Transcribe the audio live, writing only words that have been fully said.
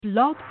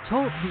Blog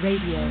Talk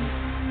Radio.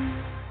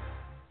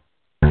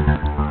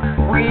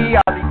 We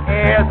are the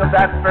heirs of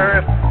that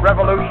first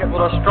revolution.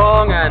 Will a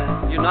strong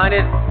and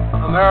united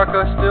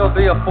America still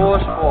be a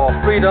force for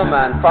freedom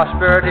and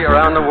prosperity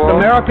around the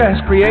world? America has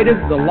created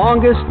the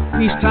longest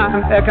peacetime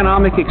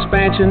economic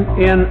expansion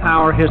in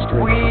our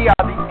history. We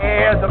are the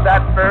heirs of that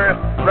first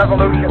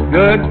revolution.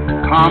 Good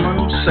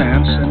common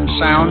sense and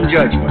sound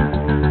judgment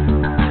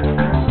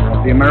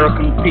of the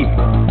American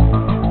people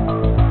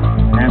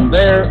and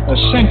their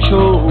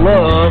essential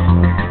love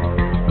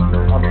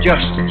of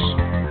justice.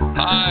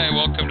 Hi,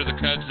 welcome to the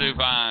Kudzu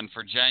Vine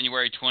for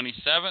January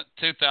 27th,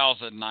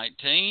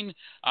 2019.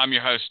 I'm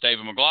your host,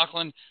 David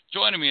McLaughlin.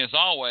 Joining me as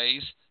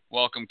always,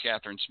 welcome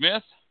Catherine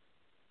Smith.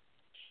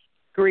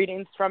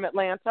 Greetings from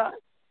Atlanta.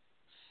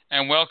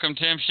 And welcome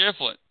Tim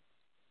Shiflett.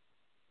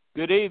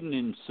 Good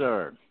evening,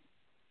 sir.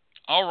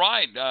 All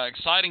right,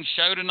 exciting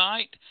show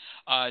tonight.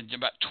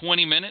 About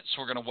 20 minutes,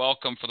 we're going to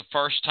welcome for the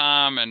first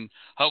time, and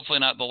hopefully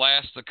not the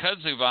last, the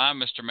Kudzu Vine,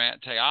 Mr.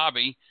 Matt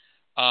Taibbi.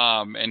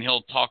 And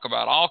he'll talk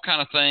about all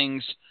kind of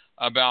things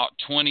about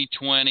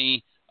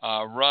 2020,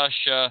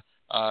 Russia,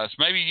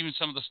 maybe even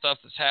some of the stuff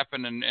that's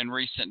happened in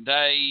recent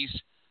days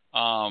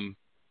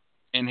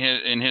in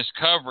his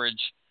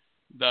coverage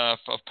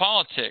of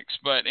politics.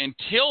 But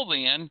until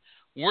then,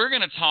 we're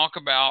going to talk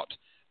about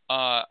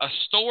a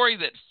story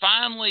that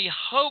finally,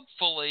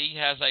 hopefully,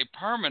 has a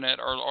permanent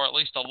or at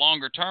least a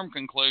longer-term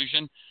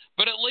conclusion,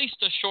 but at least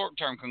a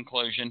short-term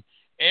conclusion.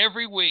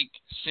 Every week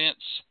since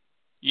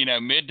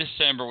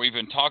mid-December, we've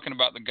been talking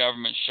about the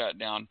government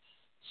shutdown.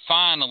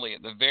 Finally,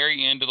 at the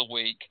very end of the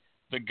week,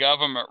 the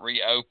government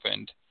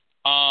reopened.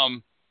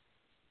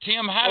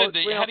 Tim, what do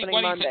you think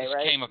this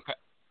came about?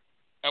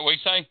 What do you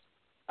say?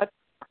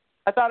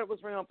 I thought it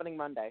was reopening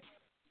Monday.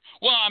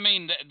 Well, I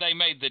mean, they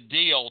made the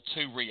deal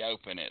to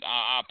reopen it.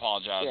 I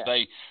apologize.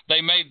 Yeah.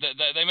 They made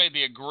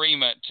the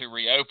agreement to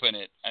reopen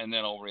it, and then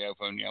it'll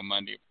reopen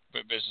Monday.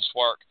 Business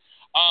work.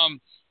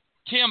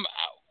 Tim,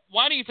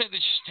 why do you think this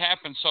just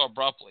happened so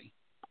abruptly?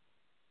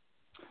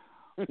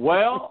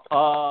 Well,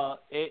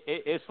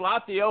 it's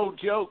like the old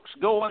jokes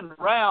going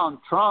around.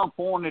 Trump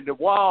wanted a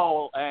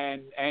wall,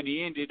 and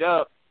he ended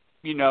up,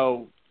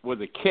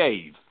 with a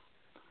cave.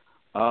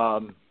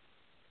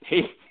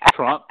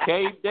 Trump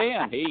caved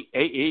in.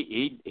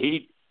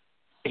 He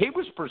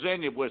was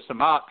presented with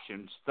some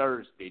options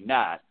Thursday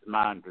night,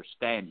 my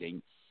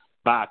understanding,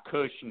 by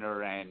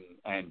Kushner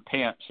and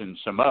Pence and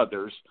some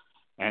others.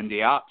 And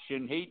the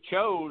option he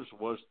chose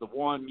was the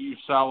one you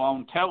saw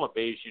on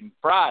television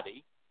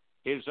Friday.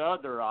 His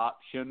other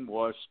option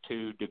was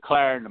to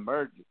declare an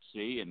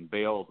emergency and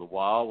build the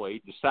wall. Well, he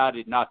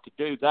decided not to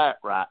do that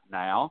right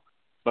now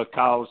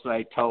because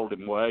they told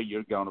him, well,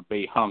 you're going to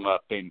be hung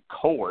up in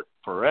court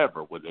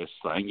forever with this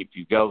thing if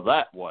you go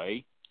that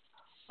way.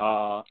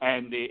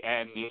 And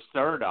his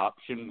third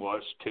option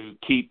was to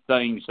keep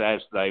things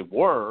as they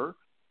were.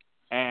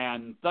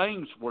 And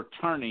things were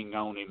turning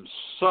on him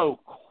so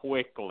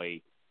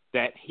quickly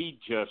that he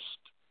just,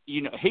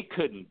 he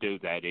couldn't do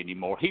that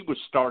anymore. He was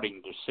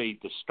starting to see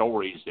the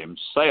stories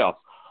himself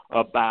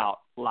about,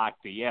 like,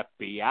 the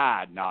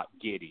FBI not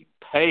getting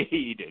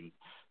paid and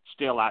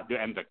still out there,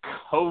 and the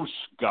Coast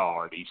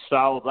Guard. He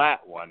saw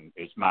that one,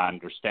 is my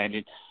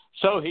understanding.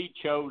 So he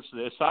chose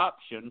this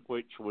option,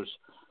 which was,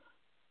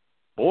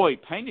 boy, he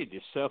painted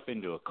himself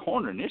into a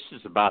corner, and this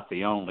is about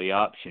the only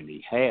option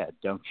he had,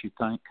 don't you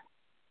think?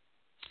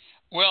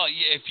 Well,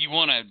 if you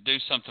want to do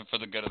something for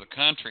the good of the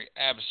country,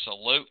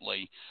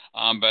 absolutely.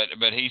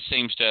 But he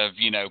seems to have,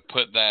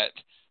 put that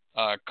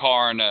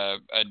car in a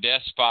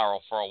death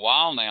spiral for a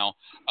while now.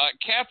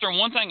 Catherine,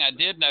 one thing I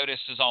did notice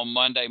is on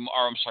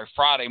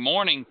Friday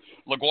morning,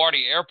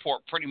 LaGuardia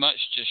Airport pretty much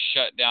just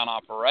shut down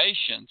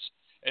operations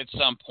at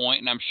some point,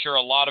 and I'm sure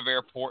a lot of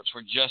airports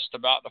were just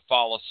about to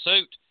follow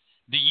suit.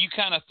 Do you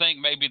kind of think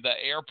maybe the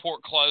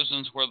airport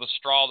closings were the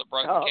straw that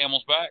broke the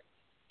camel's back?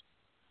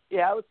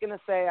 Yeah, I was going to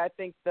say I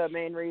think the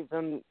main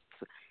reason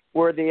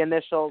were the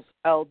initials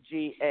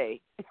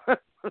LGA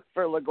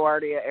for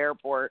LaGuardia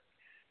Airport.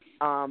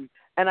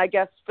 And I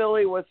guess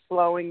Philly was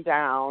slowing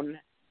down,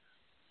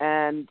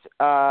 and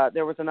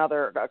there was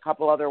a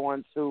couple other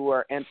ones who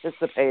were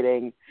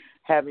anticipating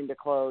having to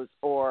close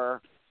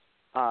or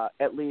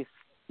at least,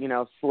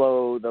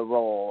 slow the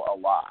roll a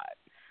lot.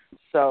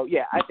 So,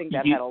 yeah, I think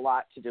that had a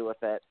lot to do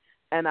with it.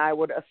 And I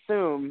would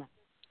assume,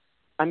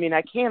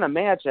 I can't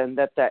imagine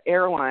that the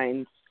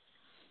airlines,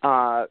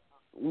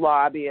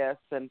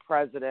 lobbyists and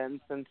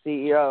presidents and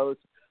CEOs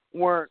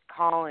weren't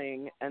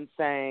calling and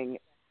saying,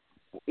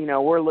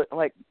 we're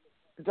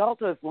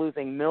Delta is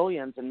losing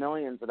millions and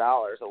millions of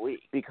dollars a week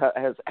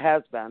because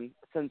has been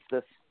since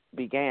this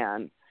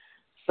began.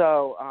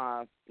 So,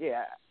 I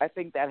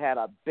think that had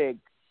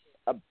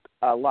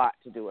a lot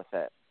to do with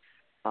it.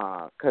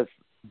 Because,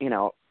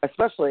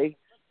 especially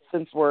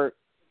since we're,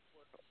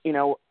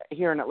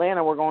 here in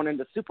Atlanta, we're going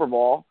into Super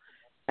Bowl,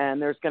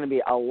 and there's going to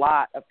be a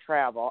lot of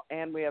travel,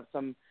 and we have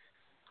some,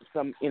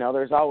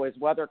 there's always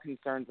weather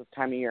concerns this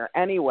time of year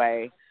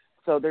anyway.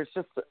 So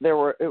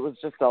it was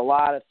just a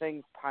lot of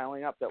things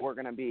piling up that we're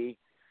going to be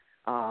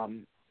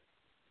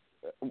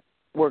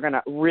we're going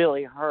to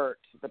really hurt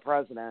the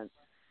president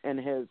and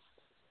his,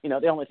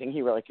 the only thing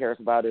he really cares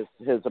about is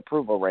his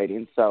approval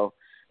rating. So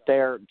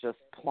they're just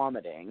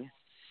plummeting.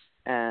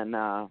 And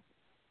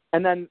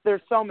then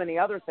there's so many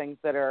other things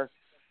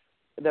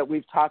that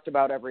we've talked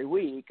about every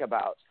week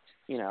about,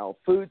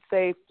 food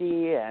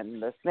safety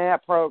and the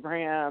SNAP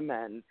program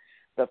and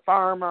the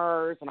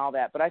farmers and all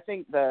that. But I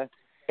think the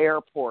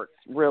airports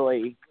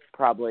really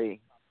probably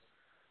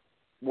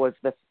was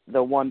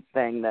the one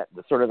thing that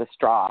sort of the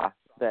straw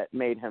that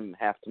made him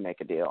have to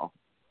make a deal.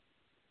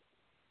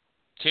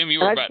 Tim, you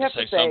were about to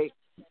say something.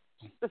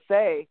 To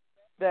say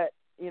that,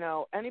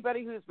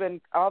 anybody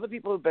all the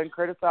people who've been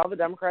criticized, all the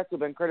Democrats who've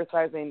been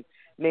criticizing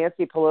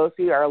Nancy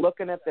Pelosi are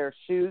looking at their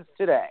shoes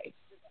today,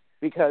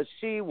 because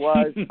she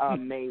was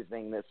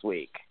amazing this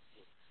week.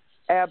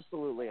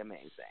 Absolutely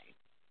amazing.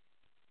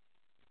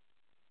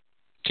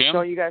 Tim?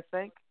 Don't you guys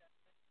think?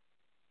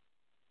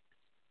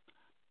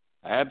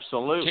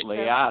 Absolutely.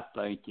 I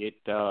think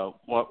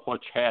what you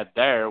had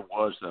there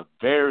was a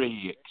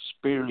very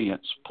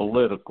experienced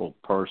political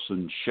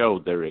person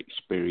showed their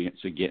experience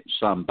against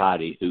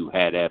somebody who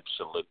had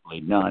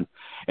absolutely none.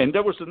 And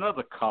there was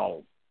another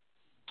call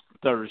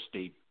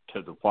Thursday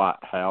to the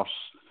White House,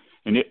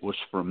 and it was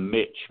from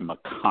Mitch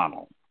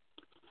McConnell.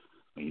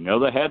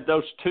 They had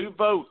those 2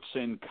 votes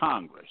in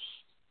Congress,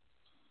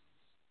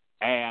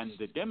 and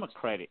the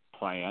Democratic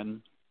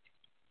plan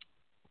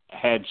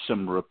had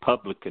some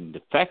Republican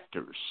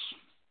defectors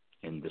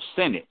in the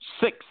Senate,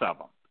 6 of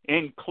them,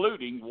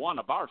 including one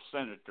of our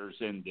senators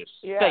in this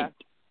state.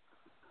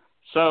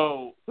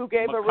 So who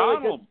gave McConnell, a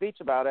really good speech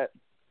about it?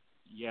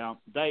 Yeah,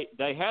 they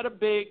had a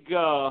big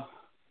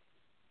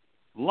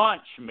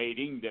lunch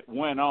meeting that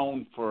went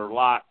on for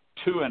like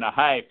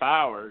 2.5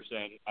 hours,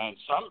 and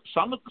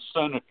some of the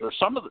senators,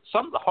 some of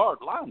the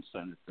hardline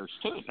senators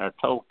too, they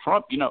told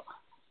Trump,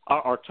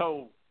 or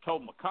told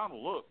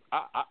McConnell, look,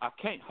 I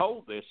can't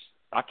hold this.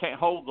 I can't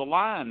hold the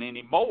line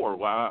anymore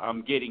while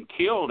I'm getting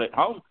killed at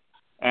home.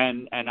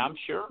 And I'm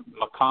sure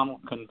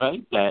McConnell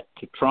conveyed that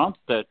to Trump,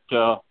 that,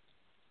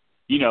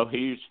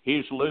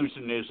 he's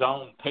losing his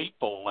own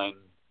people, and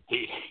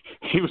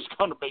he was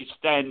going to be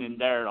standing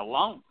there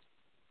alone.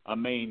 I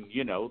mean,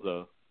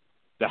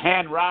 the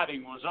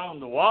handwriting was on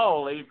the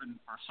wall, even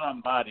for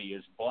somebody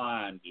as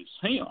blind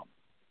as him.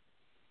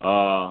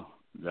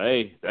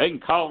 They can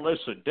call this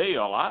a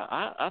deal.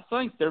 I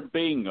think they're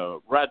being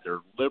rather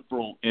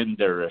liberal in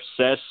their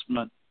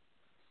assessment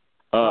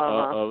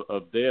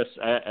of this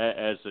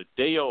as a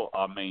deal.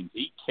 I mean,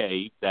 he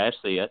caved. That's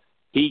it.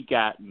 He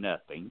got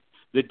nothing.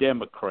 The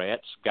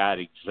Democrats got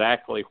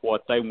exactly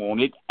what they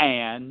wanted,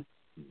 and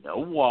no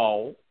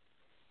wall.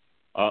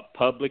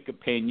 Public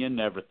opinion,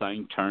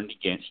 everything turned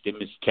against him,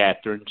 as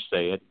Catherine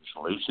said. He's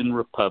losing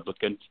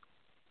Republicans.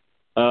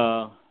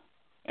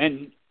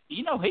 And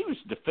he was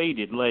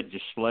defeated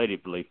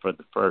legislatively for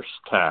the first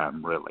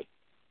time, really.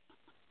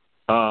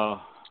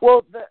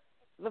 Well,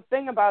 the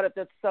thing about it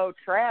that's so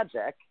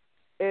tragic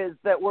is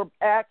that we're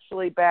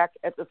actually back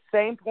at the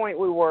same point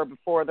we were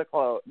before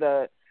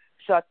the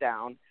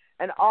shutdown,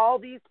 and all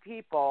these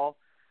people,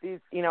 these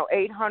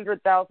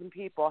 800,000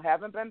 people,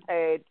 haven't been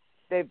paid.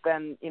 They've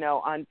been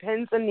on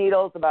pins and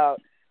needles about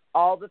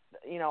all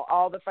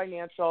the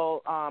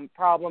financial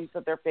problems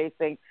that they're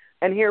facing,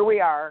 and here we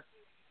are,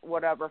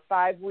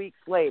 5 weeks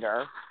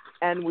later,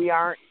 and we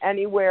aren't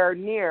anywhere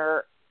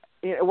near,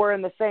 we're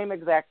in the same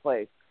exact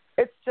place.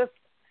 It's just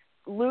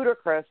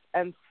ludicrous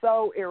and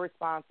so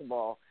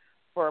irresponsible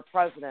for a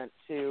president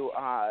to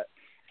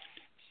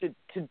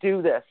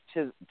do this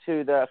to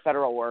the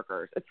federal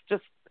workers. It's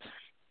just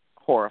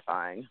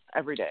horrifying.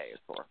 Every day is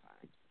horrifying.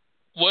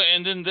 Well,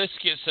 and then this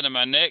gets into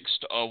my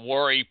next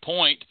worry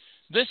point.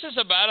 This is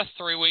about a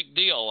 3-week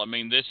deal. I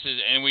mean, this is,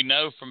 and we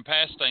know from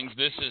past things,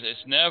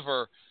 it's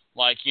never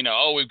like,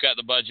 we've got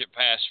the budget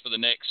passed for the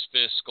next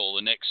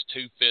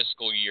 2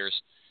 fiscal years.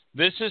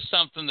 This is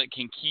something that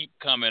can keep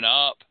coming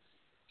up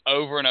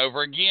over and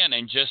over again.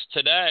 And just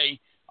today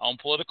on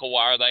Political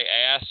Wire, they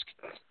asked,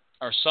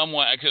 or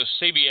someone, because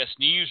CBS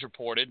News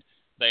reported,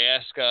 they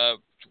asked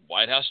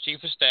White House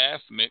Chief of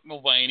Staff, Mick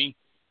Mulvaney,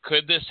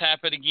 could this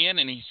happen again?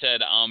 And he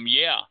said,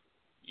 yeah.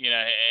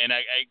 And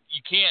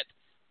you can't,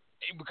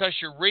 because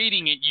you're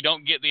reading it, you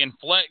don't get the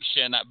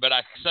inflection, but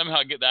I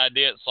somehow get the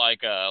idea it's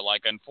like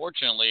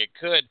unfortunately it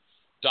could.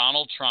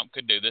 Donald Trump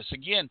could do this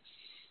again.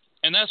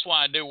 And that's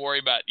why I do worry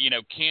about,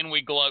 can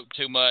we gloat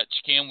too much?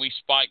 Can we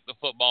spike the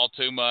football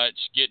too much,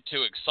 get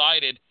too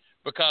excited?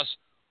 Because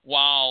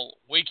while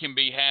we can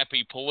be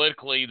happy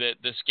politically that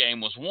this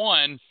game was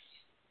won,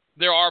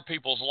 there are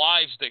people's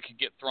lives that could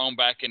get thrown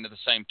back into the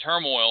same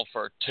turmoil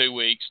for 2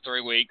 weeks,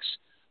 3 weeks,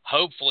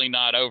 hopefully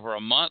not over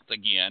a month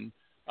again.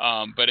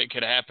 But it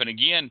could happen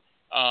again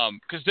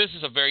because this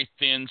is a very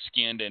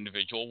thin-skinned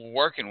individual we're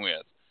working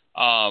with.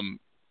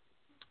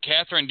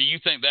 Catherine, do you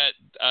think that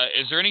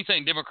is there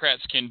anything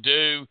Democrats can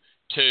do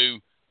to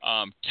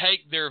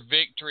take their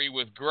victory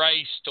with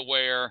grace to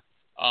where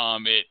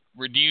it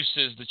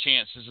reduces the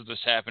chances of this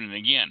happening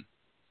again?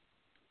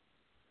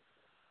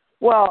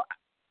 Well,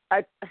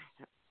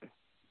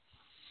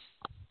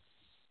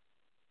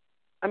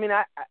 I mean,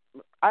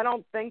 I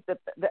don't think that.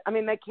 I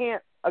mean, they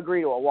can't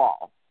agree to a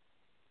wall.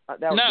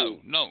 That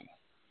would be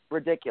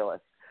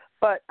ridiculous.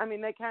 But I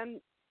mean, they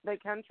can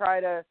try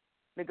to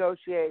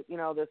negotiate. You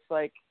know, this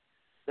like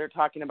they're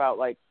talking about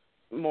like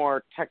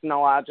more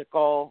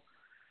technological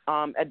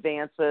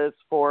advances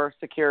for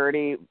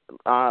security,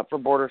 for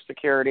border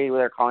security.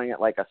 They're calling it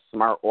like a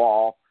smart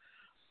wall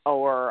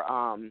or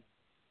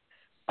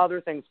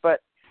other things.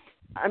 But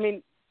I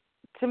mean,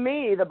 to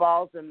me, the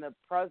ball's in the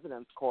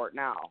president's court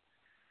now.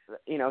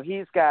 You know,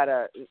 he's got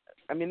to.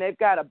 I mean, they've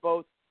got to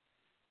both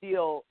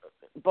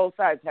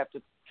sides have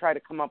to try to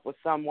come up with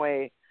some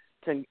way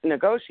to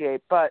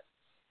negotiate. But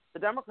the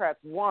Democrats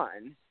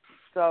won,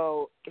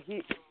 so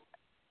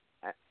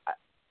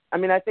I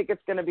mean, I think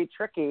it's going to be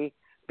tricky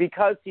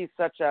because he's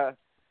such a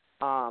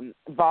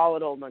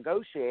volatile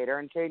negotiator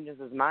and changes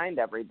his mind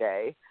every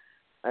day,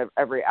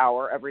 every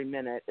hour, every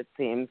minute, it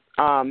seems.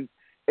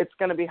 It's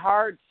going to be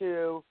hard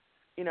to,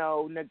 you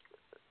know,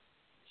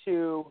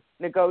 to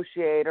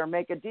negotiate or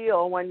make a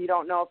deal when you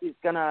don't know if he's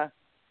going to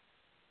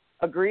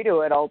agree to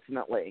it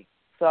ultimately.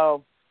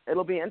 So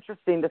it'll be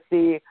interesting to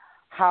see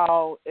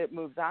how it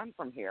moves on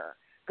from here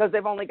because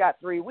they've only got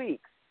 3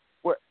 weeks.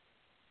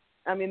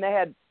 I mean, they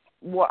had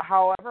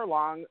however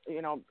long,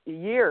 you know,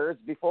 years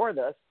before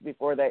this,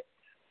 where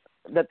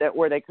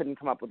they couldn't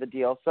come up with a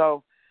deal.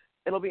 So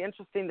it'll be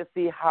interesting to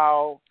see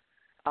how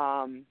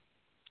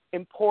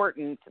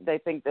important they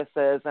think this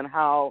is and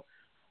how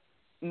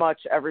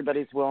much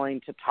everybody's willing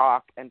to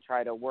talk and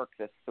try to work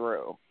this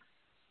through.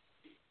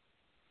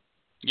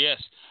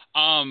 Yes.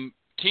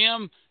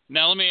 Tim,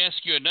 now let me ask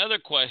you another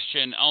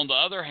question. On the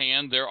other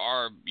hand, there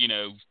are, you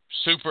know,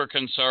 super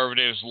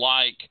conservatives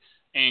like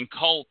Ann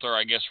Coulter.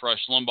 I guess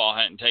Rush Limbaugh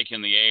hadn't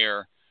taken the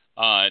air.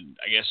 I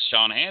guess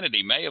Sean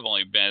Hannity may have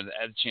only had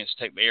a chance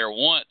to take the air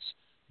once.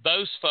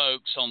 Those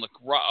folks on the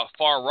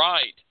far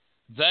right,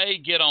 they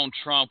get on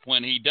Trump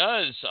when he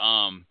does,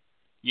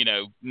 you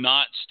know,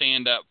 not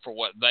stand up for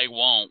what they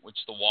want, which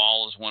the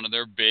wall is one of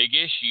their big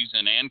issues.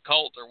 And Ann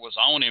Coulter was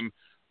on him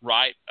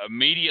right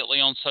immediately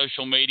on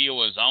social media,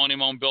 was on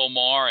him on Bill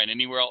Maher and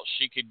anywhere else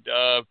she could,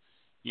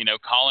 you know,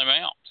 call him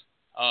out.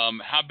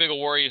 How big a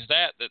worry is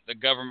that the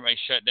government may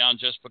shut down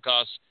just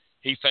because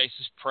he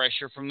faces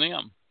pressure from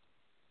them?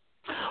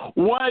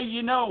 Well,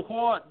 you know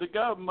what? The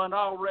government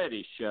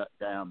already shut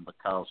down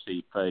because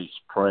he faced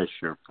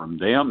pressure from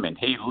them, and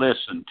he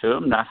listened to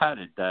them. Now, how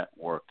did that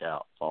work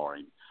out for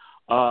him?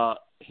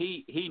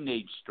 He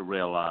needs to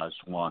realize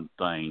one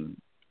thing,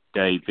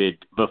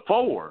 David.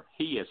 Before,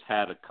 he has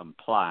had a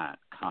compliant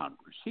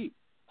Congress.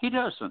 He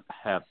doesn't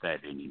have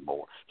that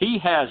anymore. He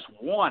has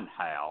one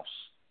house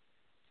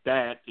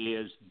that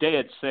is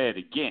dead set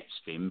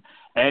against him,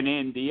 and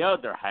in the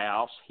other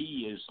house,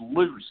 he is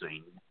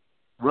losing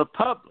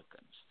Republicans.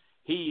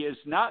 He is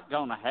not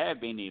going to have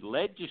any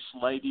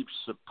legislative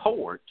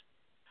support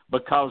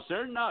because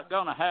they're not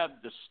going to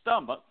have the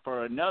stomach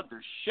for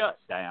another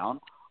shutdown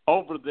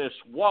over this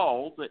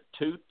wall that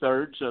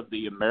 2/3 of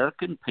the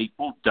American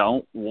people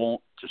don't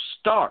want to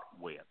start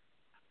with.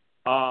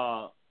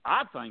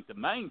 I think the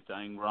main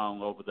thing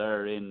wrong over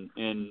there in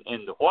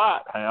the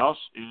White House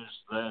is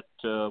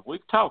that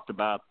we've talked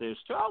about this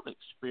too. All the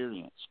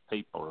experienced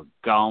people are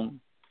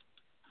gone,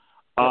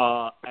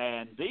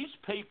 and these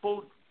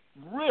people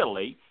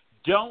really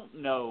don't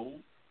know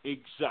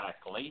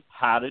exactly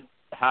how to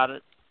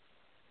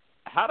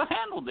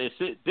handle this.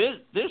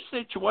 This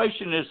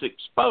situation has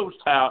exposed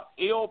how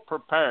ill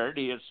prepared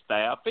his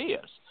staff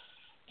is.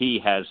 He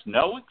has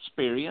no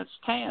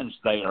experienced hands;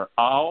 they are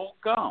all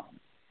gone.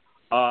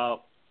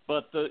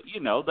 But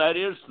that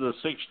is the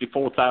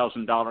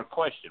 $64,000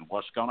 question.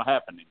 What's going to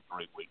happen in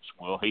 3 weeks?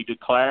 Will he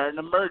declare an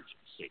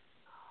emergency?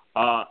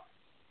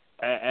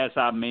 As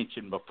I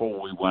mentioned before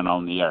we went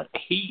on the air,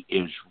 he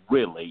is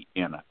really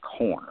in a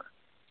corner.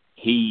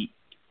 He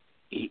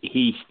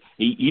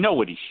you know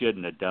what he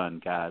shouldn't have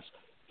done, guys?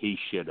 He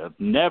should have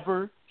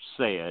never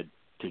said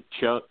to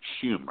Chuck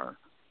Schumer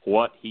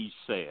what he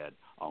said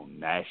on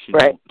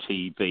national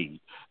TV.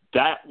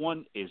 That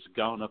one is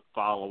going to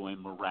follow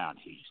him around.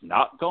 He's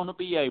not going to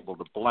be able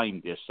to blame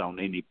this on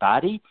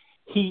anybody.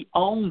 He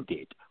owned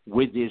it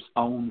with his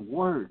own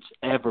words.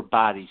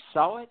 Everybody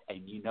saw it,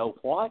 and you know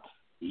what?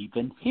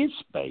 Even his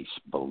base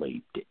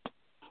believed it.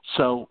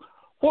 So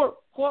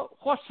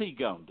what's he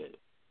going to do?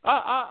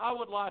 I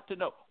would like to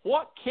know,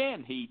 what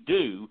can he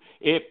do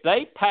if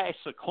they pass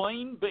a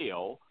clean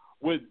bill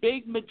with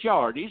big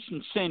majorities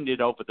and send it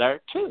over there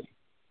to him?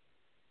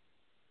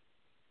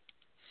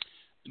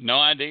 No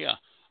idea.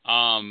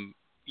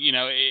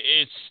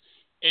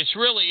 It's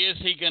really, is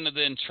he going to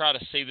then try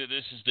to see that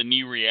this is the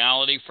new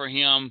reality for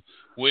him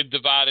with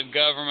divided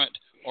government,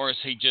 or is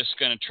he just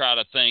going to try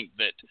to think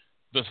that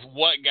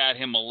what got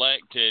him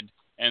elected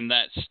and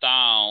that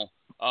style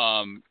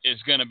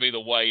is going to be the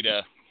way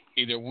to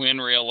either win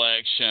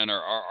re-election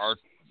or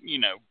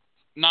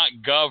not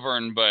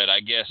govern, but I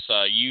guess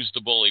use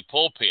the bully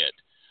pulpit.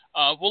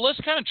 Well, let's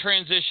kind of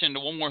transition to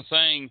one more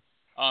thing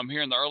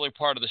here in the early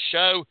part of the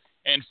show.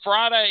 And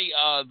Friday,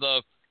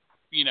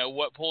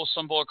 what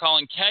some people are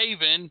calling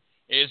cave-in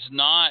is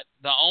not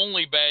the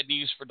only bad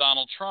news for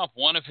Donald Trump.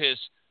 One of his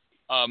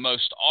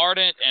most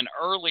ardent and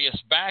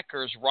earliest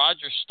backers,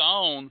 Roger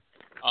Stone,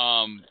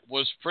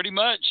 was pretty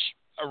much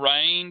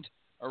arraigned,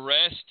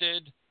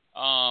 arrested,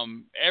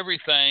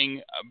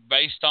 everything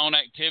based on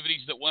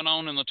activities that went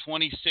on in the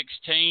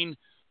 2016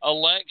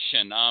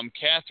 election.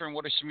 Catherine,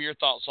 what are some of your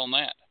thoughts on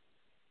that?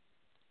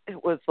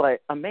 It was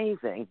like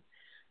amazing.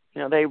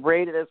 You know, they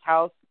raided his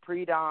house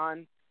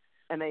pre-dawn,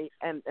 and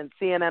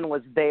CNN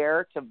was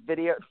there to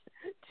video,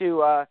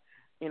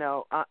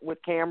 with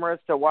cameras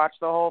to watch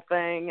the whole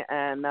thing,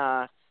 and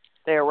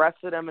they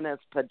arrested him in his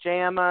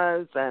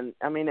pajamas, and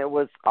I mean, it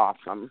was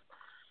awesome.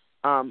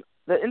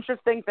 The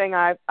interesting thing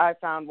I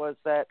found was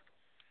that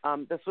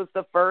this was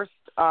the first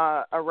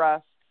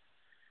arrest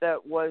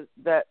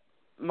that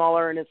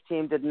Mueller and his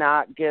team did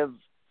not give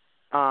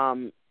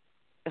him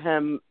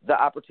the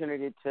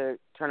opportunity to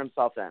turn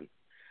himself in.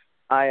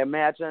 I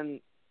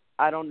imagine,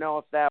 I don't know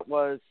if that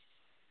was,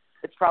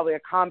 it's probably a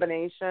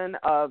combination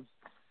of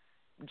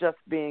just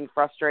being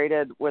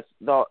frustrated with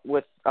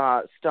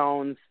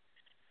Stone's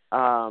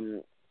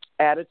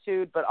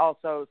attitude, but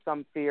also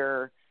some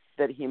fear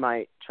that he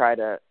might try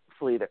to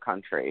flee the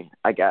country,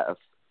 I guess.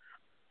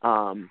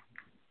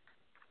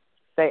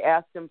 They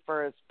asked him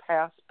for his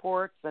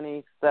passports, and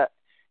he said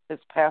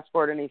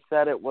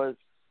it was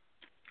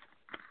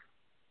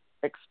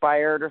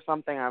expired or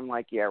something. I'm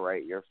like, yeah,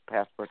 right, your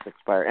passport's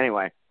expired.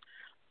 Anyway,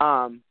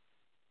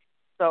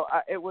 so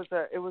it was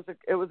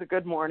a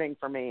good morning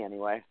for me.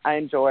 Anyway, I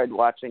enjoyed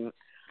watching.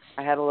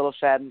 I had a little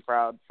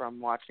Schadenfreude from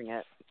watching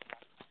it.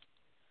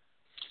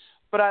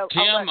 But I'll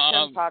let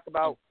Tim talk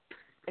about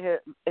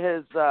his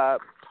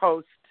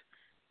post,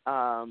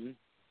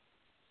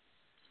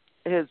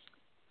 his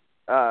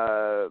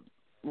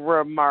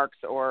remarks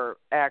or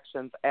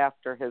actions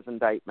after his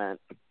indictment.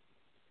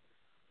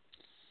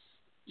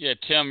 Yeah,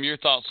 Tim, your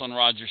thoughts on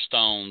Roger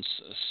Stone's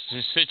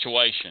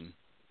situation?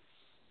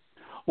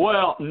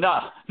 Well,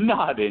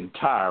 not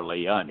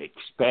entirely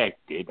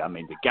unexpected. I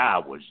mean, the guy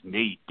was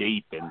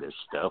knee-deep in this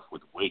stuff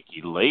with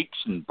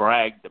WikiLeaks and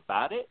bragged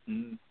about it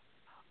and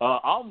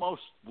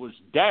almost was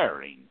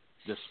daring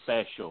the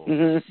special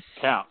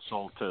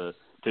counsel to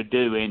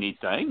do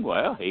anything.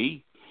 Well,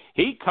 he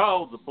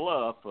called the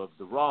bluff of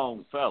the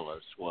wrong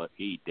fellas, what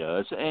he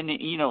does, and he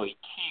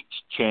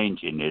keeps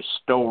changing his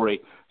story.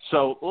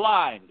 So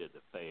lying to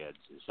the feds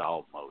is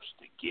almost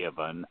a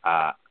given.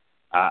 I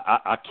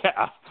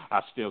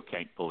still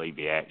can't believe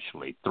he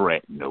actually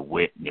threatened a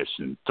witness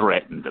and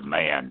threatened the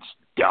man's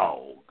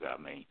dog. I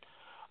mean,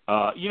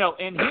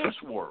 in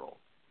his world,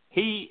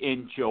 he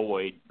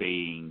enjoyed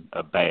being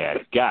a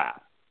bad guy.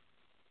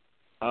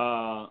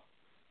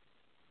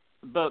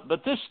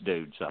 But this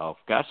dude's off,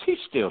 guys. He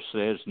still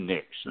says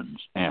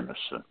Nixon's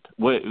innocent.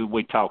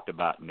 We talked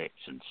about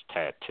Nixon's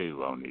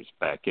tattoo on his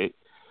back.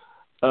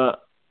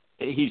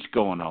 He's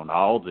going on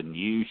all the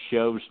news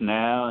shows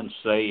now and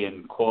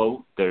saying,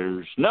 quote,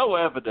 there's no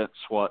evidence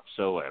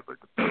whatsoever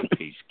to prove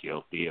he's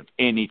guilty of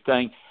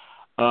anything.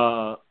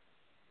 Bob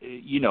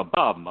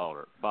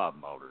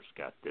Mueller's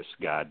got this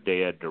guy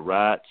dead to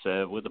rights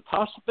with the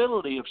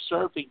possibility of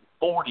serving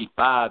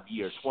 45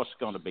 years. What's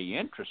going to be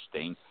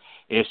interesting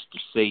is to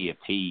see if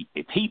he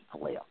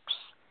flips.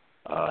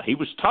 He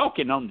was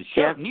talking on the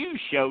news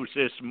shows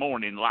this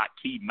morning like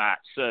he might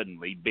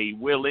suddenly be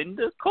willing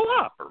to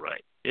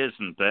cooperate.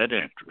 Isn't that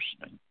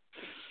interesting?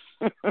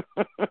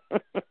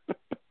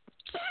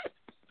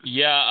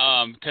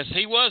 Yeah, because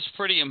he was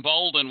pretty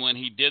emboldened when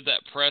he did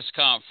that press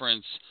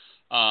conference,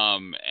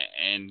 and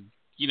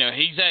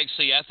he's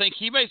actually, I think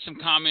he made some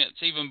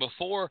comments even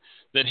before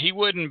that he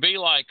wouldn't be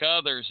like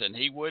others and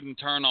he wouldn't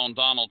turn on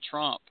Donald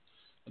Trump,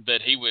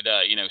 that he would,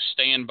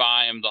 stand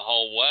by him the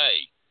whole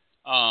way.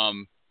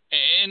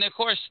 And of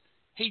course,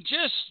 he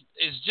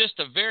is just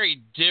a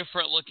very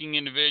different looking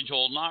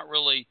individual, not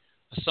really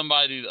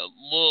somebody that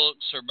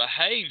looks or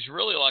behaves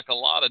really like a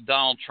lot of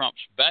Donald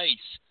Trump's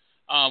base.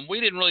 We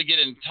didn't really get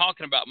into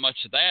talking about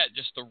much of that,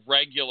 just the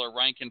regular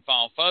rank and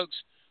file folks.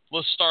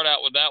 Let's start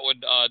out with that with,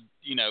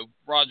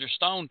 Roger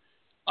Stone.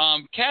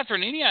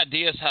 Catherine, any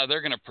ideas how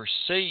they're going to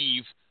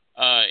perceive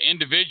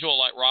individual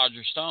like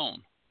Roger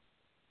Stone?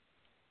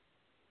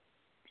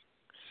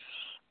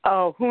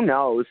 Oh, who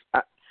knows?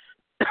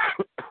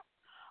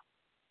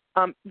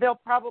 They'll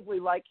probably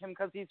like him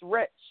because he's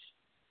rich,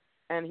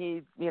 and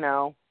he's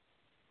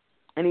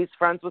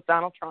friends with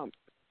Donald Trump.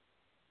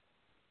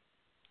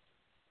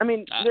 I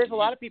mean, there's a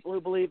lot of people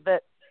who believe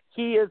that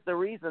he is the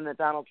reason that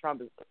Donald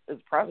Trump is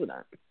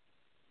president.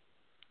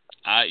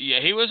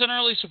 He was an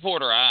early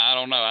supporter. I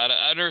don't know.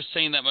 I've never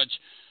seen that much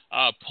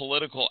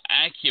political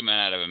acumen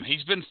out of him.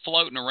 He's been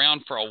floating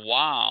around for a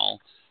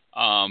while,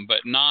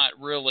 but not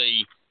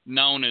really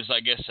known as,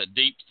 I guess, a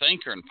deep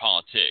thinker in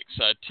politics.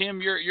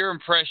 Tim, your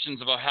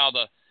impressions about how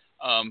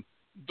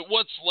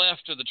what's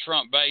left of the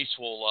Trump base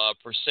will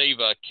perceive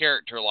a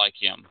character like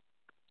him?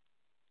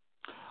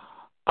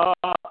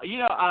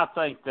 I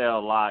think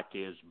they'll like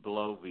his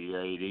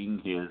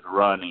bloviating, his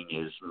running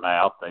his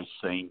mouth. They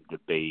seem to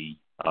be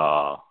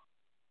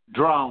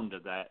drawn to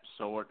that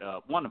sort.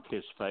 One of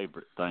his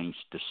favorite things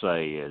to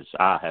say is,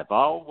 "I have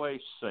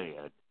always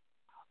said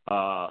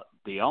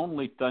the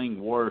only thing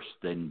worse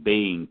than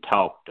being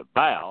talked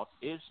about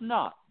is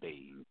not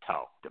being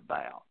talked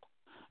about."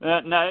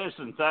 Now,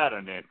 isn't that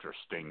an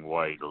interesting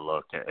way to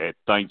look at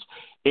things?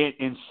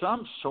 In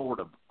some sort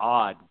of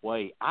odd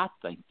way, I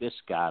think this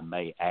guy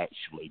may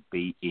actually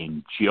be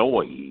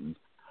enjoying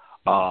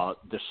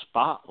the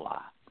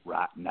spotlight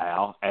right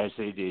now, as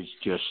it is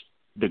just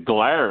the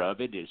glare of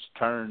it is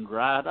turned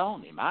right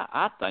on him.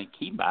 I think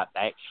he might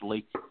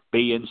actually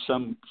be in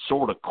some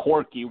sort of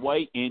quirky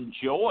way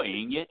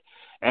enjoying it,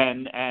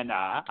 and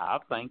I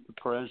think the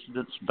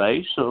president's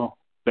base will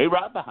be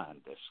right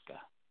behind this guy.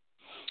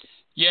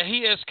 Yeah, he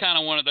is kind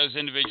of one of those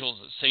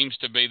individuals that seems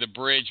to be the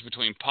bridge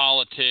between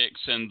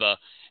politics and the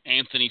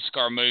Anthony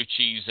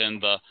Scaramucci's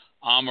and the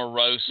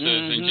Omarosas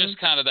and just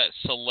kind of that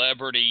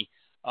celebrity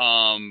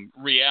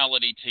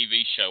reality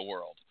TV show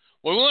world.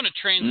 Well, we want to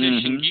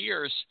transition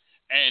gears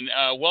and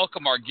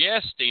welcome our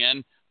guest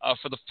in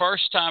for the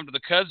first time to the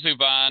Kudzu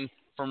Vine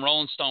from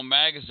Rolling Stone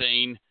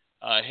magazine,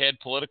 head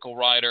political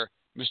writer,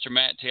 Mr.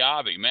 Matt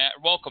Taibbi. Matt,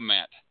 welcome,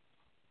 Matt.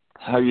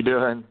 How you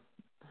doing?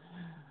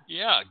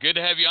 Yeah, good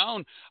to have you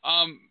on.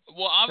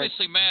 Well,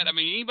 obviously, Matt, I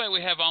mean, anybody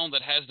we have on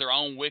that has their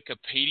own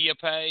Wikipedia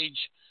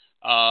page,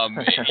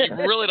 you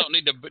really don't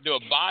need to do a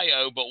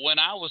bio, but when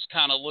I was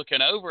kind of looking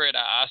over it,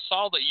 I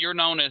saw that you're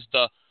known as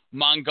the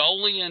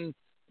Mongolian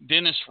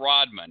Dennis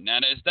Rodman. Now,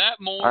 is that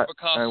more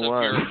because of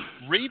your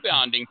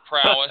rebounding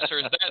prowess, or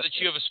is that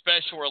you have a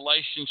special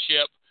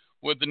relationship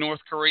with the North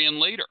Korean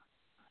leader?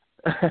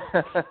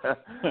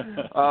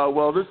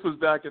 Well, this was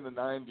back in the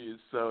 90s,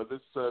 so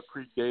this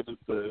predated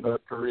the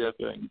North Korea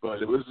thing.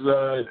 But it was,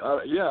 I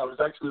was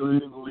actually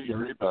leading the league in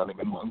rebounding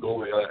in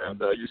Mongolia,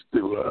 and I used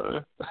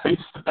to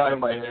dye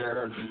my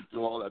hair and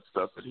do all that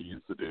stuff that he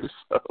used to do.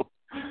 So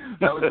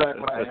that was back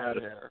when I had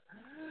hair.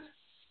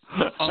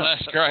 Oh,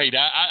 that's great.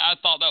 I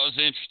thought that was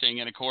interesting.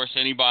 And, of course,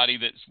 anybody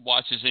that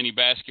watches any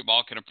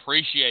basketball can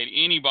appreciate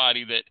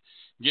anybody that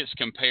gets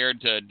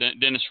compared to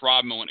Dennis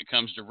Rodman when it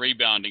comes to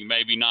rebounding.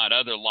 Maybe not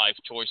other life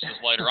choices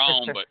later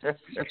on, but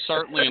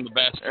certainly in the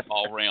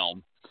basketball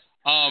realm.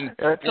 I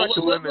tried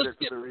to limit it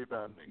to the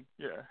rebounding.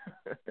 Yeah.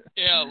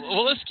 Yeah.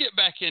 Well, let's get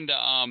back into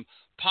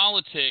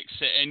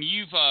politics. And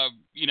you've,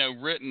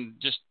 written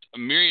just a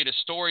myriad of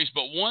stories,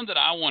 but one that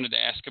I wanted to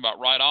ask about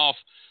right off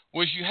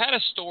was you had a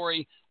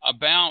story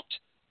about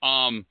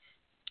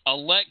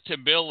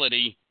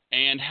electability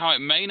and how it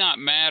may not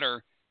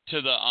matter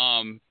to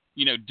the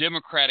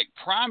Democratic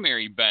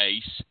primary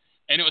base.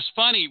 And it was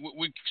funny,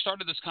 we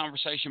started this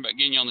conversation about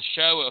getting you on the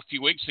show a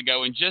few weeks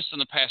ago, and just in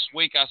the past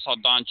week I saw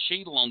Don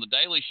Cheadle on The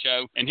Daily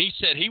Show, and he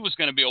said he was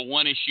going to be a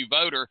one-issue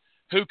voter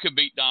who could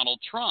beat Donald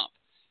Trump.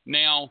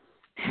 Now,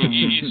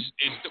 is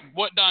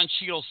what Don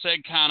Cheadle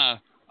said kind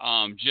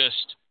of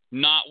just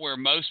not where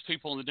most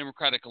people in the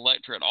Democratic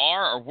electorate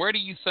are, or where do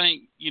you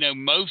think,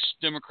 most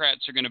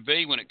Democrats are going to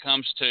be when it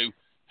comes to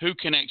who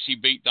can actually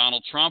beat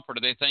Donald Trump, or do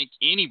they think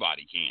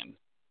anybody can?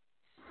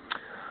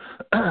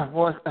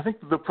 Well, I think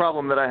the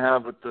problem that I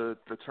have with the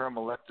term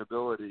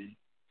electability,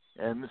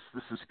 and this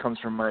comes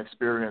from my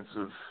experience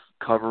of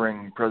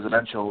covering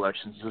presidential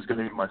elections, this is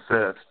going to be my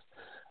fifth.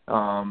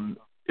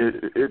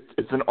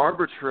 It's an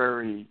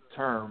arbitrary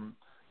term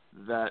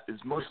that is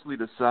mostly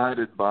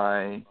decided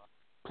by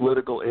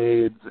political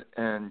aides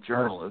and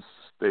journalists.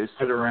 They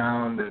sit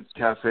around at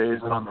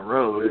cafes and on the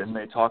road, and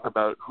they talk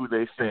about who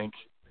they think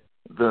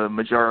the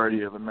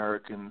majority of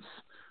Americans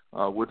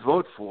would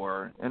vote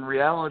for. In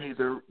reality,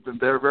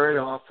 they're very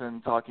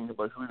often talking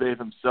about who they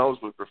themselves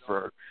would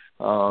prefer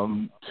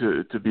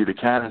to be the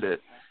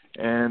candidate.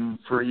 And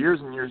for years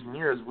and years and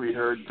years, we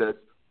heard that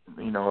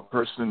a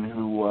person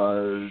who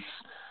was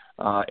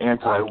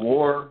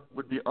anti-war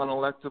would be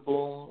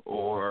unelectable,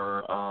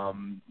 or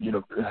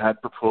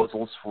had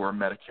proposals for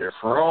Medicare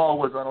for all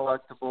was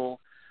unelectable.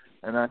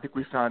 And I think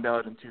we found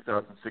out in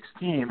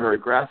 2016 very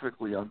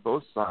graphically on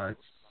both sides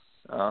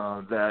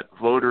that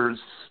voters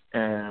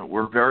had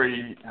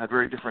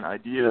very different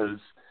ideas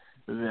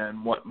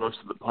than what most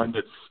of the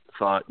pundits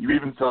thought. You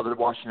even saw the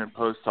Washington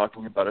Post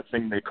talking about a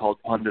thing they called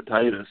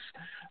pundititis,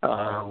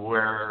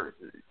 where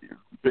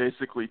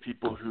basically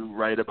people who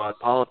write about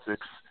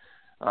politics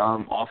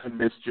often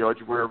misjudge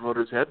where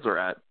voters' heads are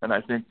at, and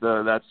I think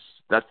that's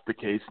the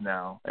case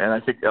now. And I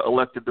think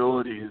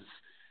electability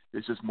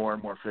is just more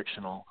and more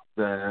fictional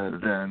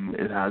than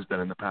it has been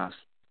in the past.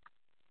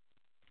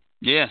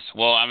 Yes,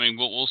 well, I mean,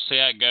 we'll see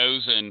how it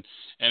goes, and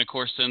of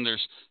course, then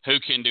there's who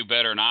can do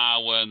better in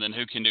Iowa, and then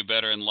who can do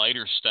better in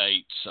later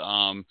states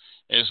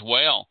as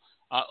well.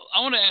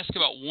 I want to ask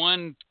about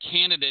one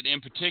candidate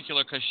in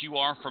particular, because you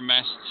are from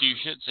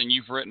Massachusetts, and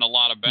you've written a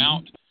lot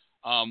about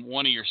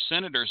one of your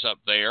senators up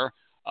there,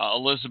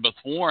 Elizabeth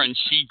Warren.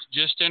 She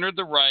just entered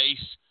the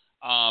race.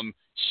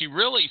 She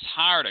really's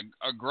hired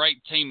a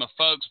great team of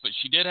folks, but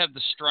she did have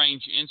the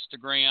strange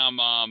Instagram,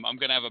 I'm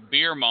going to have a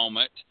beer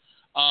moment.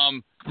 How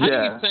do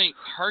you think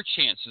her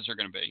chances are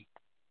going to be?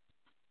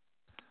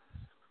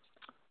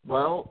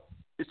 Well,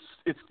 it's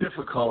it's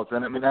difficult,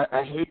 and I mean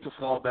I hate to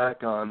fall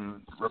back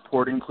on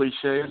reporting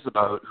cliches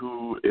about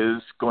who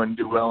is going to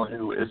do well and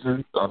who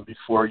isn't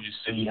before you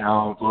see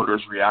how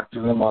voters react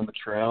to them on the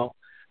trail.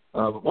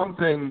 But one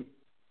thing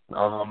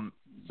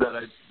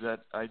that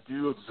I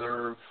do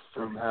observe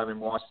from having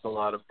watched a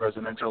lot of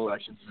presidential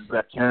elections is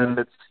that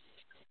candidates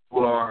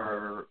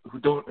who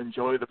don't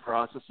enjoy the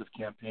process of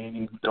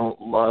campaigning, who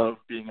don't love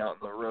being out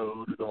on the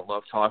road, who don't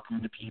love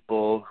talking to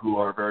people, who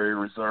are very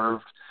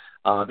reserved,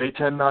 they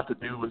tend not to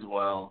do as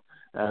well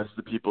as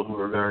the people who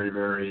are very,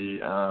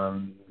 very,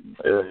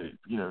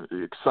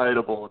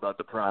 excitable about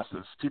the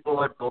process. People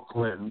like Bill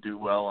Clinton do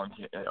well on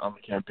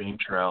the campaign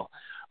trail.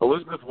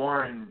 Elizabeth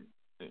Warren,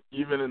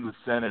 even in the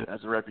Senate,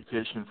 has a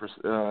reputation for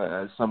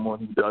as someone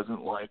who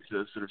doesn't like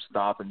to sort of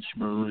stop and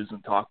schmooze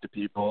and talk to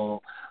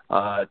people,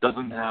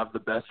 doesn't have the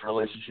best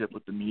relationship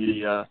with the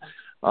media.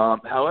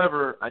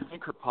 However, I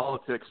think her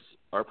politics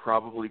are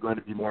probably going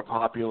to be more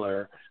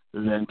popular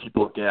than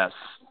people guess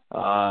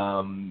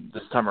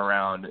this time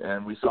around,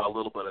 and we saw a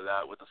little bit of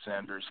that with the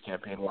Sanders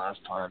campaign last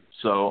time.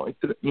 So,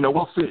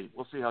 we'll see.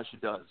 We'll see how she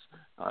does.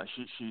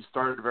 She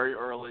started very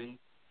early,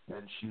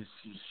 and she's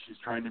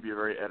trying to be a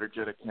very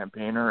energetic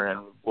campaigner,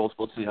 and we'll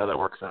see how that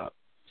works out.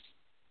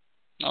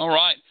 All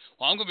right.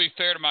 Well, I'm going to be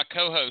fair to my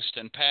co-host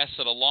and pass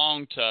it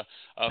along to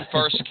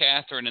first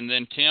Catherine and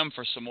then Tim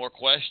for some more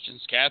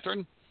questions.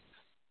 Catherine?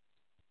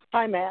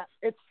 Hi, Matt.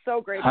 It's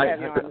so great to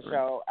have you on the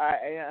show. I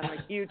am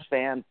a huge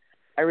fan.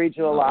 I read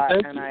you a lot,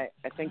 and I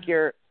think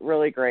you're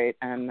really great,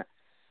 and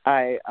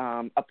I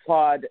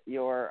applaud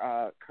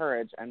your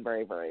courage and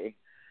bravery.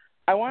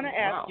 I want to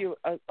ask you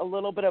a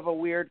little bit of a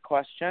weird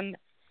question.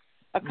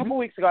 A couple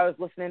weeks ago, I was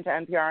listening to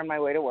NPR on my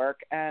way to work,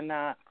 and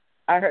I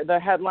heard the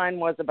headline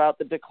was about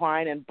the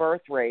decline in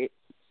birth rate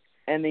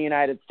in the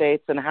United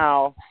States and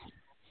how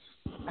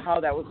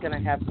that was going to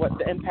have, what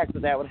the impact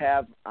that would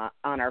have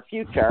on our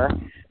future.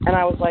 And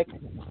I was like,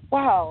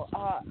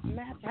 wow,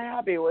 Matt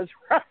Taibbi was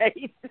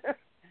right.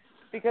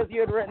 Because you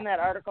had written that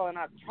article in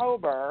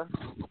October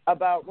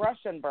about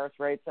Russian birth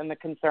rates and the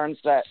concerns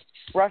that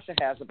Russia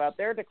has about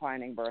their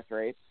declining birth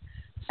rates.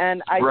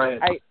 And I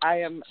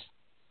am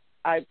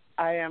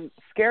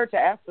scared to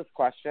ask this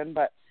question,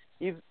 but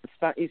you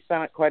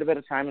spent quite a bit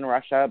of time in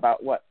Russia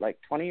about,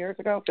 20 years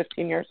ago,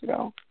 15 years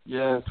ago?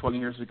 Yeah, 20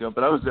 years ago.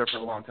 But I was there for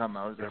a long time.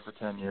 I was there for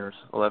 10 years,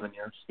 11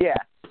 years. Yeah.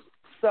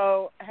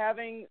 So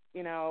having,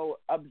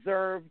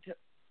 observed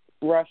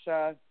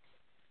Russia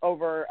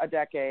over a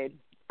decade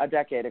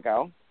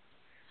ago,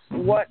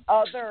 what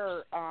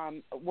other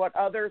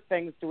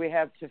things do we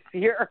have to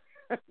fear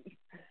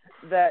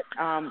that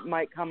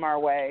might come our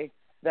way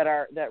that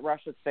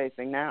Russia's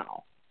facing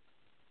now,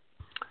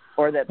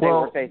 or that they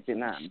were facing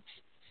then?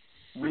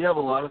 We have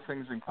a lot of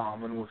things in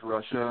common with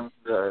Russia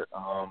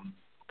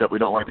that we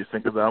don't like to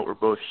think about. We're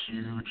both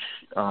huge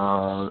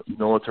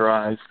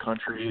militarized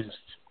countries,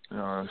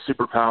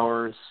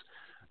 superpowers.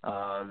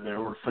 There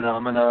were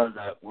phenomena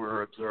that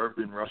were observed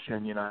in Russia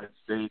and the United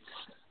States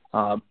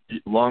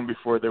long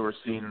before they were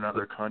seen in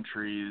other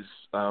countries.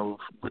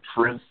 Which,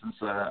 for instance,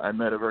 I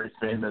met a very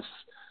famous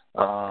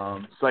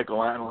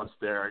psychoanalyst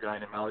there, a guy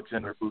named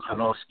Alexander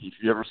Bukhanovsky. If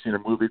you've ever seen a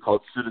movie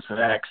called Citizen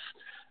X,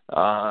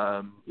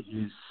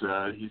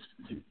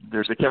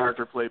 there's a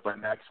character played by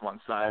Max von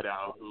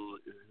Sydow who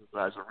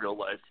has a real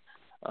life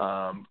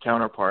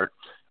counterpart.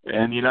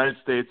 And the United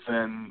States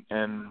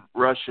and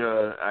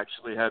Russia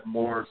actually had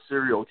more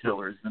serial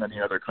killers than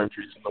any other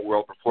countries in the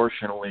world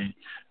proportionally,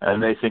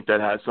 and they think that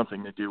has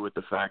something to do with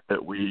the fact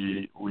that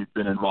we've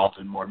been involved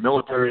in more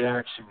military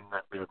action,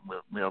 that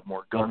we have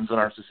more guns in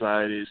our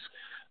societies.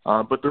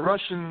 But the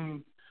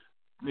Russian,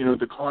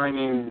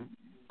 declining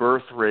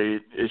birth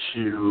rate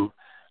issue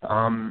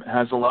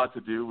has a lot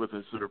to do with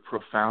a sort of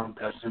profound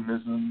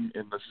pessimism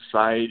in the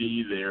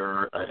society.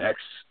 They're an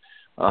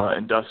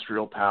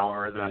industrial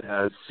power that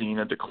has seen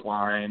a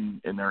decline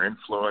in their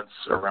influence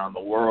around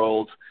the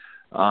world.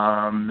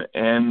 The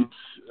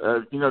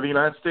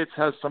United States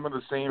has some of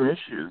the same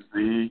issues.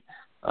 The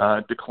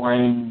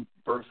declining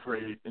birth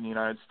rate in the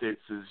United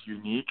States is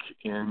unique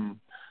in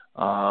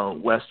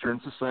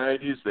Western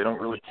societies. They don't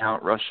really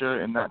count Russia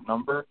in that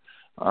number.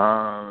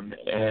 And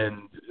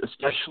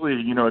especially,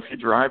 if you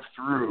drive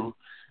through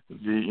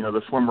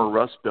the former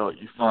Rust Belt,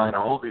 you find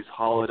all these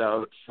hollowed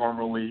out,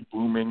 formerly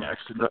booming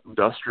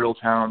industrial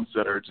towns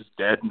that are just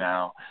dead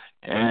now.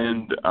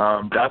 And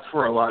that's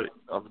where a lot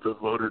of the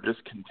voter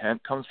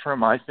discontent comes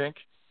from, I think.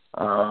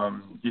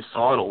 You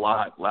saw it a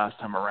lot last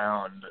time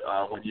around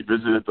when you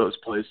visited those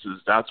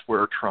places. That's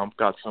where Trump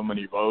got so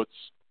many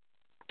votes.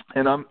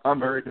 And I'm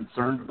very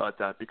concerned about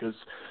that because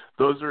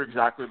those are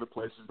exactly the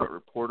places that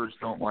reporters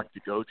don't like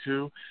to go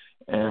to,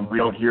 and we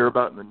don't hear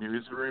about in the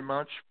news very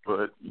much.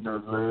 But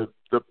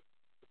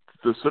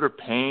the sort of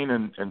pain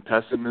and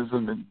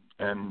pessimism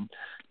and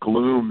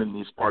gloom in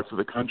these parts of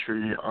the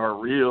country are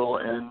real,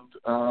 and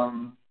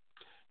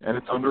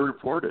it's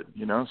underreported.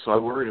 So I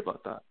worry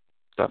about that,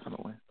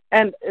 definitely.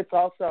 And it's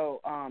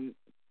also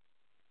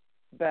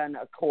been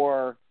a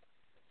core,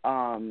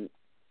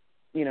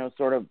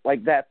 sort of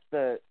like that's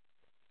the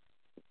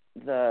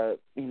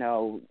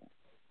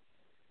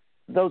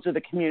those are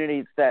the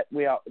communities that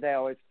they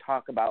always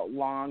talk about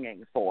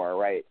longing for,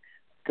 right?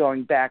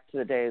 Going back to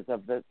the days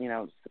of the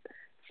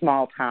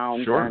small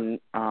towns. Sure.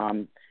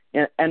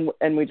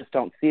 And we just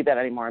don't see that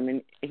anymore. I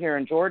mean, here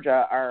in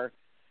Georgia, our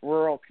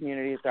rural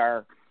communities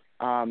we're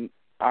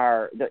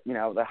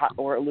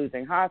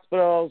losing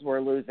hospitals,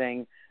 we're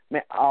losing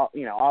all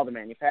the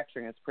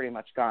manufacturing is pretty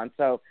much gone.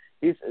 So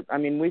we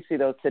see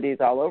those cities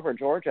all over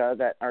Georgia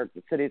that are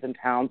cities and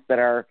towns that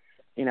are,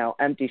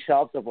 empty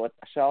shelves of what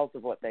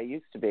they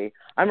used to be.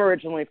 I'm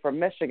originally from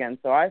Michigan,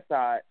 so I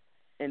saw it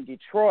in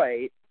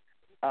Detroit,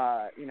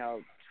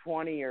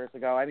 20 years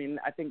ago. I mean,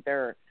 I think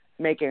they're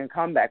making a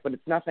comeback, but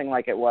it's nothing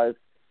like it was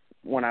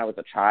when I was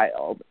a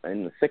child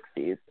in the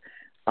 60s,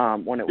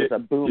 when it was a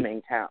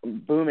booming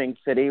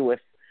city with,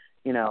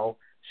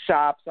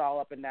 shops all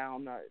up and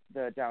down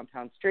the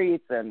downtown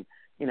streets, and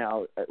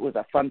it was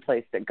a fun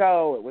place to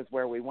go. It was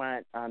where we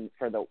went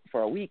for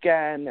a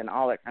weekend and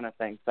all that kind of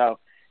thing. So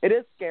it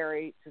is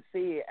scary to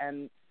see,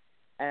 and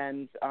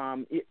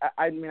I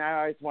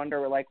always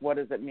wonder, like, what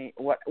does it mean?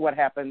 What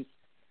happens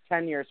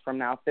 10 years from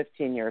now,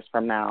 15 years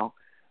from now?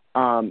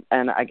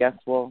 And I guess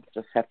we'll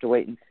just have to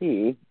wait and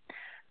see.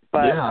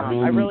 But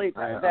I really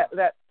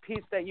that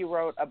piece that you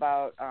wrote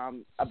about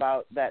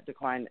that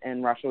decline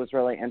in Russia was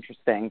really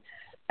interesting,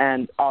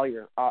 and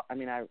I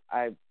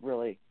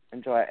really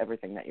enjoy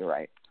everything that you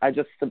write. I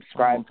just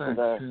subscribe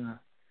to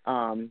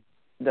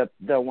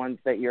the ones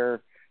that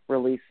you're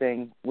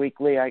releasing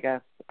weekly, I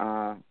guess.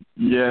 On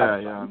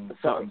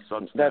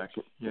Substack.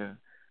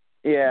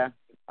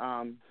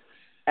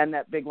 And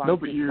that big long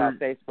piece about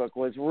Facebook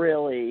was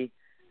really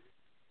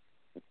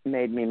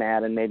made me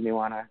mad and made me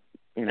want to,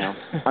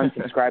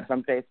 unsubscribe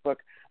from Facebook.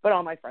 But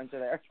all my friends are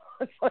there.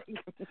 So it's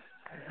like,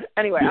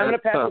 anyway, I'm going to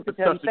pass it to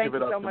Tim. Thank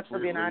you so much for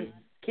being on.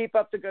 Keep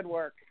up the good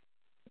work.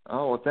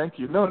 Oh, well, thank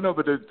you. No,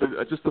 but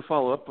just to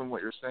follow up on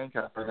what you're saying,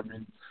 Catherine, I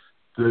mean,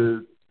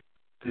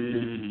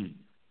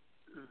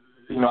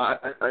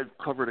 I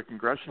covered a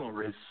congressional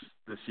race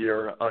this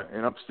year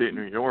in upstate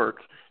New York.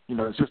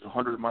 It's just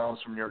 100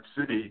 miles from New York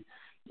City,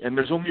 and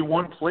there's only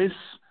one place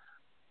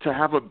to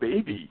have a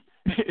baby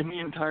in the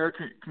entire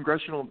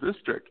congressional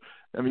district.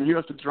 I mean, you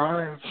have to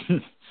drive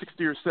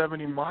 60 or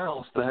 70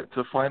 miles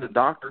to find a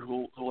doctor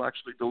who will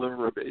actually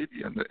deliver a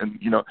baby,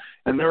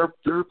 and there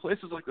are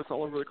places like this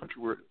all over the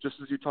country where, just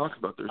as you talked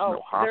about, there's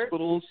no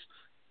hospitals.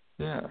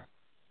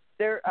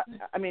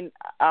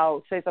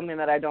 I'll say something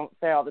that I don't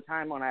say all the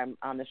time when I'm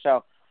on the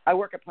show. I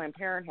work at Planned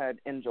Parenthood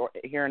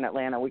here in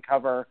Atlanta. We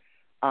cover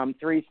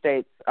 3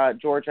 states: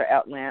 Georgia,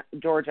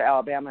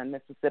 Alabama, and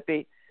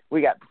Mississippi.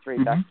 We got the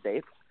 3 best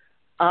states.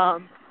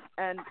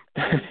 And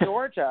in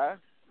Georgia,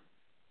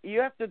 you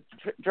have to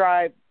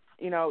drive.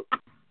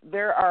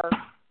 There are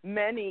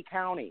many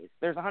counties.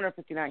 There's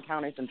 159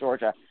 counties in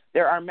Georgia.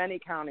 There are many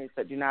counties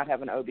that do not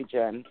have an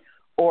OB-GYN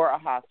or a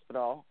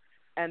hospital.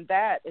 And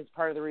that is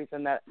part of the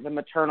reason that the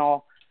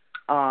maternal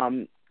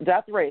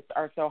death rates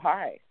are so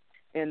high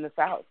in the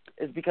South,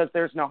 is because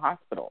there's no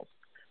hospitals.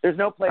 There's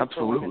no place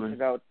for women to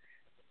go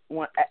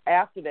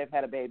after they've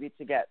had a baby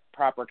to get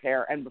proper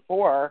care, and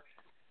before,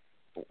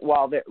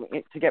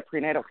 to get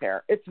prenatal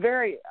care. It's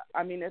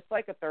it's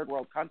like a third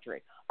world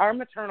country. Our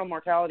maternal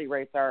mortality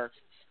rates our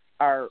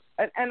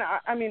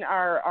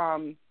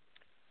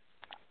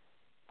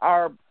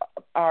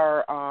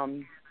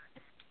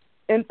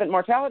infant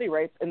mortality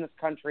rates in this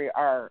country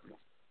are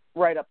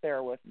right up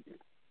there with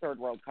third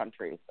world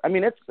countries. I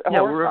mean, it's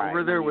horrifying.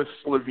 We're there with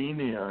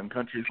Slovenia and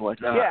countries like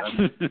that.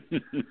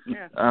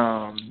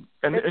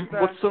 And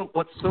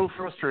what's so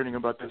frustrating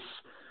about this,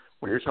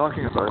 what you're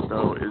talking about,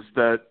 though, is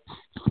that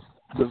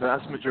the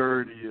vast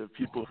majority of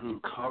people who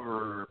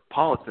cover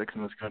politics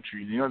in this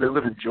country, they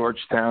live in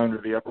Georgetown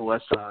or the Upper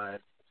West Side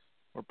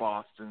or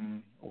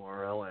Boston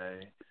or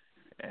LA,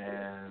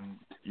 and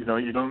you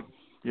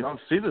don't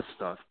see this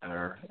stuff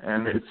there,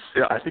 and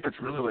I think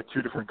it's really like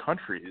 2 different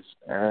countries,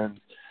 and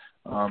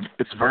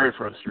it's very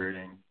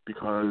frustrating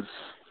because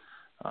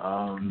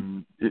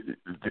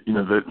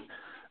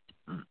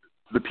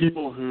the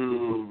people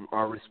who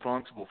are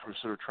responsible for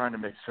sort of trying to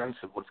make sense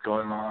of what's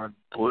going on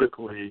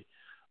politically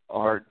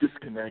are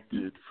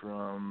disconnected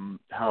from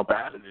how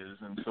bad it is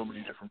in so many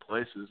different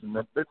places, and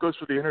that goes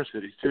for the inner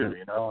cities too,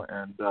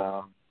 and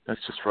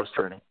that's just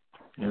frustrating.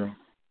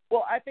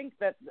 Well, I think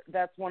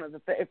that's one of the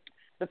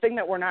thing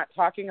that we're not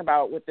talking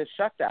about with this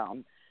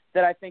shutdown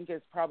that I think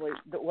is probably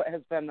what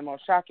has been the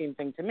most shocking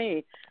thing to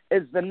me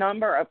is the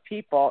number of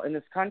people in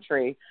this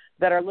country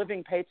that are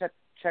living paycheck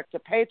to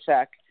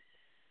paycheck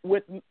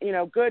with,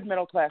 good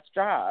middle-class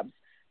jobs.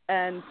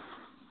 And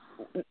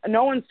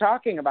no one's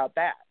talking about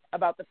that,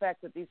 about the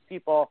fact that these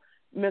people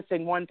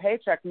missing one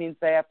paycheck means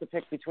they have to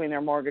pick between their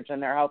mortgage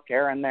and their health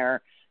care and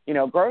their,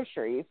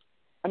 groceries.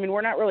 I mean,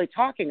 we're not really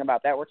talking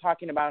about that. We're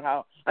talking about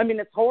how,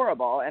 it's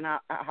horrible and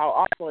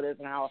how awful it is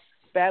and how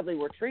badly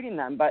we're treating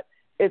them. But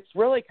it's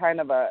really kind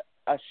of a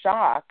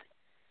shock.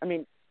 I've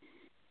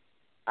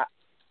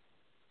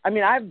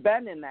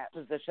been in that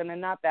position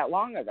and not that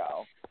long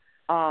ago.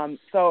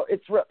 So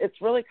it's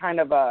really kind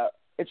of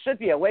it should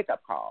be a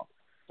wake-up call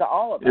to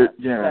all of us.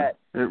 It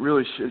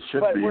really should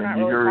but be. we're not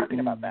and really talking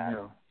about that.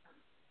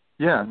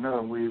 Yeah,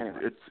 no,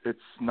 it's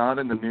not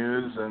in the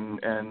news,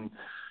 and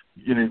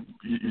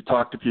you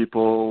talk to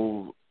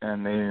people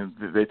and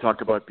they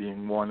talk about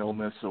being one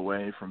illness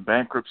away from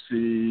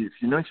bankruptcy. If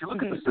you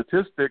look at the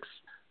statistics,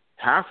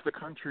 half the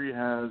country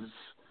has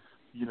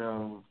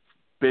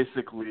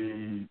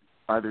basically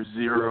either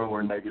zero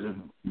or negative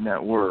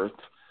net worth.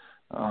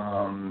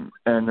 And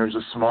there's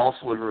a small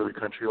sliver of the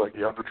country, like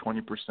the upper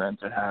 20%,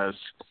 that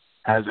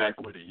has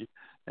equity.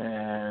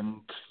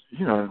 And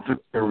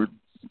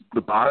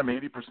the bottom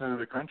 80% of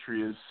the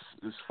country is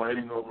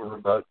fighting over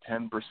about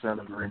 10%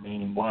 of the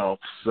remaining wealth.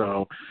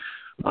 So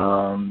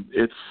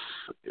it's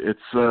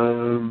a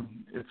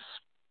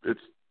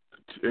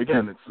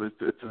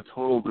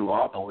total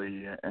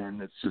duopoly,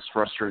 and it's just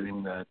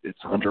frustrating that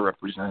it's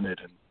underrepresented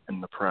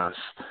in the press.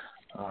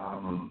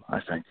 I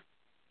think.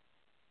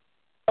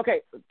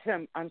 Okay,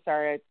 Tim, I'm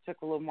sorry I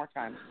took a little more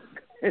time.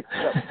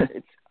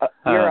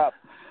 You're up.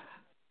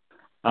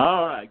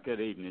 All right.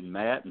 Good evening,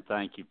 Matt, and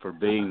thank you for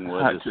being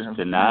with us Jim.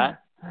 tonight.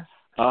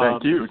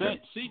 Thank you.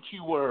 Since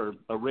you were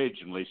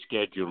originally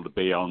scheduled to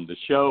be on the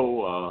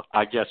show,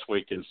 I guess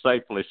we can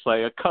safely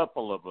say a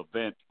couple of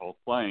eventful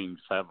things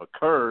have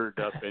occurred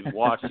up in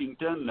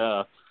Washington.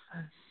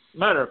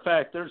 Matter of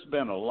fact, there's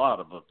been a lot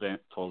of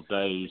eventful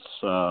days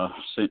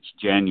since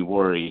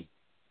January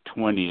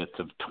 20th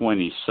of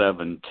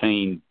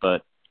 2017,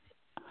 but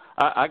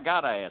I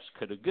got to ask,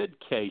 could a good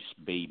case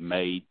be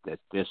made that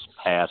this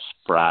past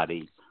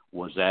Friday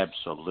was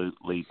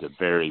absolutely the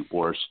very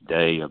worst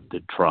day of the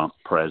Trump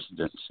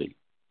presidency?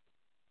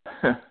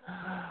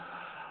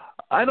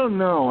 I don't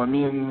know. I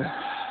mean,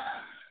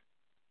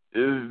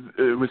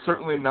 it was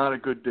certainly not a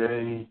good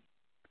day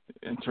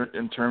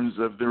in terms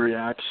of the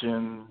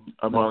reaction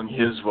among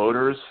his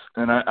voters.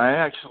 And I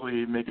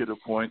actually make it a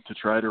point to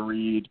try to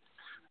read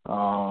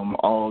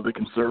all of the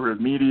conservative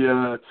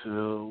media,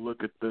 to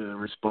look at the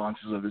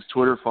responses of his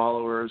Twitter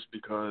followers,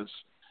 because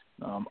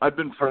I've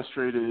been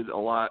frustrated a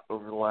lot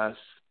over the last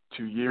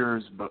 2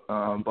 years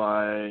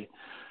by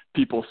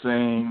people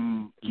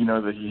saying,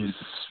 that he's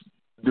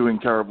doing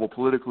terrible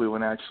politically,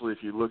 when actually,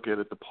 if you look at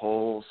it, the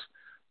polls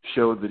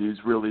show that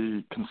he's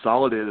really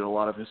consolidated a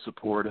lot of his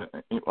support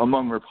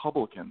among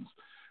Republicans.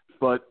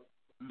 But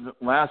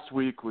last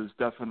week was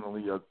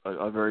definitely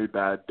a very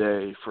bad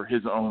day for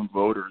his own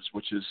voters,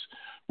 which is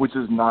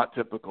not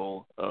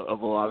typical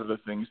of a lot of the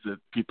things that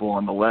people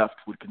on the left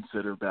would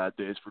consider bad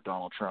days for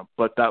Donald Trump.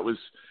 But that was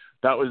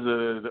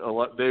a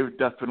lot. They would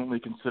definitely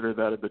consider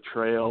that a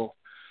betrayal.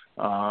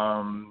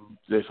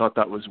 They thought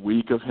that was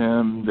weak of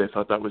him. They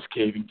thought that was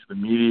caving to the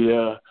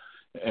media,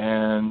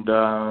 and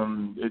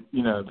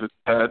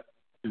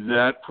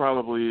that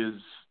probably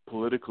is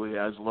politically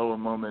as low a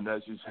moment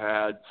as he's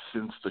had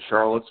since the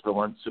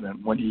Charlottesville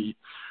incident, when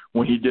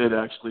he did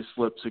actually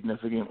slip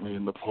significantly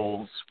in the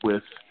polls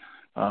with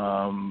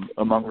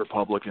among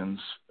Republicans.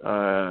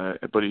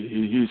 But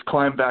he's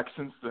climbed back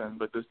since then.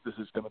 But this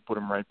is going to put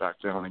him right back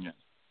down again.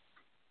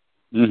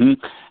 Mm-hmm.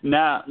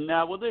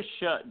 Now with this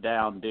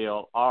shutdown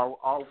deal, are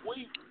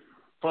we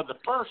for the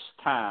first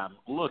time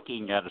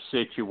looking at a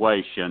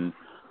situation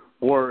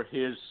where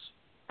his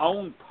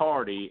own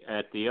party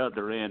at the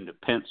other end of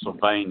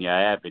Pennsylvania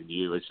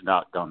Avenue is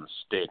not going to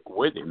stick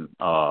with him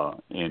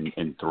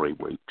in 3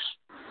 weeks?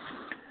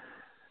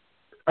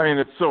 I mean,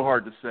 it's so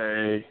hard to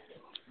say.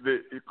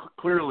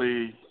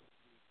 Clearly,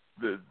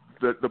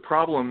 the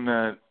problem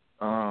that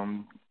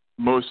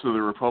most of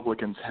the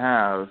Republicans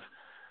have,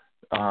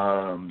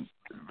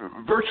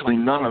 virtually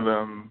none of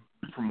them,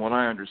 from what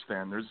I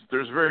understand,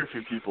 there's very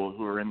few people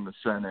who are in the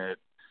Senate,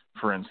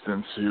 for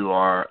instance, who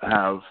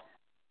have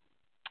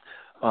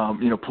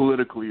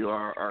politically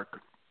are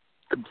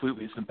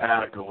completely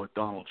simpatico with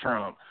Donald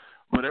Trump,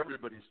 but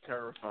everybody's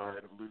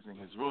terrified of losing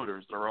his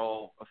voters. They're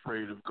all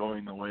afraid of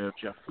going the way of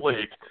Jeff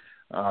Flake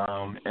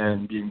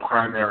and being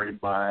primaried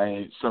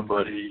by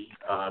somebody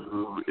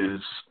who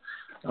is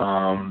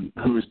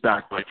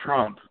backed by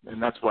Trump,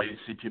 and that's why you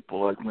see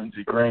people like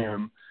Lindsey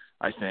Graham,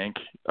 I think,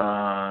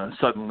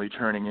 suddenly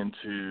turning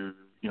into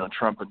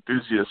Trump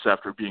enthusiasts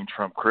after being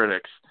Trump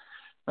critics.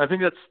 I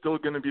think that's still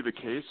going to be the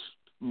case,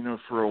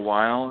 for a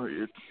while.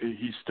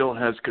 He still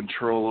has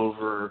control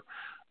over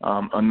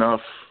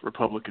enough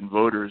Republican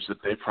voters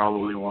that they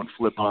probably won't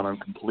flip on him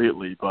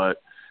completely.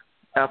 But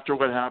after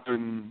what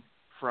happened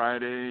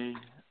Friday,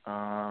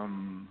 I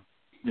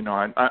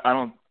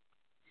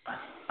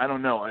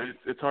don't know.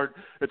 It's hard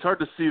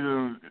to see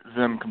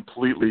them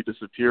completely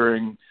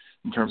disappearing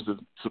in terms of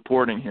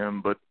supporting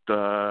him, but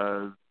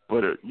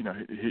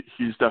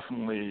he's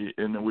definitely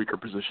in a weaker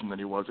position than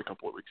he was a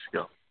couple of weeks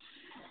ago.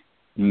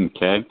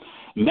 Okay.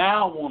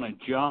 Now I want to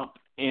jump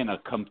in a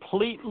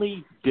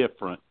completely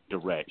different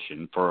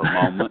direction for a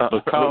moment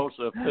because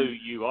of who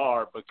you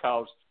are,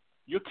 because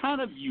you're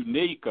kind of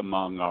unique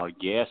among our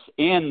guests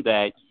in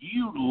that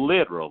you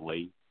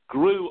literally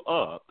grew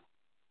up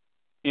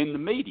in the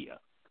media.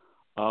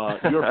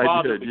 Your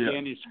father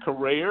began his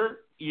career,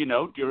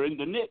 during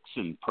the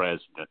Nixon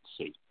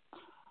presidency.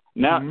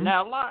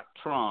 Now, like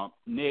Trump,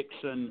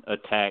 Nixon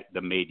attacked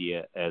the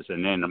media as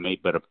an enemy,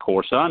 but of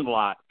course,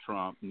 unlike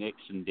Trump,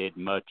 Nixon did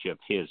much of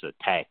his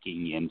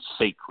attacking in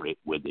secret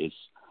with his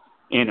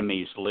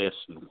enemies list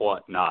and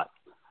whatnot.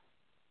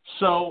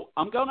 So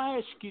I'm going to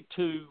ask you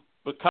to,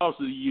 because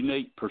of the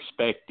unique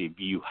perspective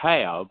you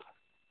have,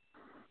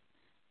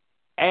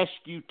 ask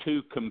you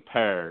to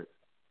compare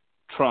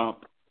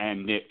Trump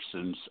and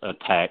Nixon's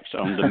attacks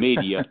on the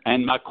media.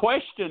 And my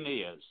question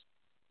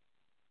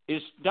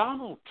is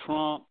Donald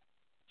Trump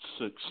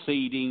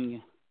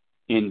succeeding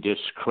in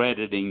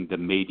discrediting the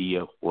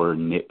media or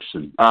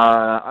Nixon?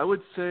 I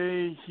would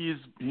say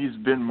he's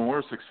been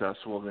more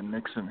successful than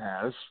Nixon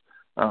has.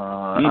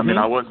 I mean,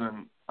 I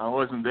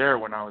wasn't there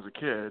when I was a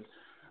kid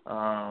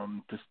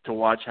to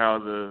watch how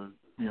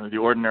the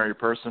ordinary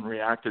person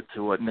reacted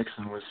to what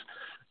Nixon was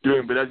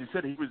doing. But as you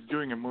said, he was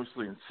doing it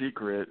mostly in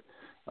secret.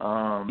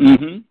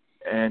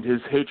 And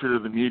his hatred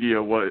of the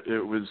media, while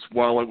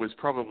it was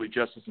probably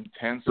just as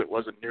intense, it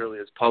wasn't nearly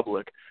as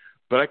public.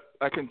 But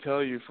I can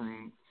tell you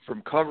from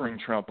covering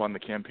Trump on the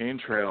campaign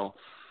trail,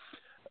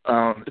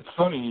 it's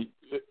funny,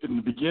 in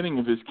the beginning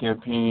of his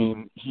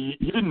campaign, he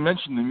didn't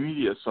mention the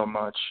media so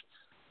much.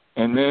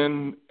 And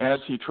then as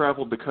he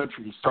traveled the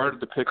country, he started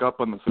to pick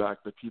up on the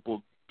fact that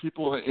people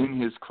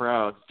in his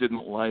crowd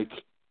didn't like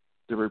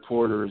the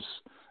reporters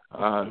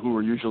who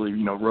were usually,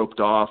 roped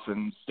off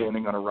and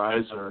standing on a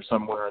riser or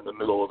somewhere in the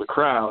middle of the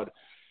crowd.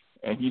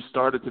 And he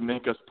started to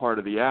make us part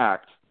of the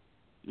act.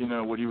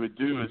 What he would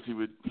do is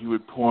he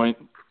would point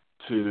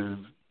to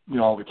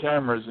all the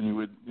cameras, and he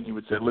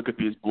would say, "Look at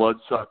these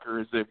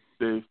bloodsuckers.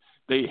 They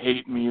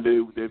hate me.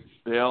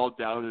 They all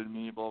doubted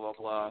me. Blah blah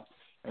blah."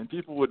 And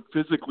people would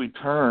physically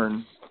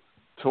turn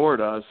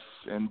toward us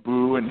and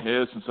boo and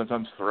hiss and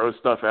sometimes throw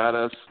stuff at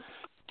us.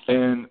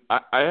 And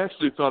I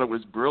actually thought it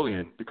was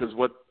brilliant, because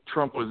what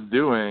Trump was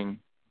doing,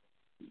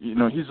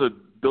 he's a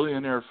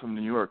billionaire from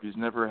New York. He's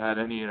never had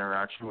any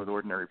interaction with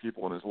ordinary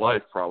people in his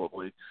life,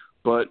 probably.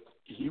 But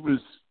he was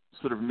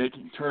sort of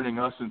turning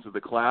us into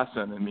the class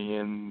enemy.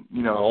 And,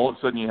 all of a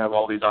sudden you have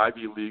all these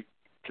Ivy League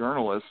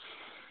journalists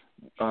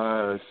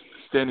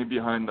standing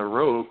behind the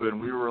rope, and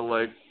we were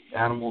like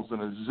animals in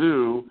a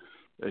zoo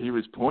that he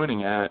was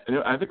pointing at. And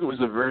I think it was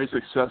a very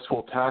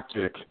successful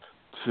tactic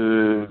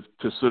to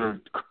sort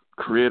of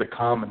create a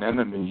common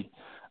enemy.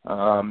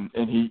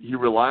 And he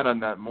relied on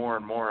that more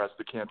and more as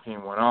the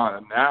campaign went on.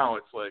 And now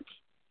it's like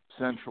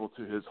central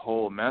to his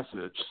whole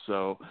message.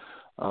 So,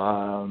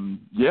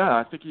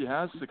 I think he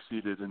has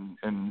succeeded.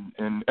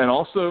 And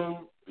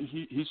also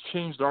he's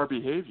changed our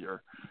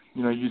behavior.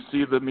 You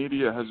see the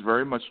media has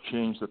very much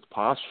changed its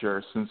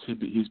posture since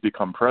he's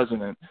become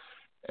president.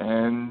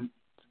 And,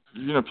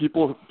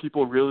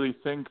 people really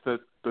think that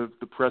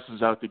the press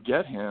is out to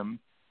get him,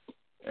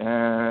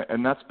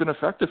 and that's been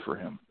effective for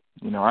him.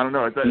 I don't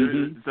know.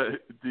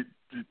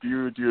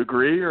 Do you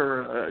agree?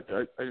 Or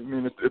I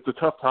mean, it's a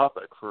tough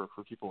topic for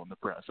people in the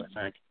press,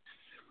 I think.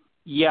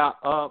 Yeah.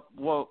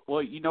 Well,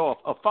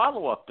 a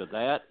follow-up to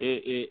that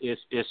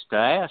is to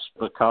ask,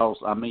 because,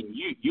 I mean,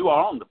 you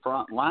are on the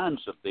front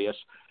lines of this.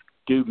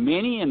 Do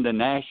many in the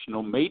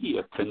national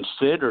media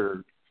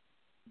consider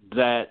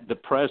that the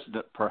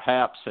president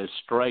perhaps has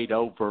strayed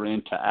over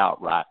into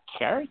outright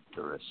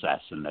character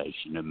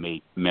assassination of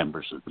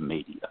members of the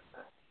media?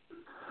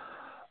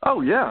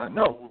 Oh yeah,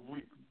 no,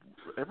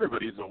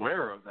 everybody's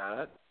aware of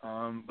that.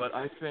 But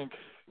I think,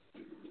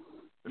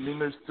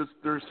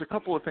 there's a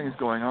couple of things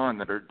going on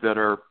that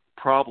are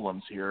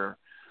problems here.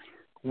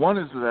 One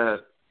is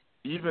that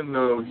even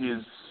though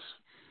he's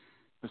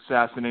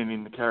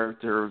assassinating the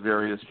character of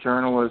various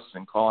journalists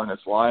and calling us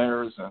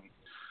liars and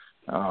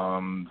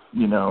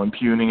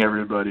impugning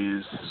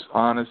everybody's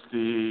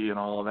honesty and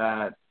all of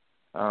that,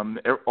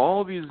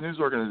 all of these news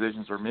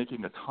organizations are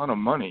making a ton of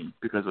money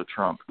because of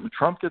Trump.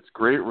 Trump gets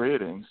great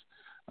ratings.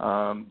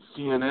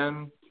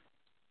 CNN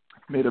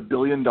made $1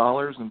 billion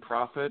in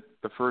profit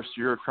the first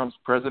year of Trump's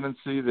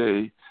presidency.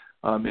 They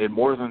made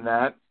more than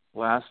that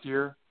last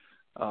year.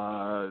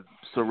 So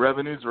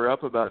revenues are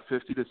up about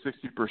 50 to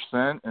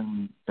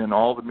 60% in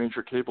all the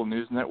major cable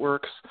news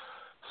networks.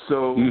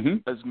 So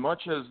as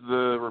much as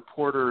the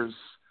reporters,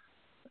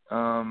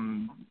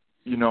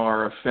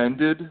 are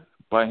offended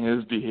by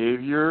his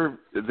behavior,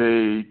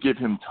 they give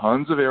him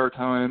tons of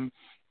airtime,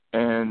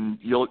 and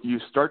you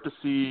start to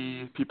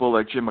see people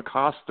like Jim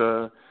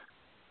Acosta,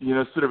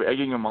 sort of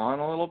egging him on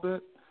a little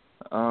bit,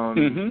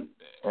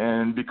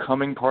 and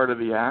becoming part of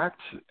the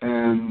act.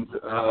 And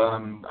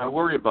I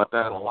worry about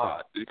that a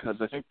lot, because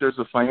I think there's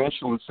a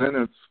financial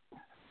incentive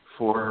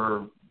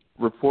for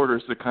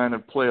reporters to kind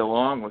of play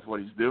along with what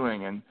he's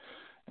doing, and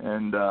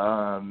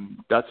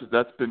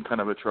that's been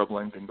kind of a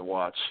troubling thing to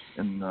watch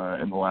in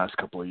the last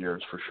couple of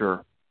years, for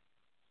sure.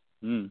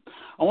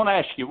 I want to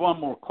ask you one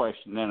more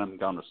question, then I'm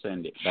going to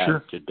send it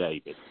back to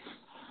David.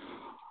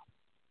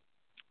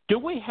 Do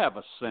we have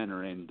a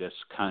center in this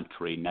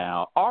country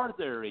now? Are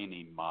there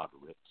any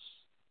moderates?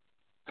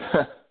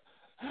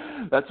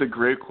 That's a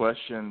great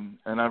question,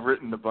 and I've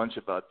written a bunch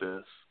about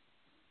this.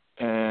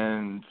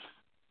 And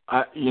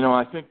I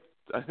think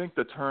I think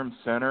the term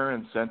center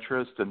and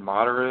centrist and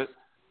moderate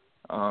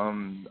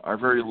are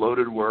very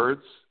loaded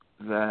words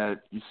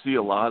that you see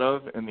a lot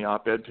of in the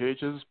op-ed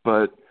pages,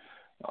 but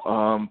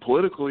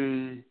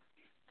politically,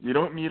 you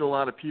don't meet a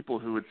lot of people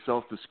who would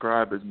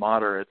self-describe as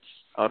moderates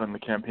out on the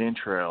campaign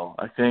trail.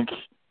 I think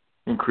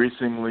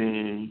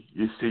increasingly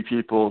you see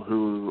people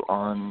who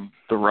on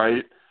the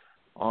right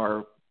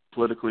are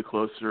politically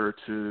closer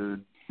to,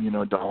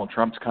 Donald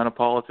Trump's kind of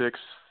politics,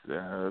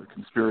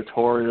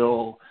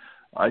 conspiratorial,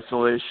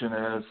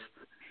 isolationist,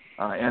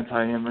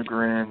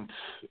 anti-immigrant,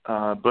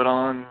 but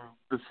on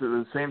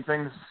the same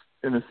things,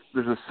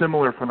 there's a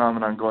similar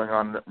phenomenon going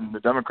on in the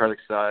Democratic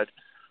side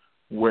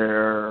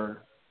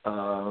where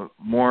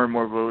more and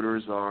more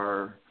voters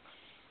are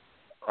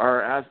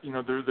as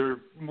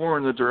they're more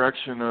in the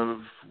direction of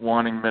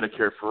wanting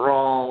Medicare for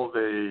all.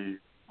 They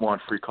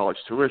want free college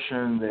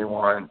tuition. They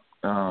want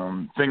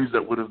things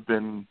that would have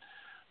been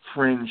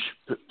fringe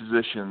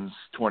positions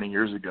 20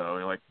 years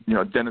ago. Like,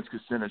 Dennis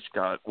Kucinich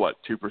got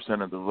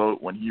 2% of the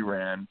vote when he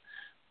ran,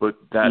 but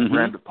that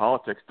brand of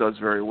politics does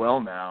very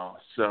well now.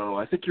 So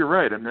I think you're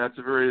right. I mean, that's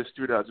a very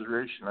astute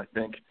observation. I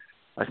think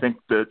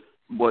that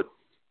what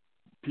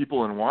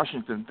people in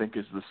Washington think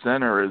is the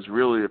center is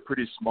really a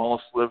pretty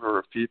small sliver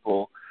of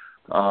people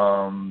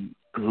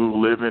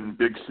who live in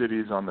big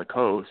cities on the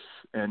coast,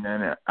 and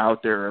then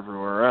out there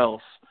everywhere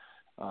else,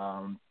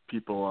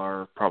 people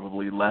are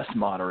probably less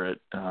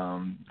moderate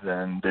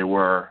than they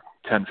were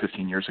 10,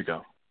 15 years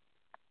ago.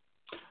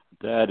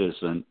 That is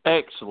an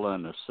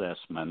excellent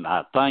assessment.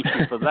 I thank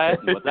you for that.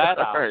 And with that,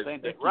 I'll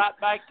send it right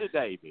back to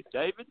David.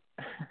 David?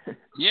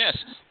 Yes.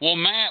 Well,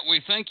 Matt,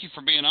 we thank you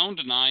for being on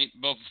tonight.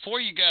 But before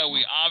you go,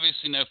 we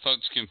obviously know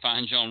folks can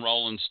find you on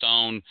Rolling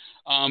Stone.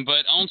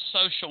 But on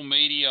social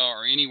media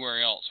or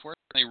anywhere else, where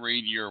can they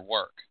read your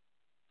work?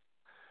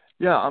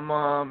 Yeah, I'm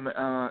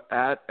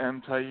at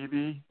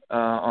mtaibbi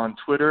on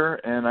Twitter,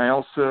 and I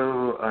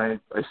also I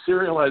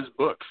serialize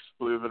books,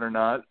 believe it or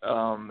not,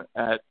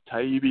 at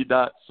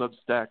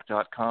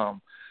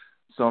taibbi.substack.com.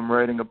 So I'm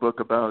writing a book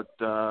about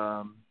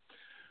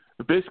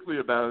basically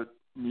about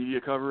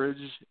media coverage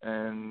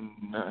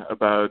and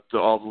about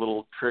all the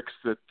little tricks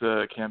that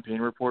campaign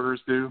reporters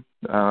do,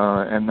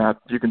 and that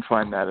you can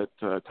find that at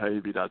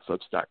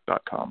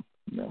taibbi.substack.com.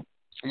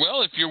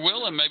 Well, if you're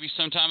willing, maybe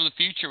sometime in the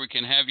future we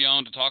can have you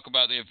on to talk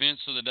about the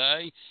events of the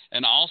day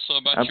and also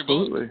about your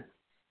book. Absolutely.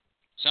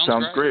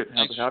 Sounds great.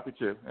 Happy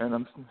to.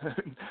 And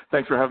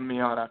thanks for having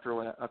me on after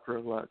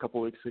a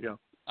couple of weeks ago.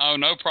 Oh,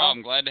 no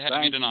problem. Glad to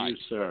have you tonight. Thank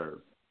you,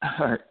 sir.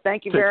 All right.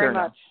 Thank you very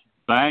much.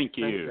 Thank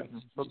you.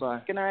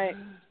 Bye-bye. Good night.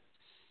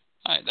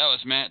 All right, that was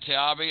Matt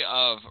Taibbi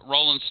of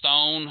Rolling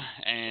Stone,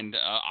 and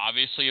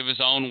obviously of his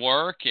own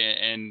work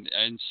and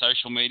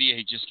social media.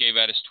 He just gave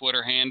out his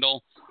Twitter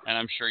handle, and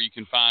I'm sure you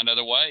can find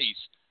other ways.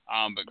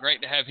 But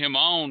great to have him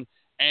on.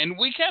 And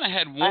we kind of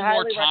had one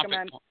more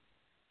topic.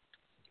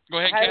 Go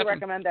ahead, I highly Catherine.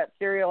 recommend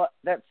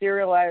that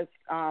serialized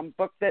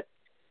book that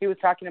he was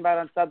talking about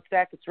on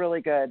Substack. It's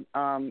really good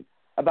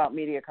about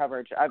media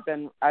coverage. I've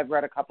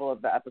read a couple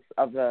of the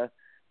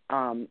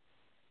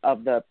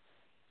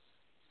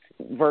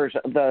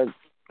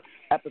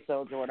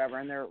episodes or whatever,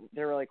 and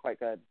they're really quite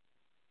good.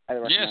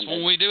 Yes,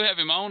 when we do have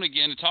him on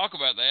again to talk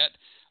about that,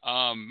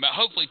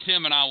 hopefully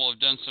Tim and I will have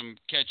done some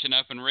catching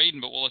up and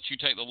reading, but we'll let you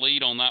take the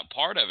lead on that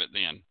part of it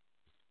then.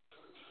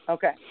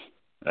 Okay.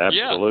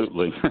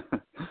 Absolutely.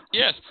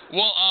 Yes.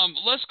 Well,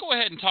 let's go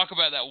ahead and talk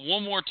about that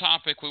one more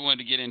topic we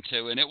wanted to get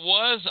into, and it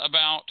was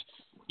about,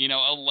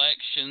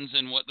 elections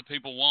and what the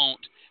people want.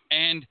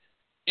 And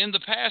in the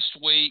past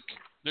week,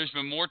 there's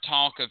been more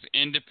talk of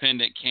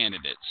independent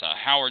candidates.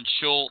 Howard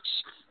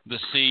Schultz, the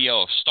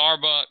CEO of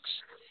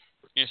Starbucks,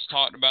 has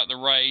talked about the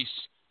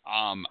race.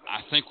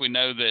 I think we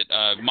know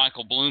that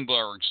Michael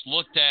Bloomberg's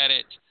looked at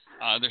it.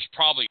 There's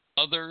probably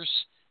others.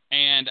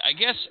 And I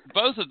guess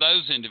both of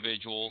those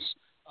individuals,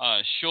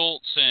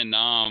 Schultz and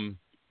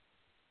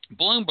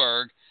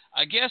Bloomberg,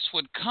 I guess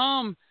would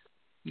come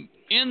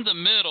in the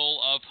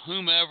middle of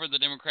whomever the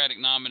Democratic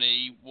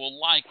nominee will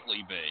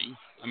likely be.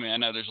 I mean, I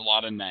know there's a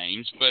lot of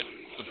names, but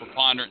the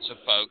preponderance of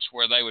folks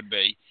where they would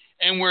be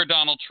and where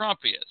Donald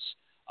Trump is.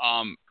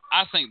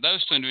 I think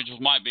those two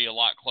individuals might be a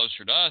lot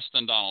closer to us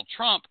than Donald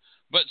Trump,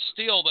 but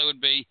still they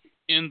would be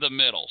in the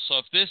middle. So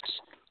if this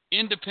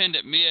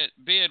independent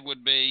bid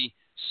would be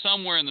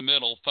somewhere in the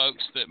middle,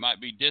 folks that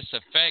might be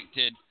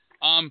disaffected.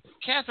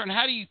 Catherine,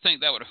 how do you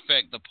think that would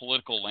affect the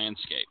political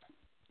landscape?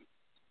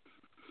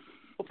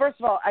 Well, first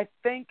of all, I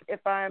think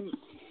if I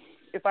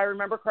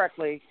remember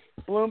correctly,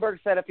 Bloomberg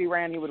said if he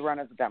ran, he would run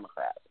as a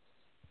Democrat.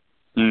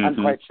 Mm-hmm. I'm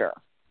quite sure.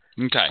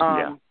 Okay.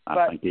 I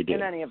think he did.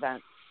 In any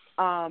event,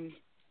 I'm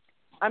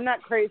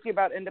not crazy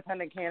about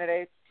independent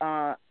candidates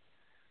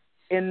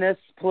in this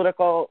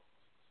political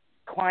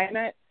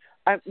climate.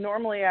 I'm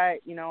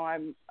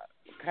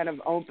kind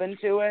of open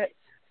to it,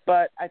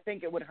 but I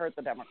think it would hurt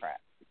the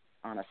Democrats,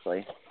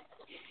 honestly.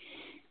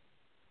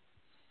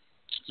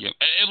 Yeah,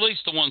 at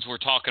least the ones we're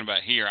talking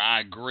about here,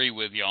 I agree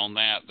with you on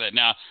that. That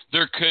now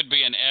there could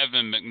be an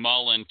Evan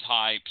McMullin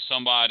type,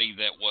 somebody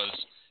that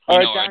was,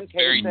 a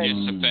very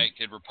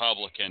disaffected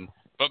Republican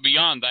But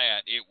beyond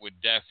that, it would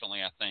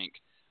definitely, I think,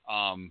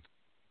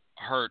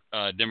 hurt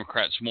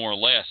Democrats more or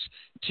less.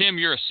 Tim,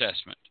 your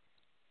assessment?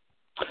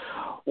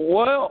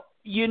 Well,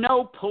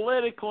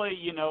 politically,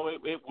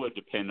 it would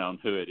depend on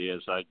who it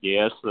is, I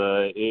guess.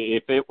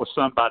 If it was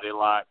somebody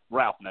like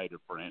Ralph Nader,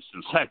 for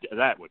instance,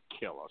 that would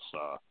kill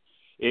us.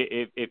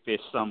 If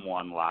it's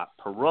someone like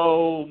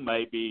Perot,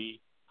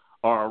 maybe,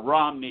 or a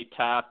Romney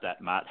type,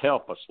 that might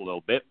help us a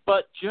little bit.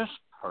 But just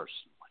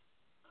personally,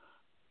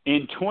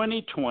 in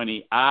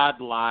 2020, I'd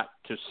like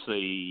to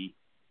see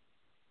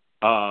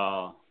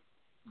the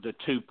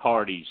two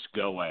parties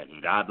go at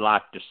it. I'd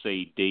like to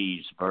see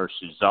D's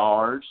versus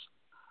R's.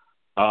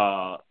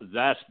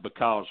 That's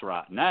because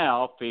right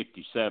now,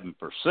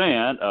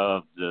 57%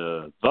 of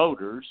the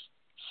voters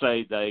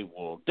say they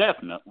will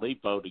definitely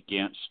vote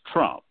against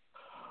Trump.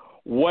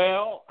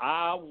 Well,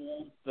 I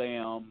want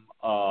them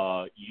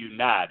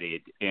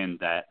united in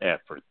that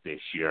effort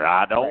this year.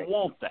 I don't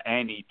want the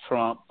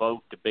anti-Trump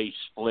vote to be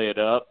split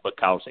up,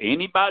 because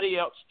anybody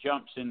else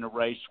jumps in the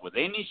race with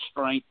any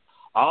strength,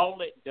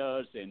 all it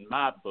does in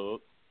my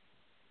book,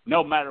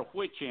 no matter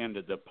which end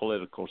of the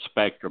political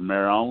spectrum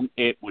they're on,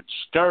 it would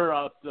stir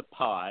up the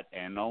pot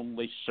and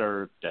only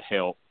serve to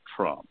help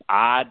Trump.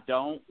 I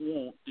don't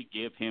want to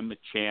give him a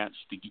chance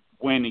to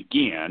win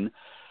again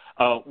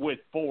with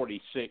 46%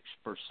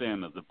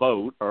 of the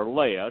vote or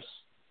less.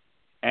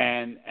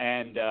 And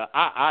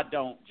I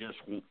don't just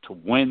want to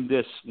win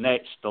this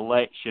next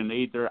election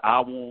either. I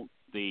want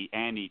the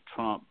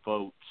anti-Trump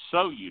vote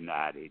so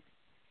united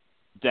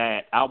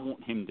that I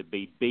want him to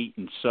be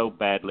beaten so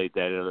badly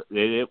that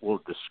it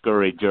will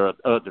discourage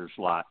others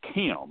like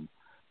him,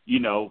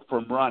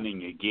 from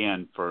running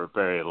again for a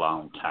very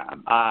long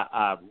time.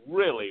 I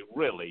really,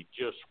 really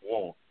just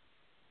want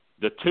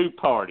the two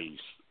parties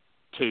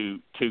to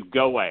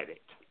go at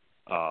it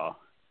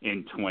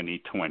in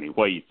 2020.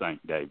 What do you think,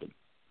 David?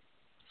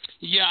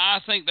 Yeah, I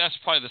think that's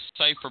probably the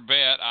safer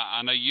bet.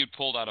 I know you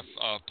pulled out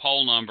a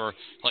poll number,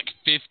 like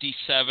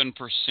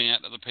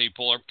 57% of the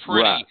people are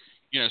pretty,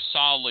 right,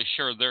 solidly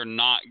sure they're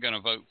not going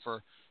to vote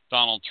for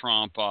Donald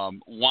Trump.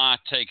 Why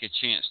take a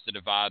chance to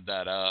divide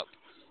that up?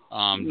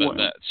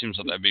 That seems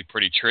like that'd be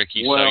pretty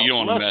tricky. Well, so you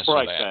don't want to mess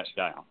with that. Let's break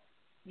that down.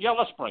 Yeah,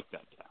 let's break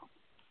that down.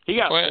 He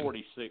got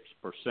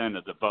 46%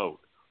 of the vote.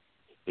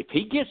 If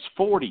he gets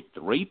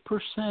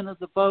 43% of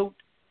the vote,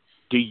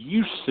 do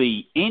you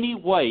see any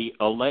way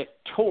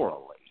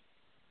electorally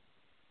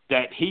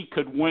that he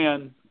could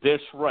win this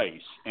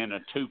race in a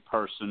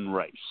two-person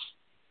race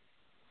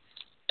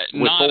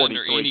with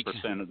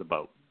 43% of the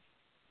vote?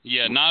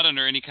 Yeah, not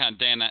under any kind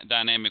of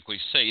dynamic we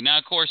see. Now,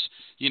 of course,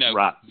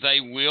 right, they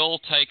will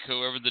take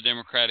whoever the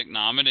Democratic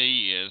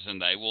nominee is,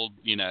 and they will,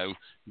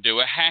 do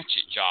a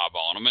hatchet job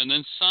on them. And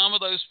then some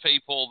of those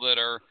people that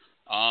are,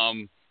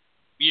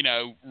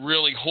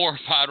 really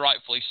horrified,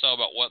 rightfully so,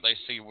 about what they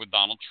see with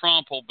Donald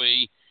Trump will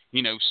be,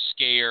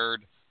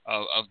 scared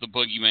of the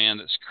boogeyman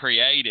that's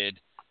created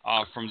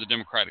from the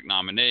Democratic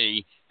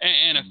nominee.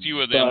 And a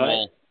few of them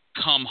will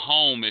come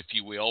home, if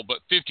you will. But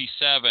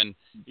 57,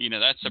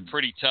 that's a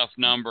pretty tough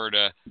number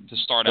to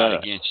start out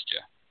against you.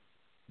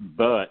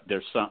 But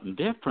there's something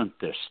different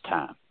this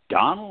time.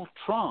 Donald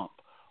Trump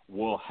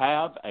will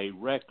have a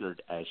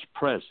record as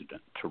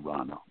president to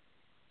run on.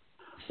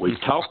 We've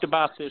talked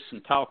about this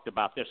and talked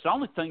about this. The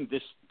only thing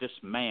this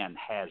man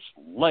has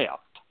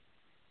left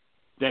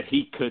that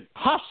he could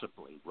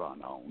possibly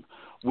run on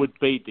would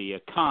be the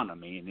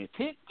economy. And if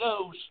it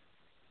goes,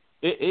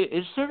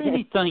 is there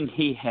anything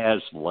he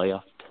has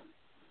left?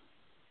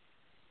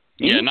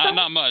 Yeah,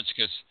 not much,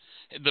 because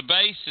the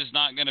base is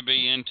not going to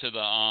be into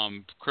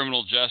the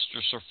criminal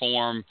justice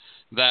reform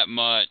that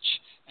much.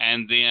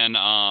 And then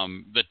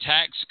the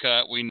tax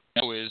cut we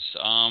know is,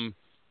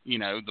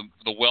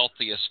 the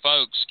wealthiest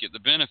folks get the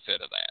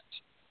benefit of that.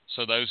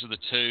 So those are the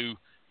two,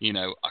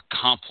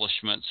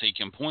 accomplishments he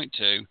can point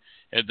to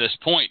at this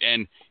point.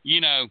 And,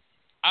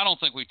 I don't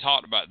think we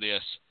talked about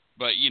this,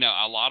 but,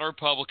 a lot of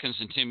Republicans,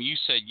 and Tim, you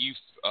said you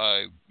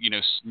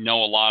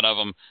know a lot of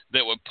them,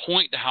 that would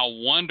point to how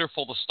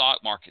wonderful the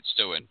stock market's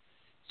doing.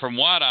 From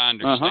what I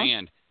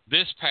understand,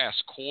 this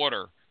past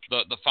quarter,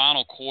 the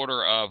final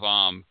quarter of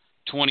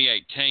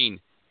 2018,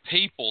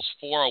 people's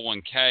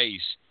 401ks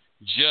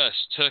just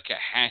took a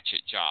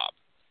hatchet job.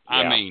 Yeah.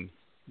 I mean,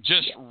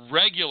 just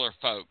regular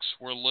folks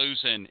were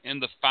losing in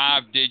the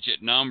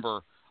 5-digit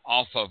number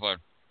off of a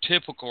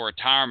typical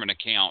retirement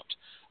account.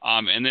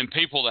 And then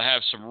people that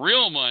have some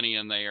real money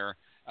in there,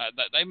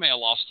 that they may have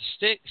lost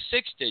a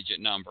 6-digit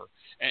number.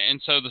 And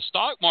so the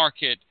stock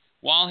market,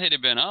 while it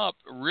had been up,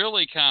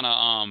 really kind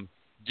of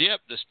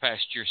dipped this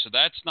past year. So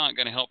that's not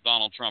going to help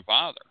Donald Trump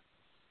either.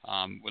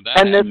 With that,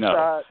 and this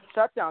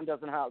shutdown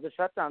doesn't help. The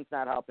shutdown's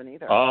not helping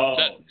either.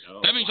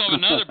 That means we'll have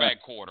another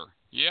bad quarter.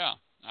 Yeah.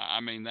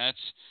 I mean, that's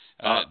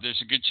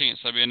there's a good chance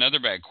there'll be another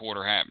bad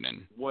quarter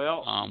happening.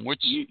 Well,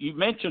 you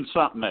mentioned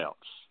something else.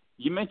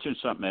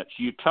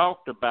 You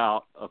talked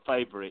about a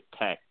favorite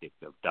tactic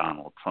of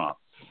Donald Trump,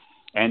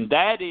 and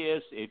that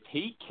is if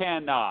he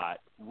cannot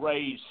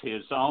raise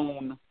his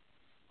own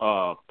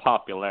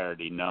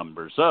popularity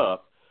numbers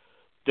up,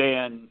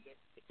 then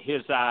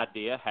his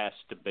idea has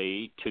to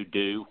be to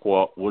do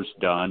what was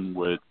done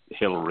with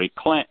Hillary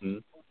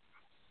Clinton,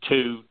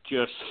 to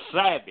just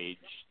savage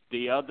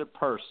the other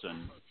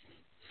person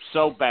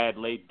so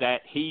badly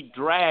that he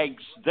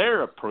drags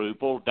their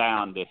approval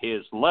down to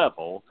his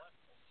level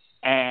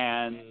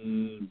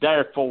and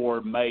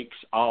therefore makes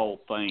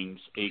all things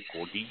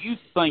equal. Do you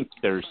think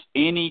there's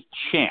any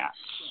chance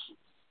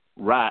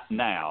right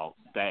now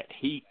that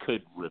he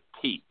could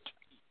repeat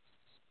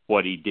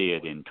what he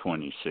did in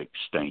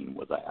 2016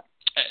 with that?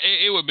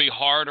 It would be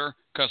harder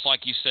because,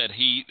 like you said,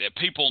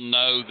 people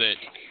know that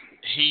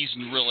he's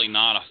really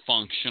not a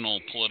functional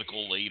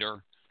political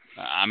leader.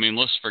 I mean,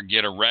 let's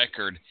forget a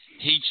record.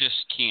 He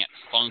just can't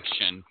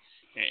function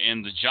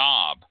in the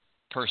job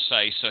per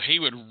se. So he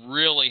would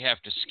really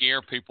have to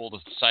scare people to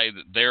say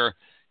that they're,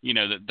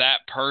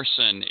 that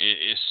person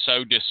is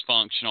so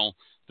dysfunctional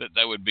that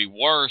they would be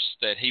worse,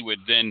 that he would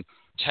then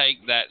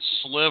take that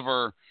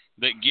sliver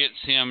that gets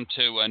him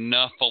to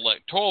enough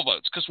electoral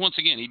votes. Because once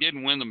again, he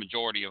didn't win the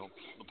majority of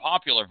the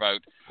popular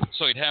vote,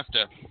 so he'd have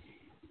to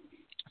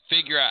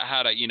figure out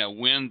how to,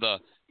 win the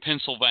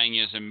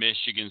Pennsylvanias and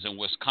Michigans and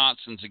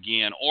Wisconsins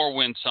again, or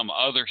win some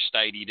other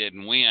state he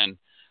didn't win,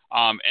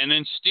 and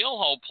then still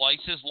hold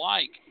places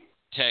like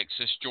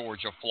Texas,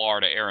 Georgia,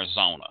 Florida,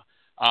 Arizona.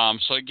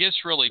 So it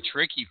gets really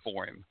tricky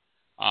for him.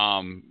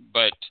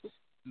 But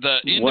the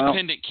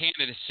independent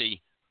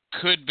candidacy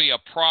could be a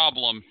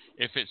problem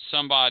if it's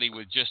somebody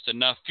with just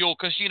enough fuel.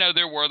 Because,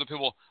 there were other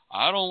people,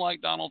 I don't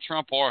like Donald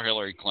Trump or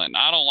Hillary Clinton.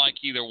 I don't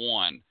like either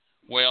one.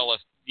 Well,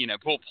 if,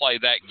 people play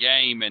that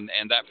game and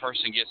that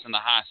person gets in the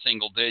high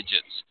single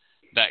digits,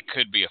 that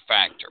could be a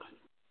factor.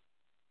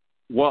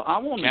 Well, I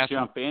want to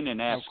jump in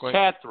and ask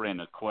Catherine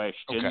a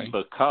question,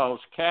 because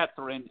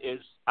Catherine is,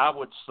 I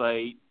would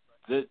say,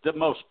 the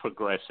most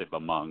progressive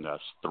among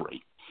us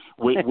three.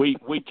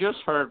 We just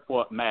heard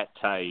what Matt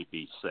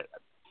Taibbi said.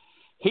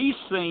 He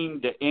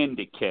seemed to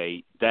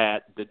indicate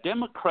that the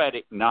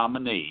Democratic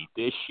nominee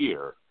this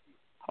year,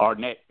 or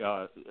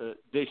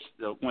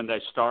when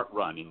they start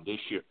running this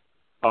year,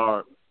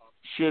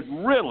 should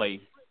really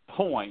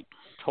point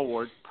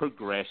toward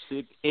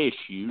progressive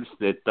issues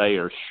that they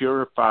are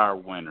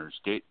surefire winners.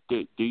 Do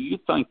you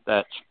think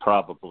that's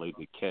probably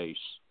the case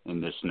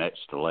in this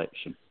next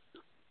election?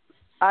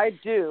 I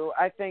do.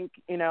 I think,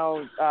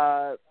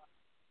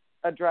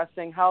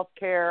 addressing health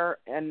care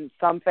in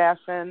some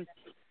fashion,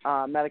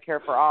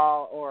 Medicare for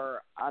all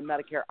or a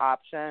Medicare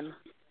option,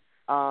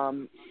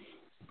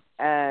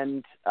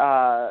 and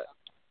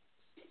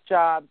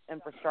jobs,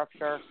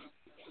 infrastructure,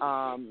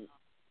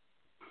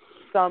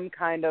 some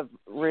kind of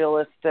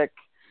realistic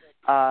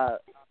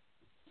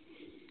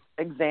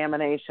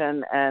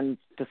examination and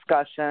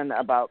discussion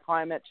about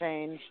climate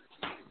change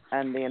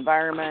and the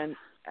environment.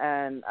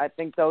 And I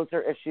think those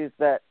are issues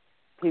that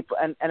people,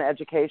 and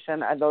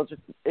education, and those are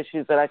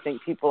issues that I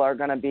think people are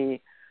going to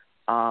be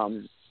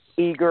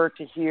eager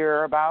to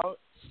hear about.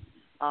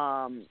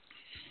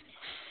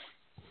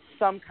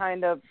 Some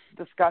kind of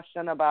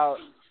discussion about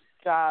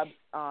jobs,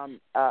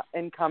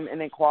 income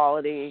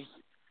inequality.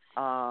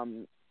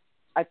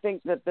 I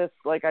think that this,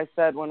 like I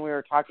said when we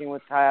were talking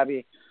with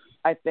Taibbi,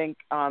 I think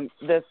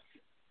this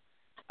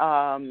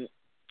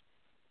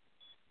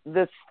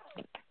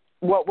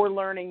what we're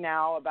learning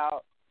now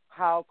about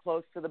how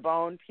close to the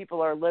bone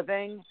people are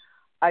living,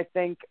 I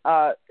think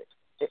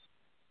it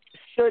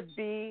should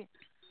be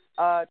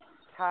a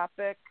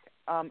topic.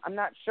 I'm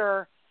not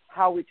sure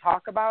how we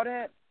talk about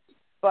it,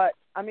 but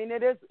I mean,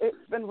 it's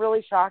been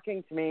really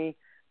shocking to me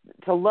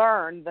to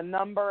learn the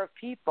number of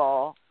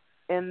people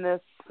in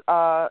this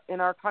in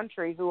our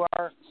country who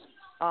are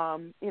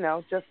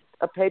just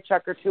a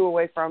paycheck or two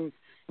away from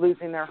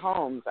losing their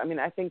homes. I mean,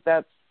 I think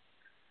that's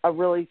a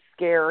really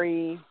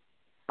scary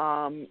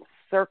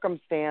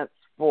circumstance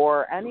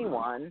for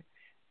anyone,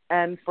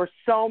 and for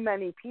so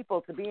many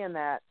people to be in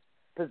that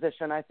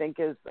position, I think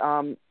is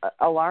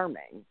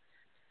alarming.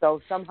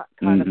 So some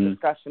kind of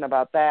discussion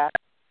about that.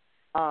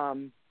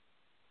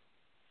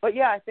 But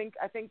yeah, I think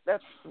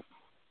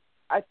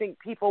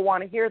people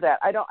want to hear that.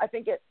 I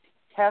think it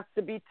has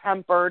to be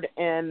tempered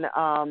in,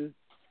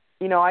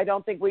 I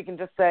don't think we can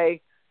just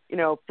say,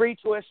 free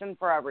tuition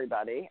for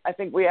everybody. I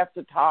think we have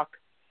to talk,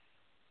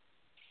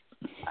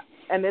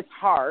 and it's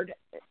hard,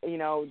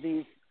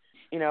 these,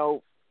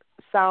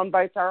 sound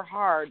bites are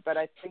hard, but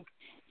I think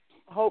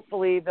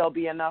hopefully there'll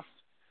be enough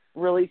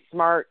really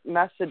smart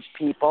message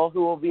people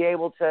who will be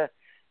able to,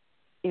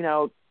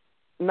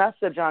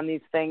 message on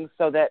these things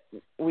so that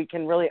we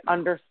can really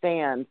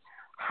understand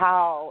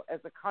how, as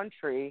a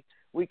country,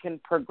 we can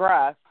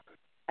progress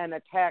and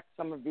attack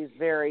some of these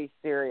very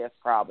serious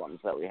problems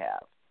that we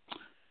have.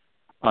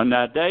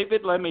 Now,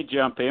 David, let me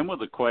jump in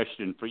with a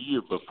question for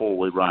you before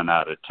we run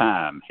out of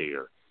time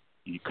here,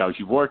 because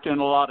you've worked in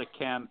a lot of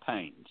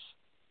campaigns.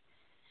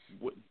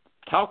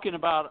 Talking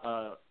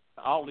about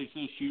all these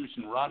issues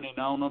and running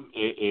on them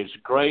is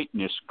great,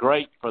 and it's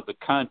great for the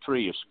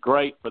country, it's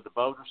great for the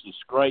voters, it's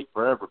great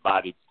for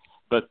everybody.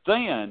 But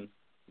then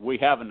we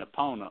have an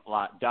opponent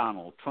like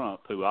Donald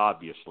Trump, who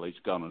obviously is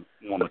going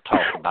to want to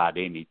talk about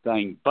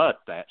anything but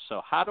that.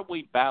 So how do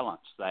we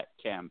balance that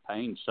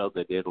campaign so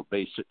that it'll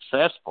be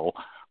successful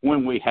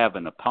when we have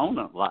an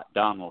opponent like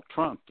Donald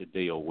Trump to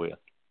deal with?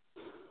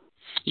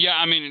 Yeah,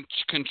 I mean,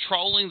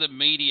 controlling the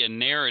media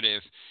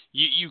narrative,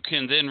 you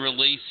can then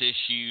release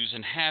issues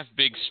and have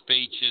big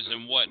speeches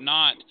and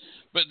whatnot,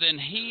 but then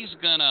he's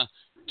going to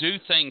do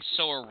things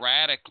so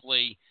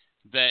erratically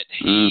that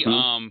he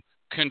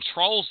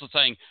controls the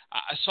thing.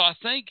 So I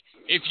think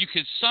if you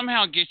could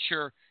somehow get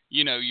your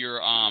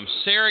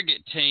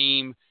surrogate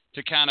team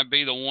to kind of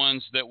be the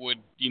ones that would,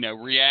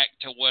 react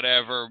to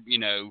whatever,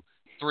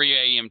 3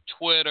 a.m.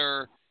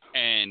 Twitter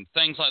and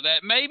things like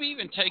that, maybe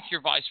even take your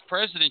vice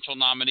presidential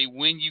nominee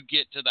when you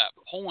get to that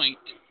point,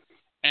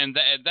 and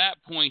at that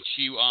point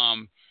you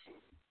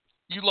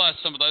utilize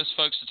some of those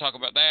folks to talk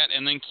about that,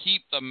 and then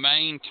keep the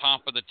main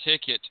top of the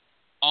ticket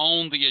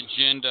on the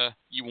agenda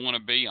you want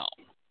to be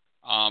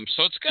on.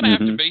 So it's going to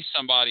have to be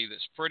somebody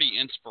that's pretty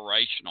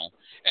inspirational.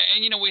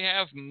 And, we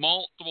have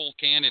multiple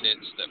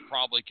candidates that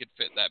probably could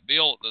fit that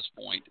bill at this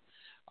point.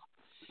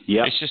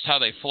 Yeah, it's just how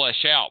they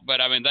flesh out.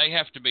 But, I mean, they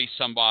have to be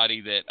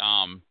somebody that,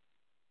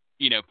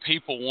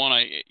 people want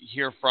to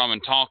hear from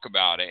and talk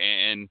about it.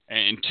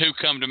 And two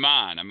come to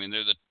mind. I mean,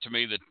 they're, to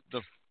me,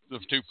 the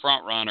two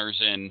front runners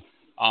in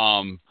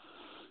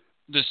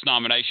this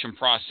nomination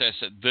process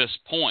at this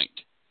point.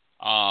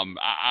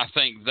 I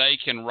think they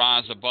can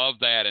rise above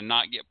that and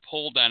not get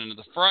pulled down into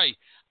the fray.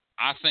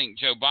 I think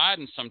Joe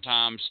Biden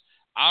sometimes,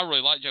 I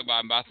really like Joe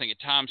Biden, but I think at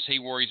times he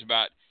worries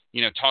about,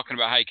 talking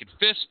about how he could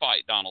fist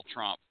fight Donald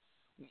Trump.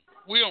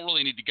 We don't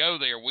really need to go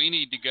there. We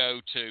need to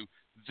go to,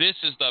 this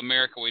is the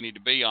America we need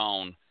to be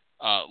on.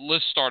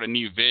 Let's start a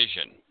new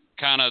vision.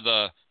 Kind of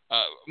the,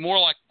 more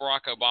like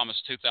Barack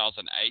Obama's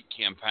 2008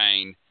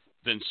 campaign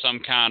than some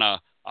kind of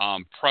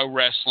pro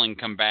wrestling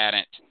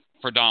combatant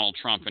for Donald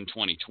Trump in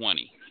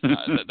 2020.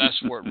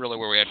 That's where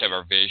we have to have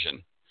our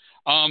vision.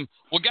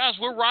 Well, guys,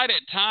 we're right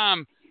at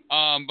time.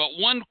 But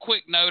one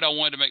quick note I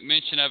wanted to make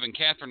mention of, and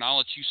Catherine, I'll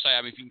let you say,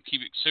 I mean, if you can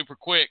keep it super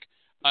quick.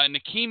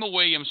 Nikema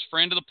Williams,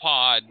 friend of the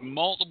pod,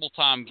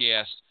 multiple-time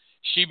guest.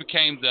 She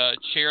became the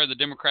chair of the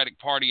Democratic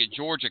Party of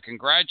Georgia.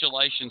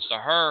 Congratulations to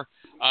her.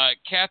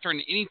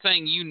 Catherine,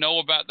 anything you know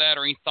about that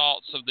or any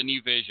thoughts of the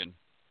new vision?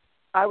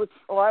 I was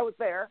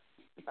there.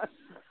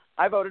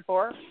 I voted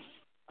for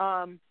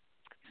her.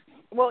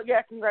 Well,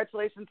 yeah,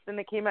 congratulations to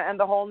Nikema and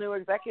the whole new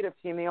executive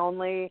team. The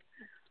only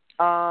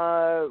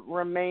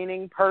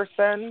remaining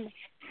person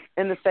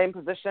in the same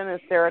position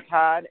is Sarah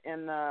Todd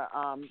in the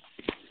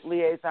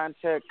liaison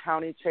to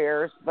county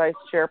chairs, vice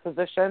chair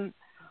position.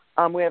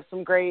 We have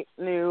some great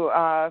new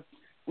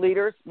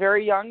leaders,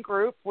 very young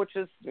group, which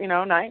is,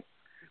 nice.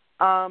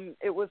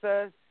 It was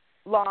a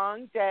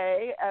long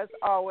day, as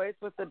always,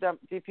 with the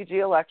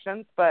DPG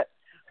elections, but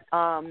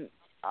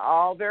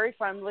all very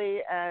friendly,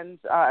 and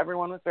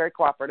everyone was very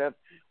cooperative.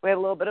 We had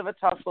a little bit of a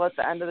tussle at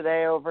the end of the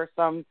day over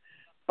some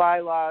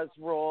bylaws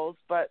rules,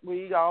 but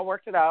we all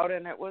worked it out,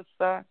 and it was,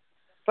 it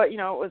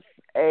was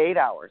 8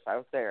 hours. I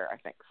was there, I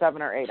think,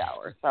 7 or 8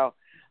 hours. So,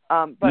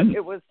 but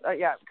it was,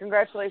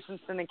 congratulations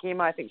to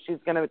Nikema. I think she's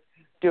going to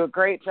do a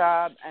great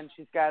job, and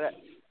she's got a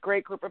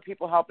great group of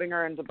people helping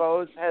her, and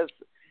DuBose has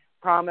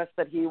promised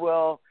that he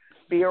will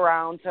be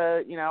around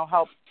to,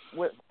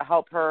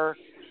 help her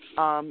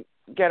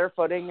get her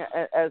footing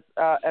as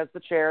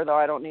the chair, though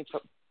I don't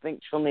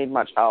think she'll need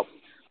much help.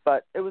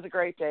 But it was a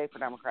great day for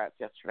Democrats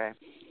yesterday.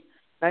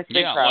 Nice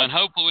big crowd. Well, and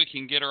hopefully we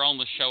can get her on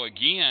the show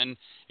again,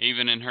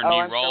 even in her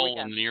new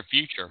role in the near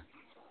future.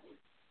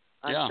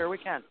 I'm sure we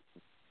can.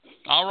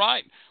 All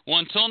right. Well,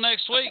 until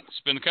next week,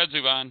 it's been the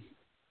Kudzu Vine.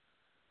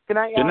 Good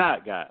night, guys. Good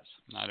night, guys.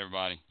 Night,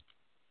 everybody.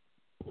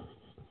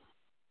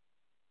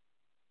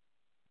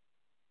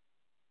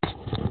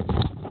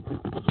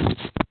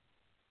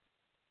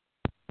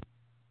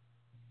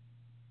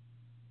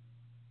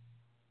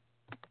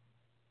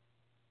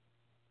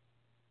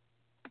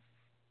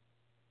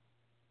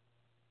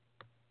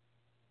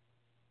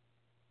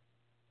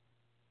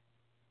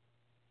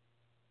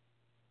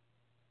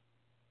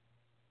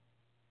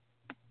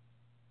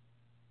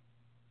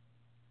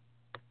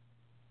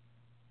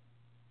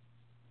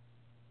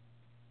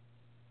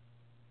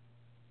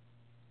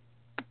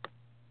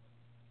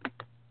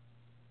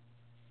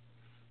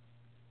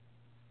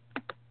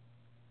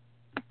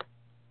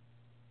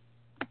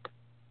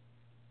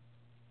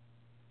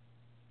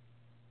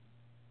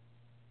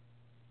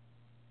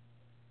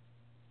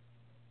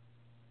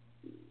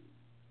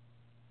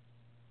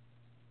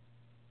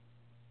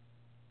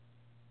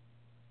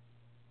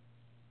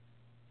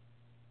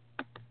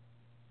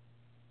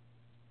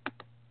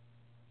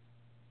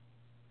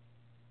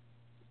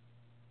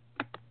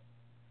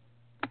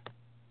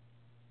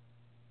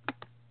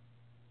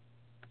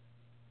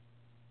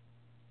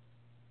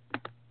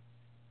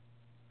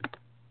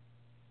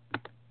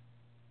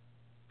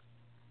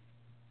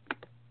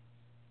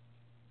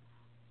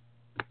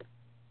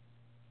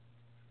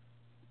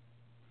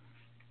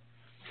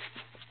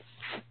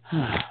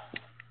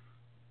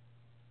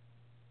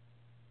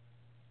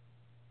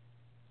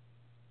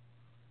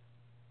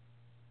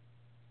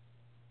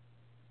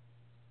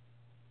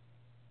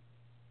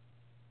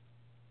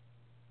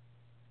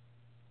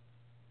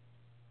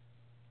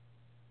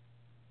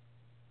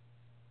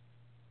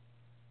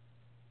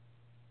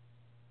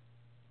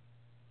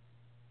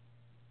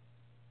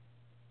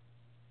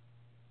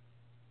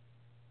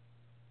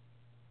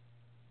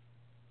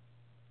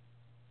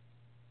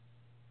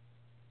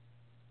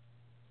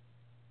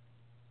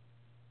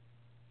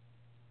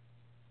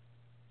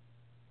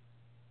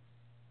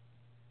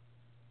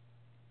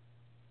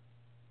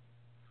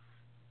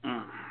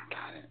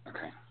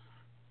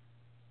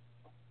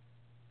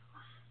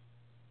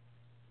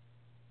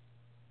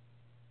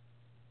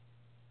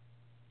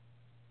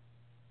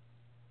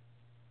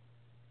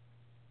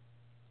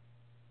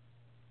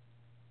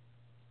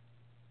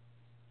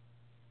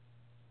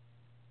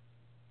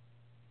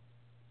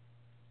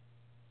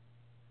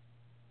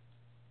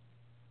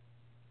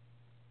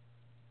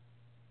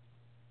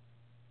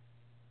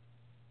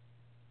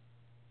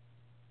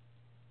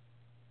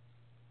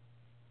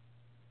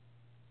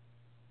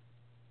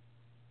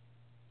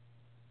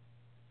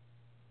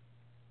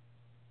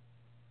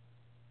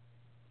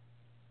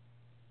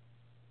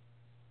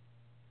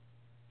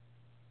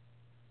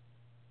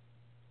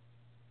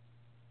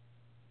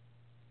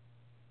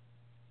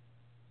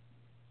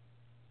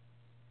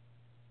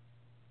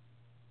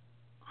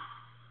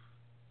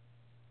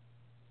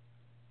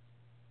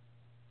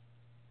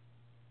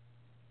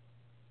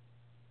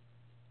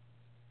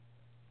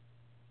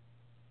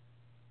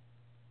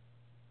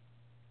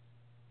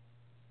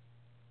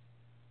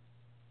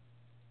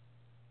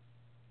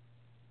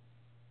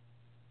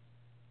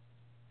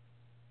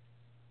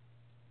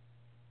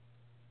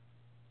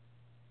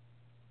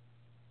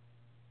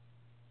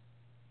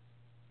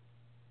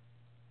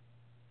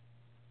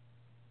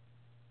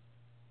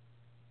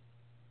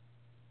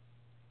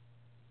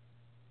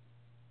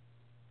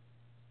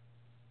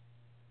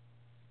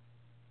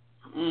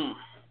 Mm.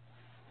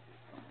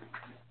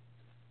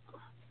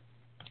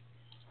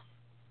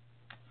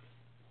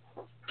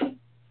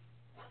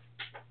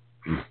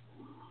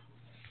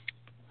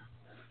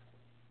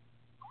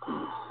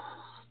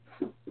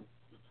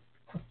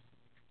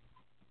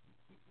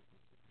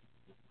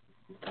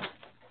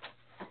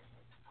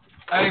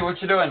 Hey,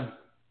 what you doing?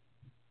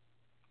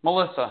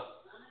 Melissa,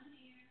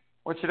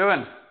 what you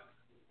doing?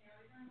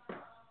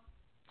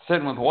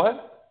 Sitting with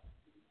what?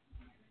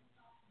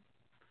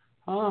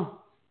 Oh.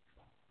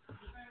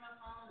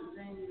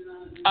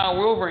 I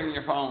will bring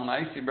your phone.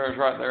 AC Bear's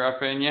right there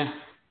up in you.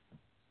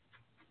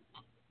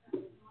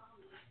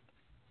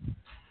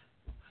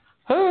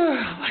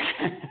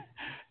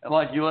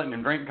 Like you letting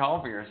him drink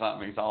coffee or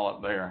something. He's all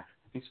up there.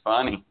 He's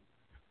funny.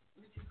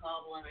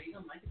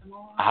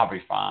 I'll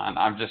be fine.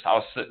 I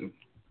was sitting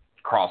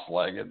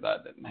cross-legged.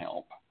 That didn't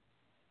help.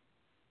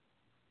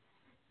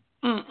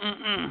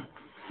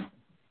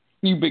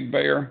 You big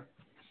bear.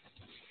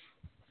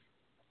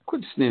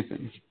 Quit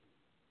sniffing.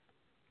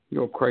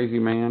 You old crazy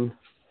man.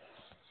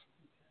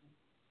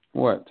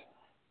 What?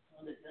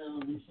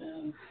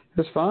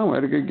 It's fine. We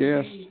had a good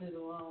guest.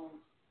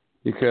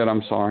 You could.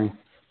 I'm sorry.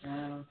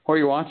 What are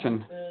you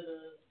watching?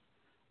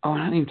 Oh,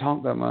 I didn't even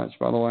talk that much,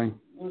 by the way.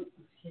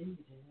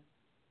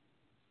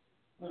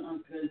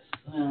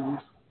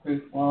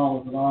 Proof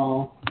walls at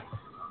all.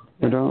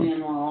 We don't?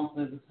 Thin walls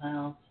through this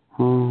house.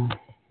 Oh.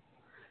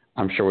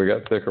 I'm sure we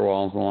got thicker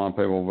walls than a lot of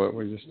people, but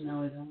we just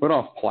put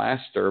off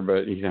plaster,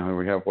 but you know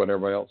we have what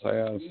everybody else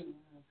has.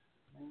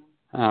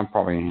 I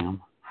probably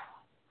am.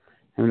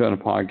 I'm doing a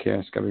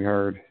podcast, gotta be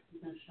heard.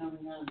 Show me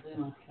how to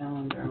do my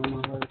calendar on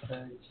my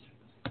webpage.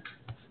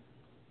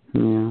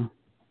 Yeah.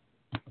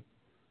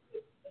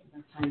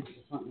 I changed it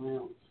to something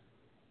else.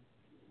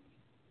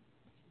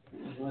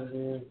 That's what it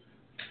is.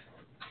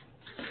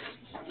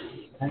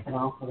 Take it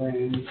off of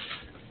there.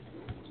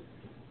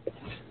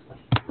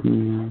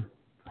 Yeah.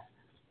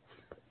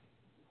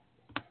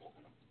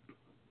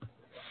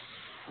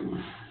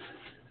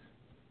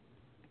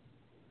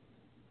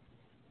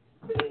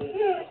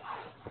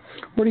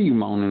 What are you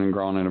moaning and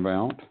groaning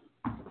about?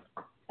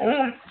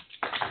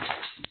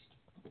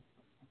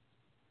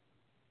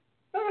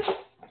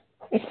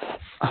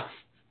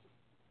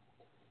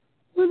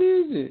 What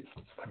is it?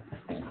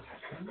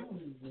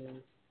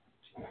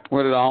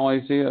 What it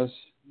always is.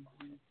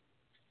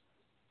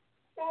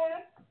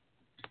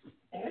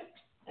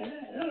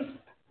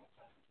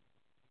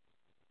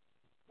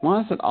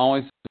 Why is it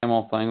always the same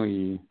old thing with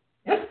you?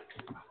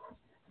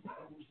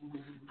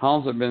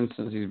 How's it been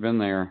since he's been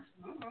there?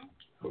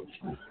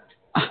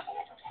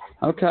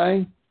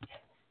 Okay.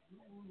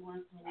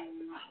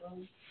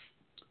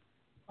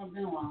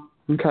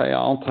 Okay,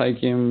 I'll take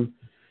him.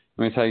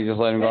 Let me tell you, just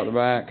let him go out the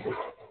back.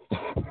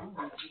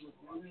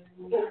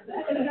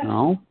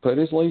 No, put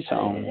his leash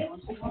on.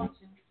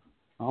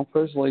 I'll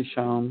put his leash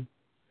on.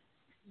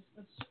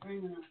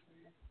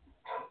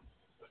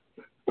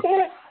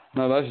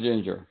 No, that's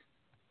Ginger.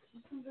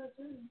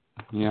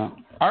 Yeah.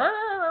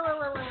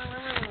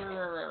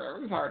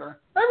 Harder.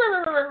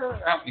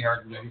 You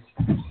heard me.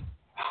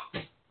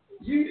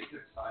 You get too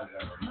excited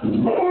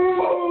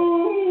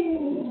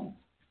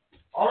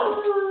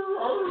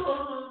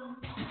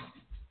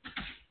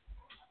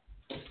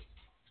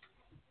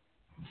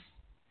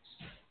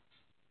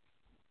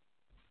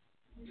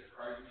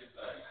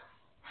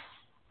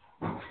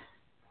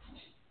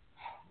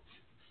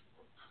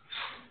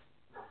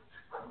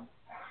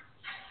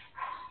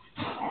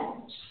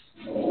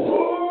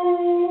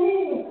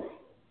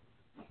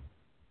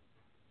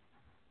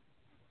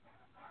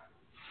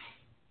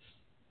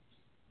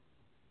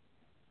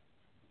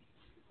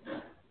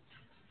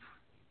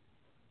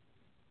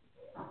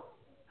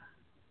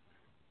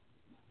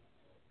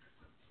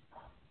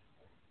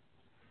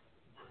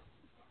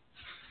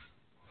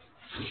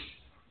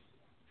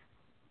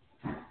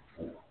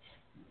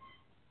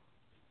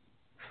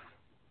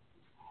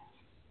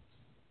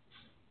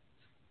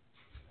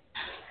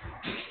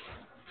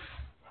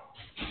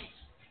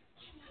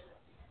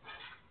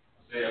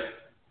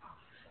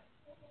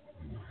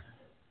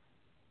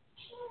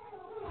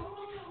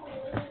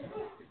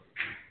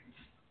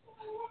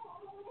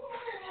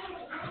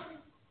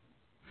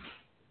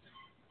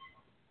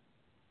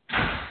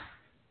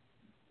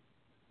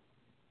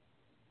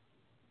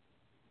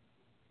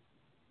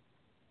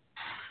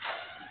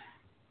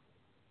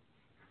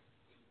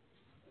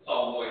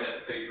all the way had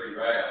to pay pretty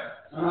bad.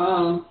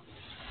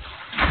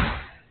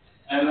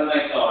 And then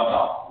they saw a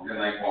dog, and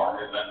they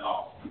barked at that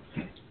dog.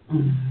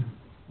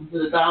 Is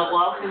the dog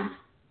walking?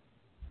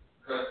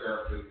 Cut their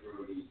food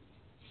through it.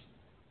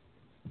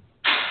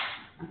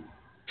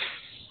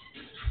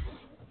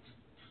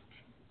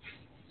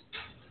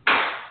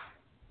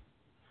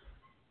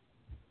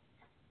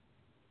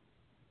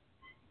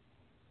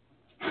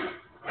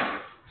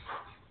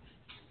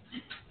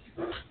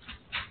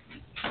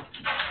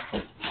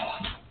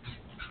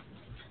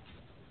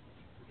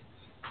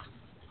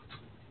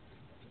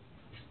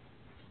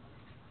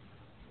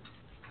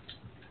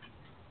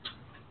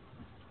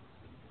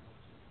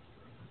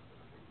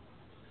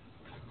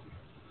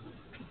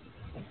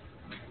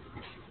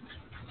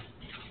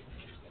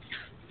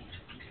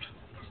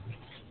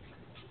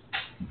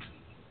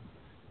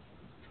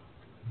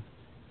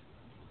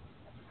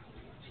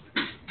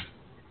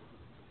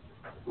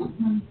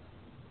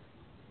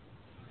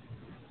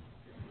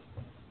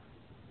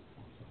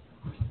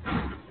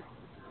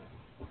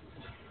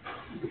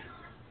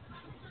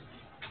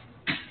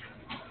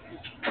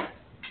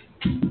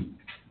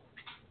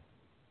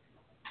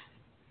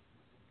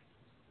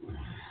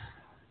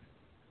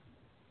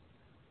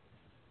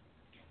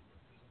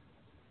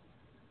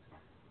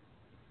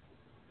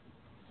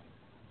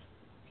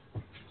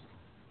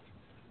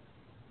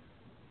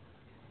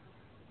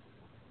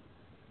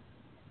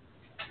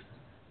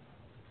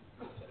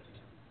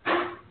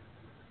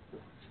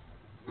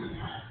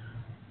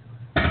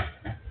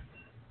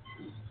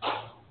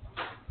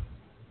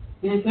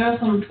 Can you throw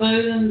some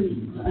food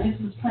in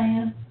Ace's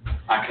pan?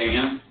 I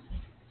can.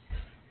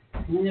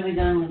 When are we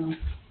done with them?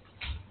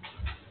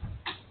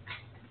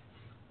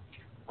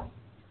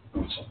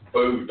 Some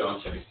food,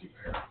 don't you,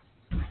 Bear?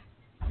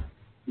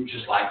 You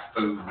just like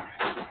food.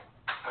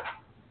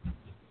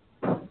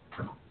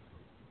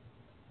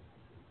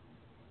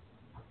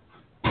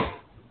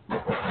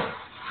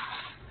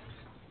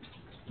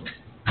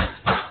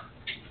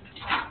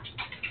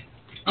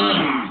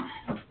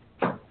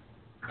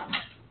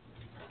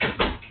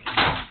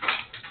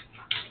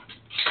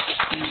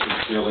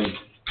 Really.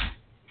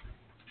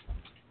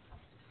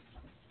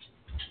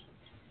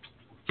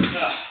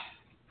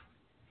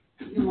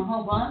 You want a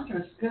whole bunch or a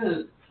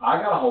scoop?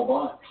 I got a whole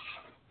bunch.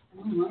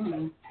 Oh,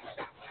 no.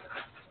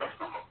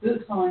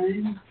 Scoop's all I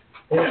need.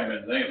 They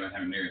haven't been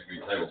having near as many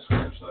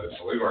tablespoons, though,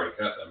 so we've already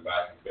cut them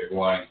back in a big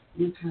way.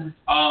 Okay.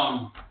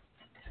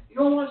 You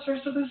know what the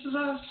rest of this is us?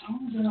 I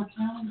want to do a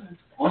calendar.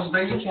 What's the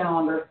baby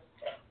calendar?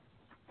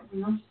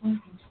 I'm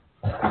sleeping.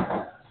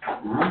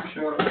 I'm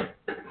sure.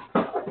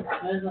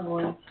 As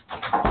always.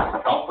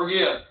 Don't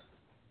forget.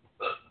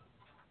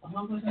 I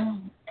hope I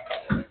don't.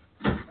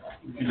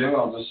 If you do,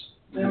 I'll just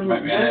make me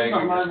an egg. There's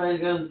not motivated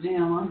to go to the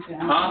gym. Okay.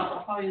 Huh?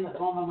 I'll probably end up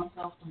going by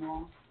myself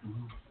tomorrow.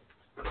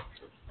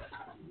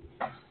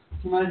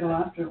 Somebody go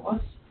after it.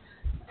 What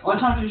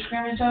time did you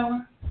scrimmage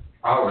over?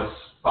 Oh, it's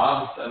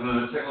 5,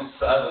 7, it's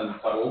 7,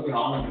 so we'll be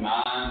home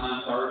at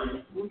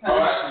 9:30. Okay. Oh,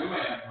 actually, we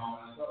may have home.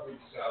 I thought we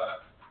just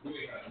we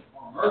had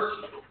more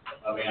mercy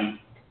of him.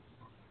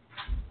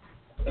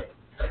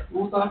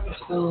 We'll go after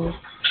school.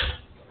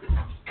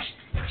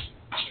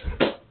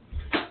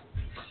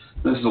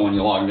 This is the one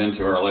you logged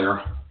into earlier.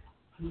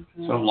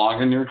 Okay. So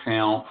log in your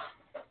account.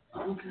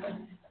 Okay.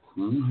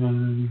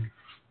 Mm-hmm.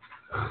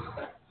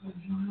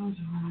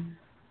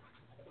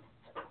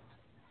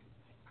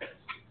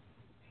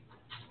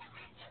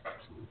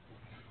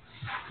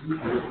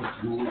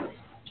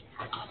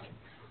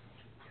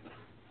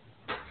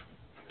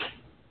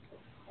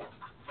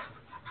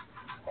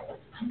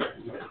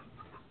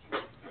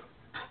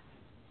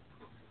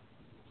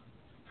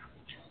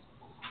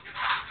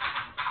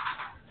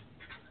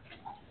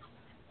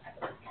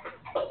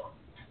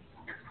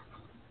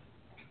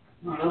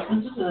 What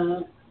opens it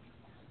up?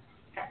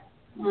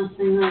 I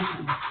see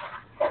nothing.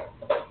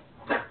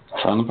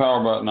 Turn the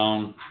power button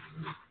on.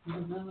 That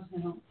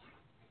would help.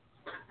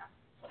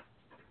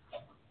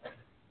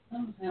 That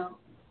would help.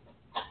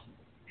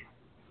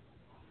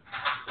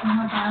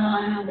 How bad I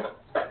am.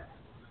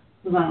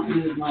 Because I don't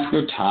use my...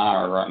 You're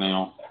tired right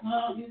now. I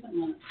don't use it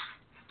much.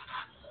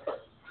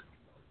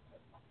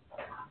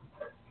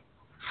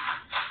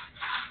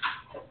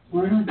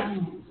 Where do I go?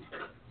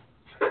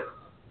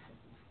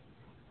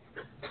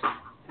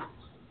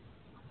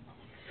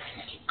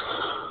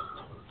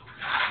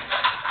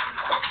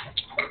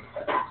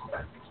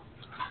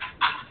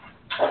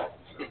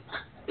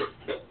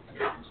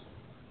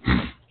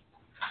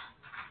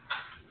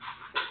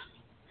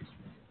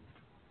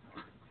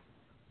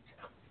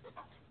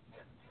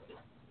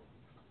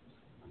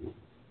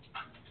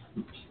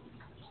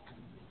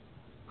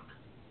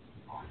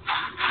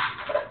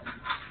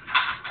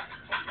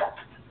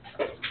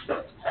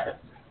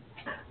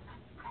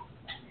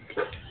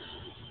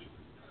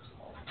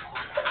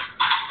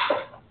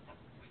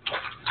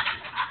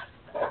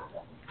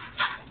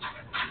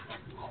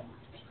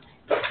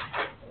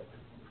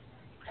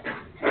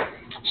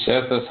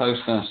 Seth is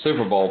hosting a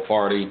Super Bowl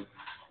party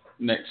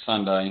next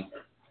Sunday.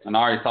 And I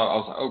already thought, I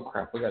was like, oh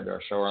crap, we got to do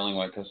our show early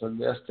anyway, because I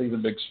guess he's a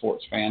big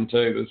sports fan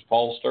too, this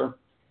pollster.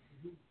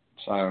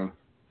 So.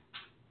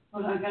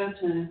 What do I go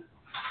to?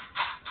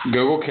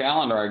 Google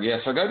Calendar, I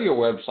guess. Or go to your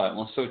website and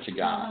let's see what you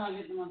got. How do I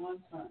get to my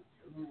website?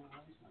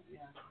 Yeah.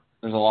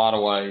 There's a lot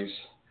of ways.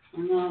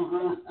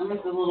 No, I'm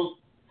at the little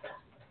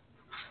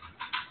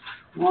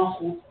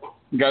waffle.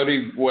 Go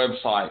to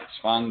websites.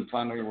 Find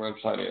where your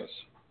website is.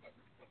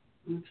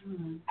 I'm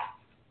trying.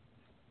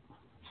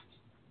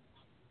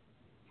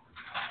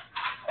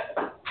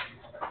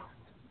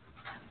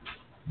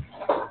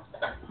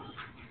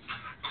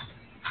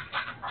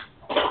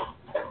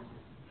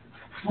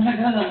 I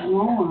got that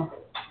more.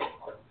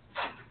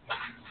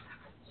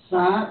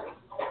 Site.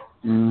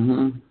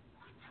 Mm-hmm.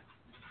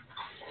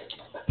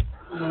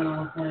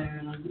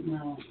 There,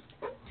 no.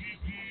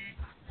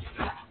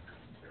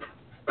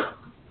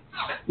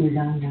 We're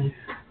down there.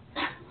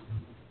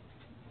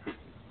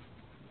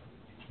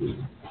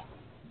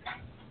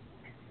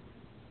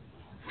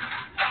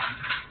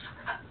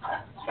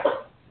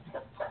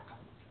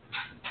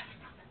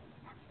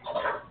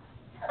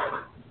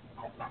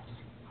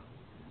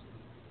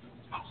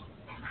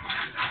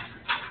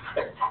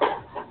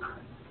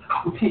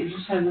 You can't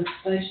just have a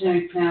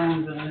stationary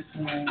calendar,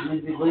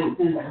 maybe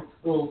linked into the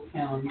school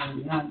calendar.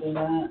 You don't do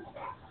that?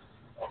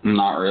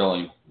 Not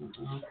really.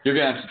 Uh-uh. You're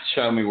going to have to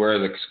show me where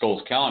the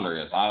school's calendar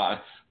is. I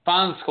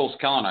find the school's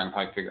calendar, I can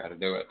probably figure out how to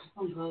do it.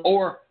 Okay.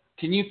 Or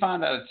can you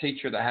find out a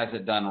teacher that has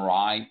it done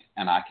right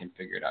and I can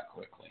figure it out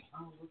quickly?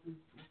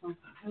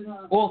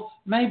 Well,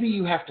 maybe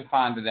you have to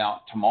find it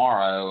out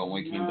tomorrow and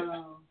we can do it.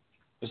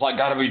 It's like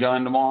got to be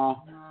done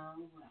tomorrow? No.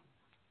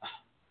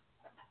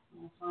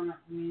 find out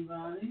from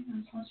anybody.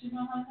 That's what you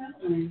know how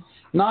that means.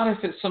 Not if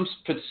it's some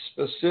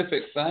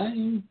specific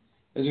thing.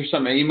 Is there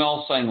some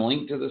email saying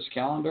link to this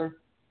calendar?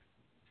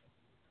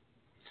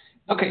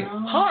 Okay, No.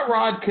 Hot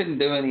Rod couldn't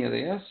do any of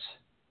this.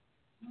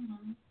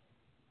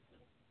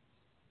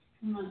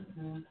 Not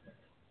good.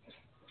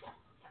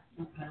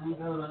 Okay, I'll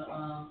go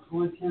to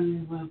Floyd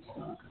County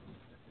website.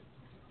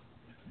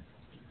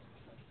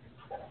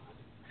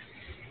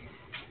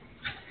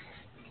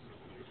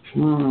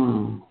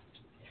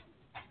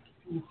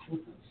 Let's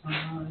look at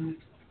somebody.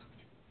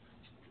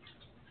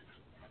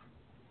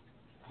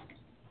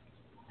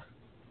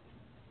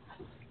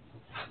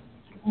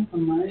 That's a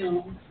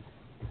mail.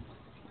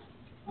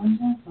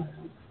 What's that?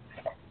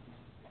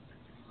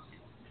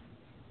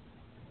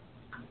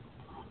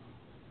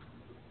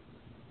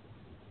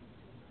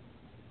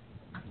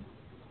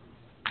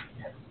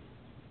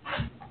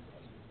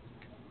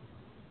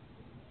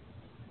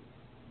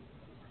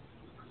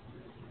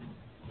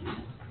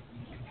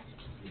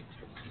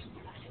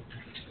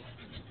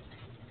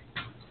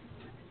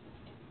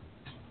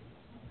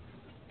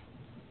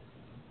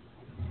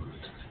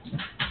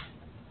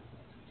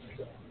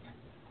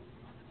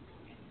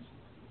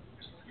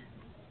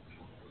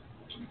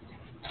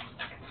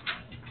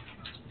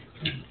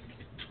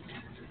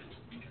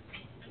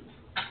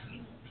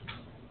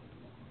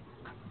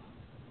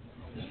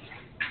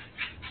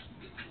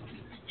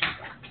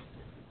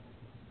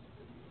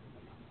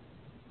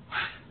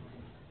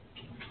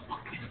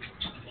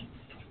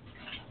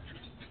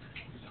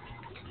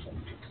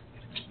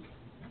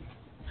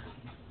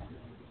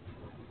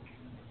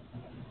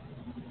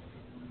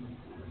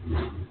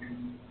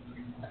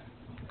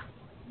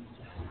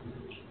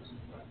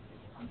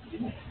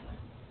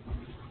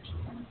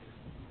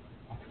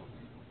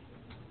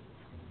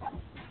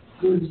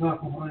 Good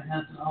luck with what it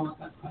has to all look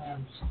at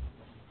plans.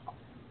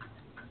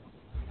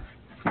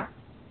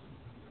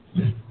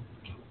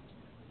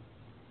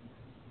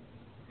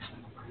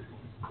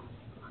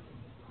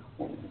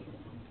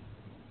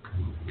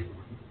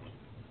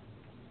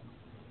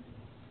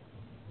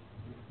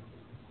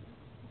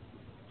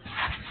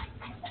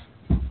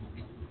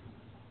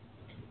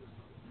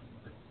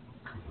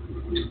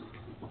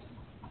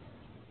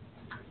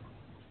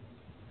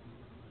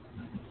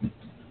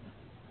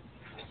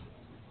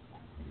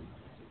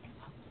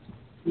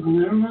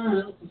 Never mind,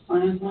 it's the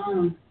same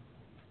time.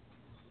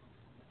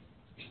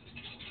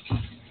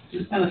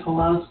 Just got a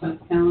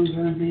kaleidoscope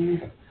calendar in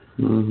here.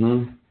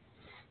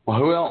 Well,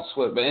 who else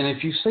would? And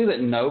if you see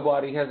that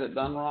nobody has it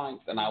done right,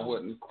 then I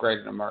wouldn't create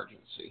an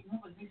emergency. No,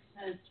 but he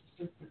said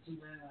specific to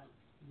that.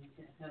 You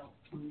get help.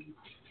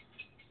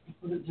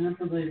 Look at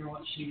Jennifer Leader,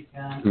 what she's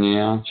got.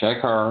 Yeah,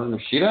 check her. And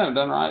if she doesn't have it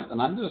done right,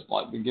 then I'd just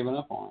like be giving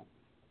up on it.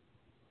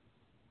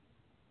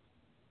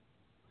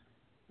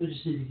 We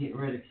just need to get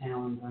rid of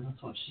calendar.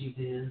 That's what she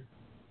did.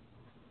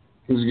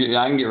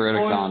 I can get rid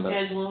of Or calendar.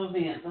 schedule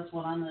events. That's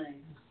what I need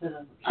instead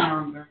of a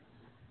calendar.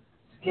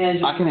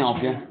 Schedule I can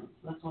help you. events.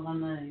 That's what I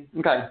need.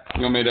 Okay.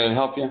 You want me to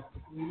help you?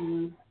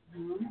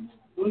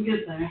 We'll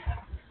get there.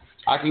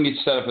 I can get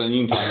you set up and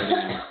you can type it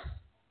in.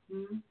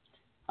 Mm-hmm.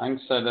 I can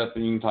set it up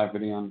and you can type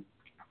it in.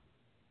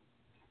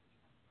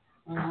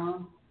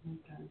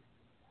 Okay.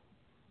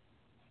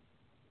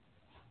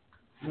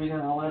 We got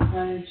a web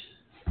page.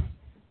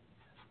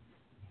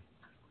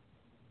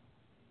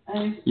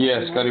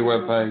 Yes, go to your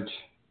web page.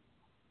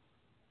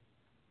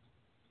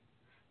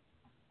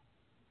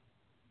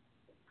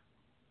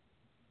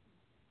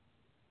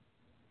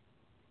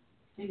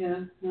 Here you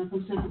go. You want to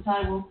sit at the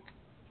table?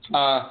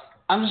 I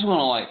just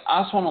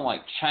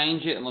want to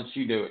change it and let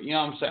you do it. You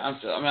know what I'm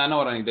saying? I know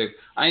what I need to do.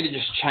 I need to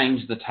just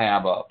change the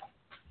tab up.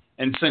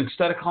 And so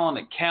instead of calling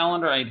it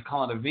calendar, I need to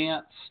call it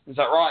events. Is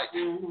that right?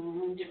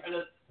 Mm-hmm. Get rid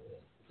of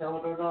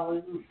calendar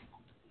dollars.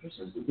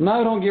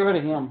 No, don't get rid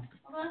of him.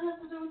 Well, that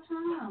has to do with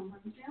time.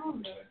 Like a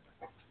calendar.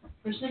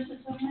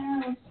 Persistence of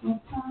now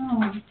with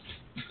time.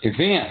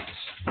 Events.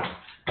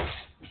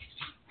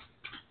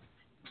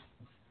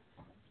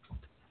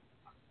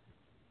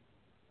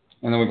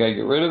 And then we got to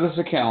get rid of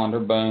this calendar,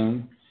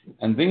 boom.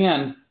 And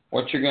then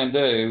what you're going to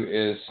do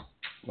is,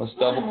 let's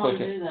double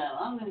click it.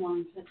 I didn't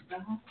want to do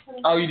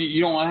that. Oh,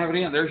 you don't want to have it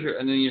in? There's your,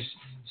 and then you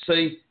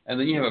see, and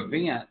then you have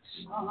events.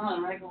 Oh,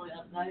 no, regularly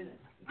update it.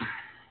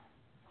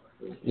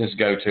 Just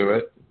go to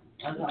it.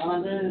 That's all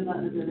I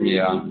do.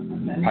 Yeah.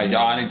 Okay. Page. Oh,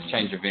 I need to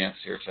change events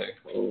here too.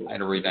 I need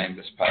to rename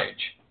this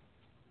page.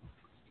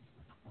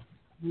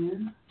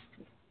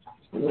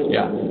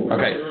 Yeah.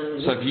 Okay.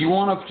 So if you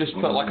want to just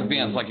put like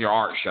events, like your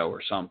art show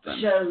or something.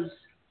 Shows.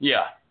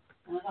 Yeah.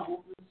 I don't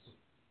want this.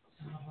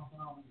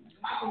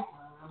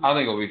 I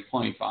think it'll be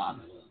plenty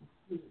fine.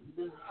 Does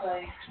it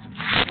say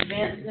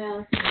events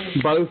now?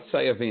 Both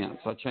say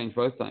events. I changed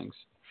both things.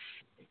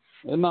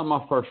 It's not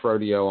my first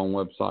rodeo on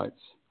websites.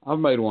 I've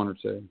made one or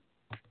two.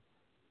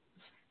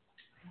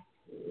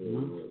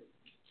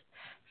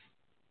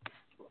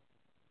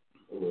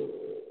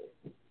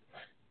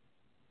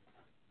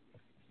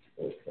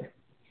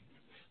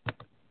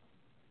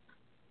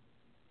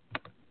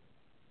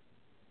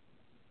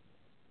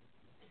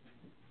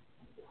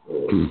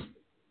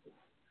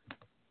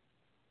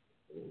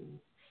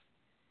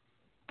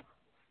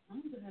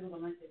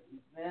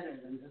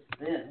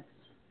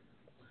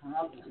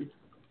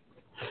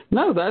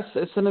 No,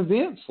 it's an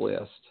events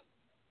list.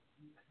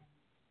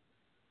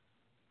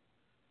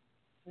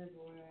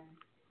 February.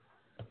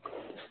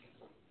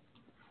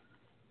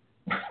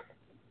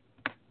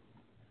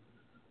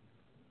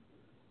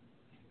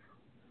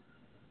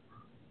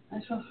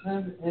 That's what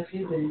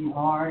FUBRU.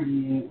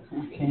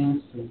 I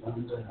can't see what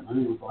I'm doing. I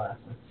need glasses.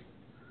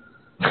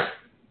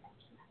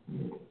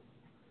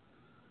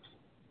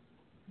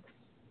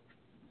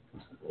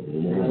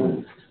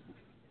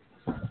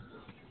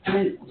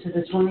 To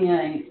the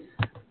 28th.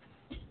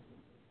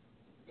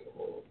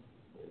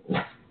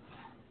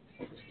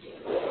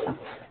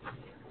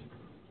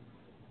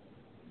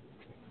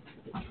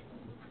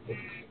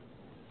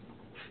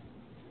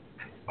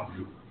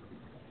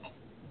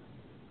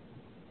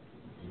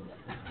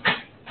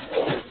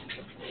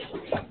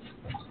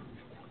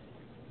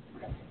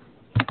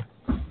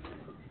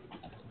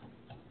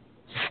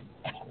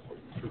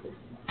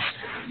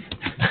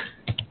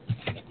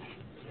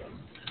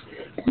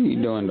 What are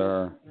you doing to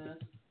her?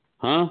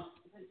 Huh?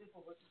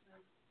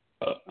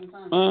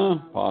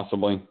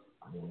 Possibly.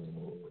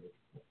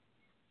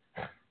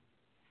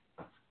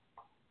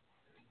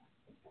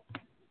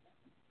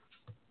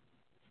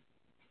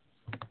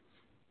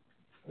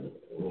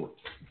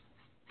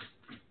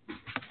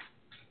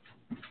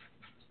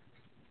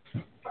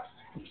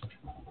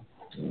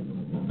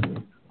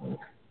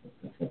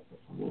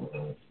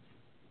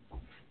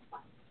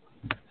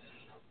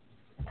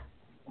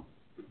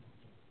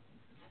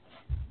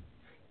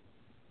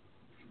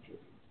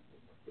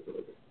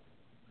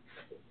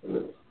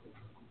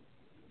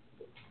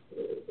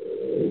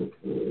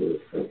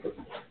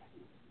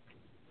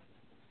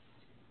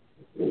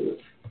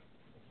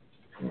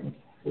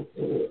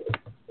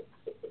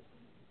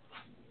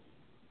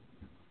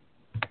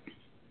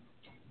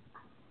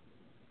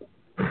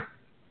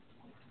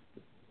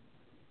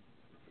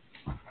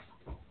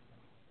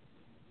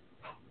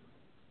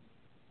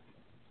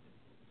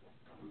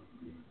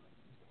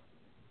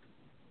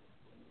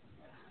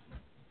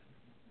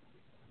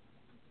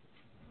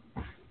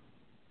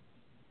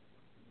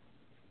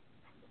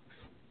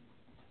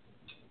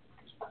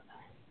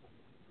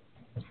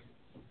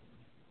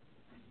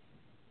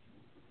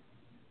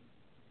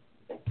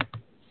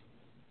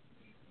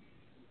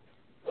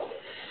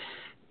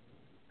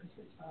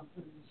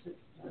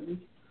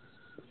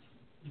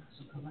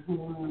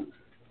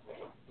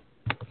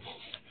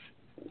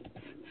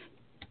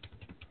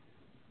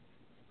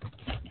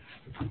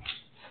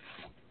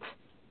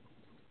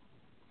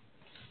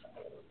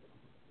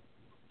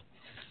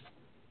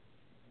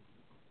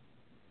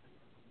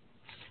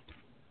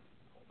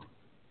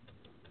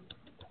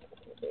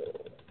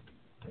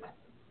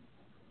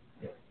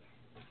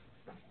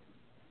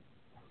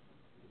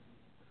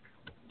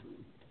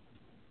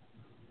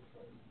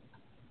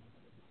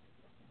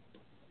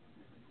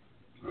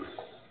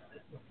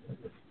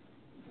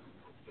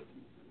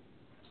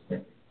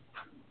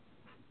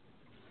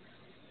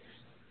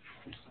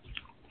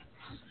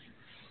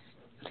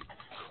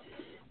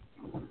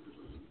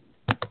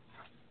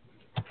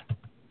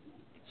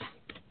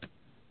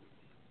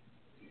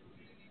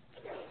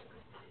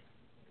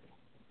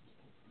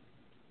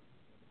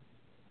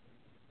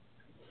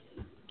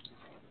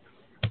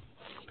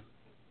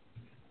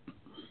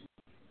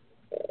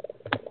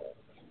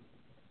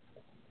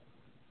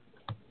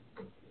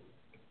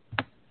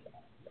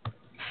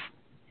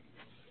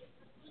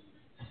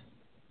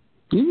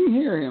 You can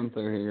hear him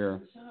through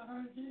here.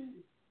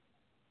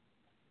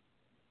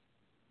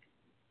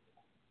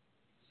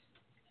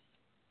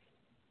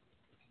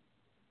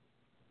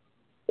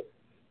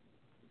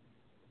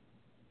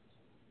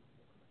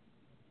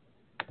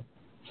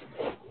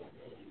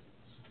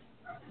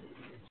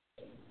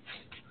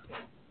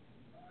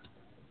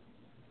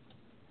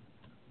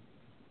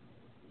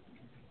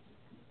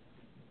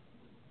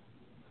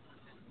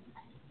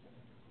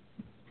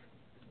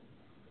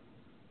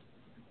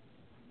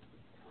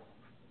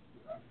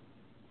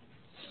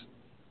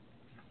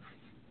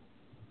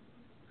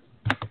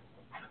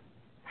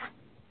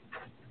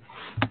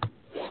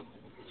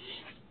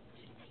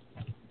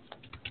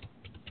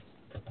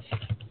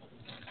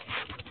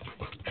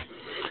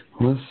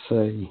 Let's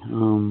see.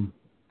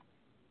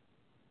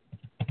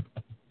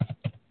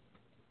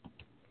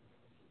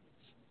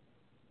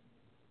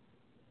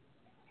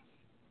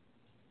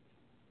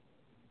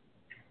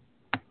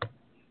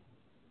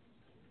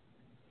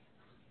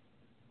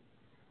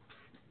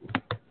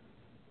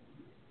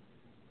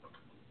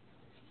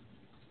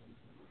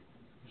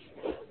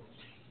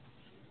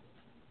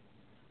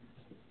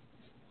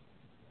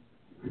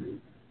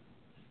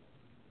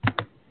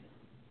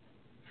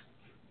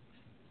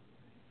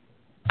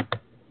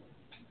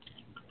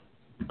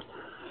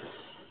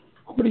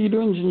 What are you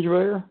doing, Ginger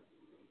Bear?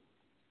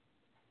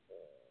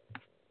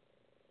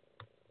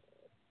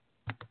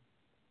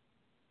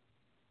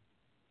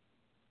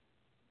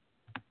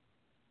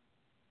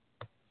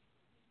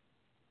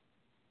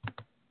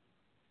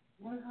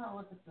 What if I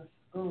look at the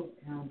school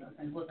calendar?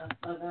 Okay, look, I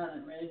got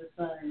it ready to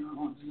say I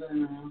want to do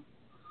now.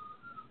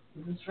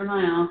 This is for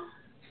now.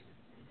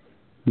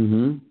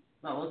 Mm-hmm.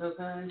 That was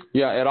okay?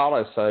 Yeah, it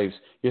auto saves.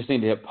 You just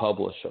need to hit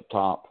publish up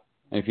top.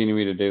 And if you need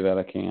me to do that,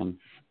 I can.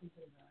 I can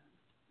do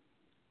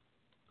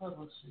that.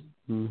 Publishing.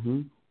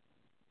 Mm-hmm.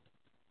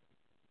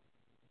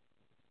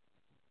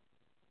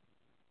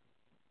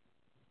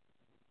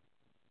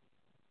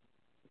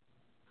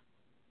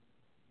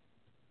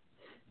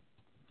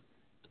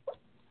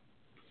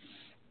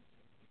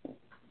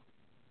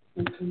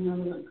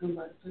 And come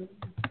back to it.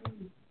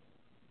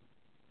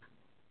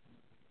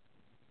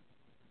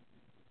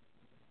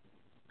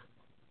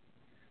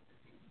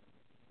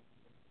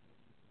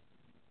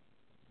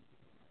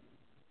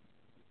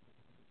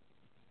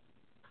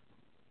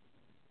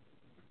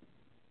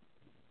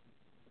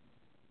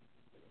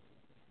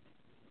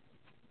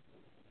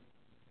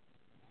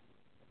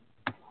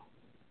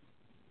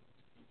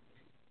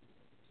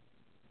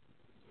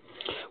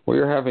 We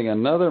are having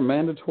another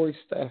mandatory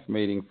staff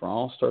meeting for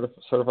all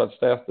certified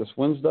staff this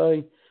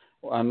Wednesday.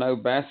 I know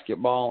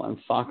basketball and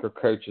soccer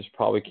coaches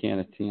probably can't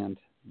attend.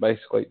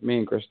 Basically, me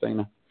and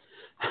Christina.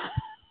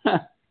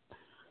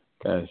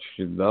 Because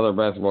the other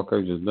basketball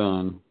coach is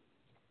done.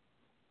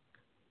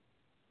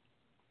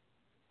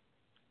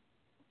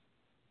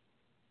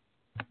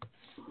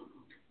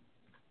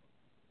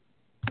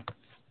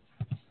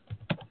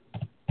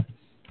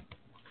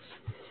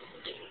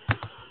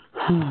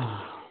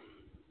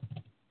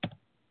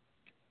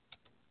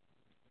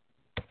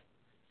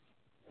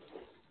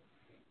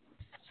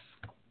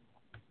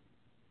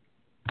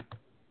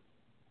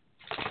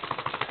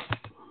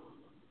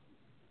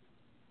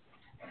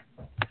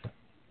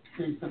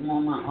 And put more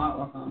of my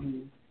artwork on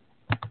here.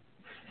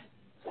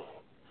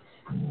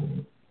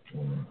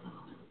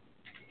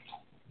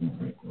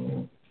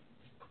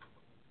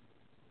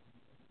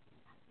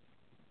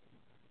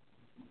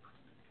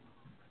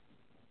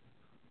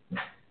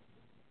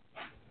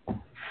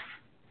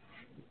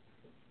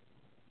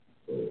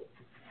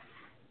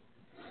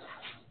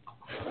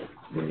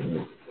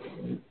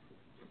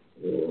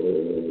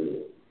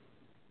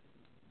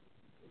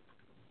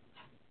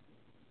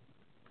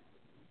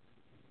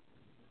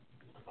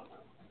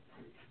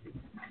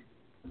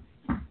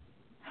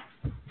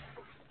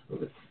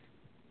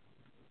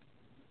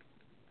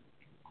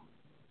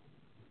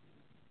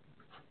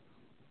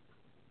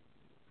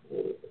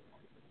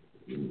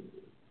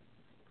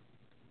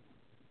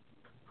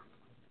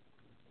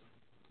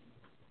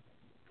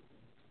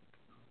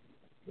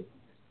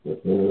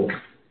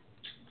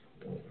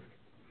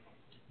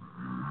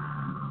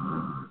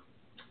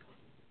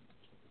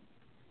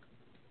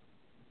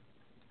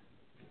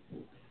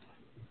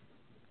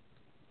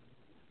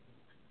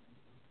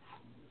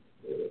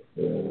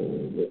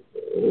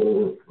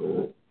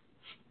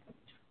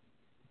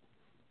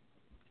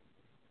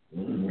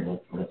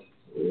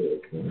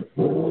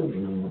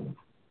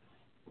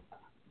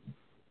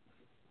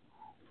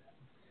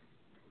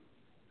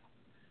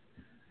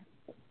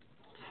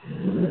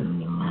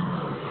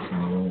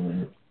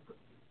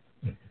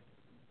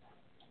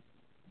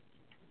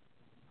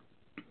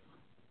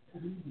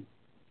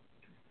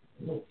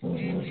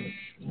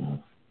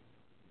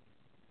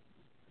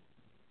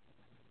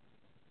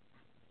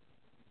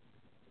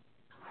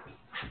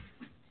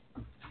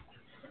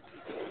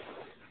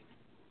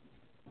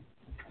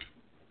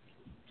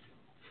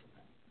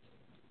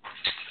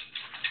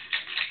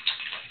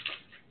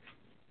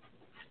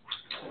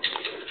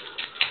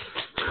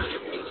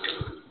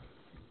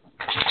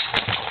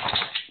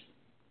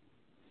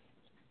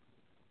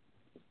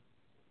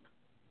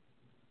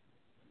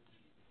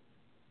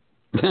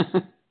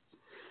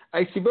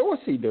 Hey, see, but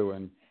what's he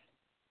doing?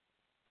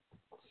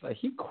 Say,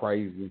 he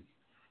crazy.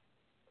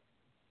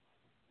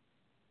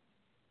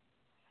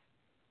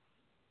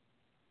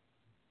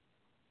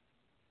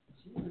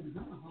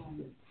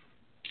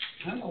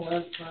 I'm a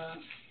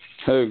website.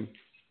 Who?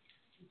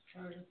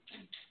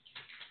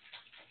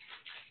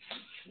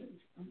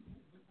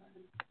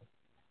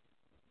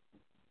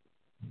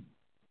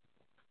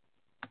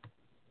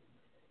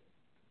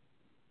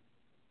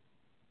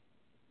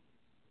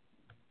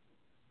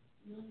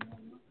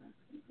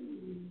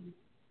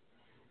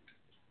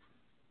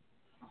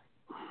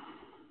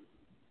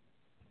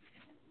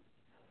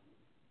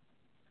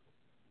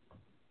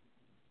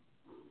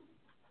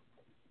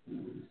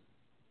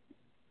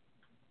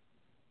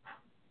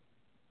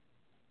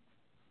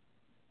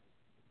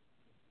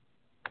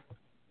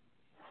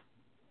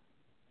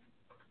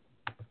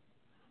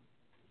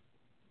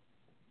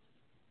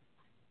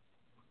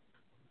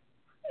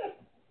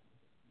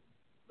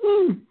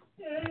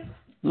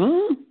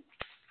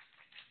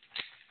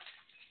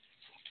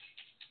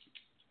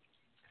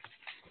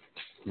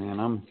 Man,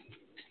 I'm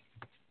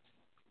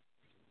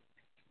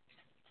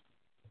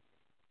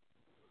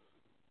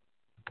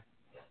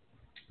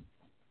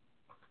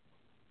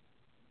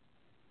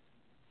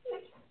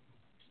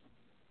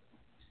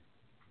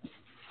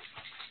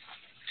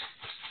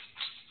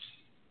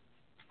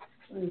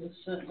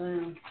Just shut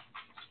down.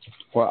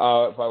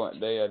 well. If I went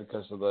dead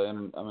because of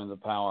the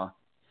power,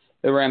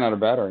 they ran out of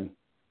battery.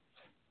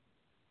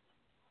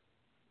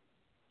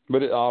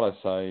 But it auto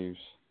saves.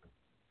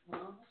 Well,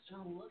 I was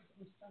trying to look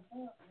some stuff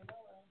up.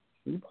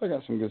 You probably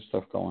got some good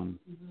stuff going.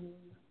 Mm-hmm.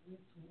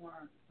 It's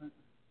work, but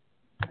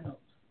it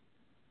helps.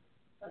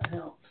 That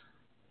helps.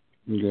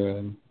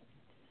 Good.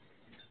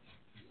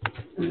 I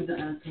need to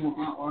add some more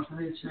artwork. I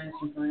need to change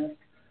some things.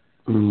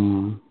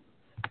 Mm.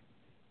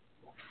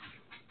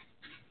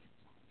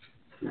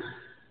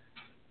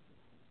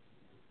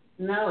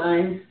 No,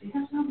 Ace. Do you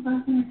have something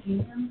about him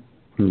again?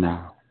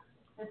 No.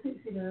 I think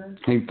he does.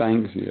 He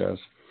thinks he does.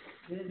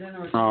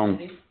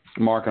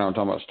 Mark and I were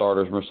talking about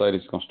starters.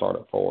 Mercedes is going to start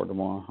at 4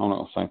 tomorrow. I'm not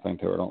going to say anything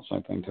to her. Don't say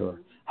anything to her.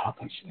 I don't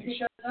think she thinks.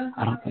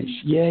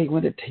 Yeah, he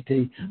went to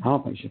TT. I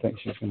don't think she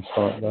thinks she's going to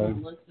start, though.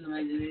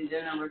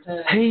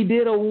 He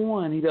did a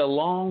 1. He did a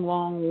long,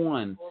 long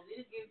 1. Well, did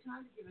you give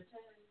time to give a 2?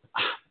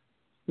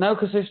 No,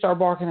 because they start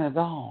barking at a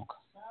dog.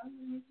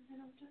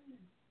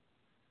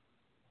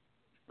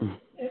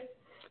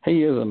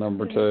 He is a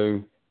number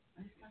 2.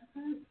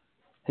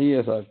 He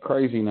is a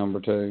crazy number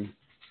 2.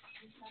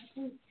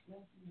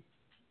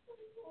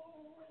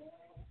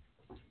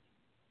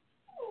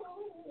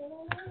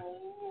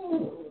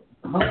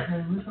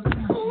 Okay,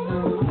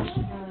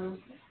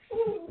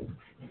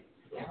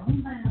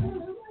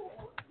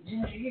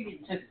 Ginger, you get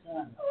took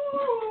that.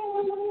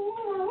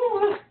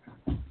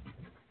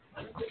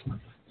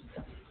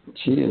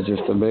 She is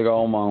just a big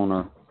old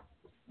moaner.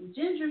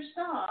 Ginger,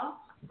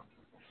 stop.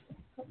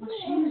 Put my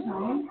shoes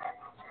on.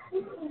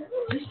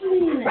 Just a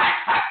minute.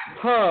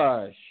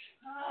 Hush.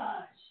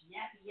 Hush.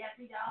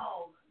 Yappy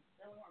dog.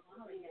 Don't worry, I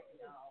know a yappy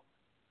dog.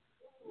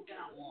 You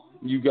got one.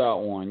 You got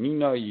one. You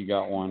know you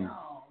got one.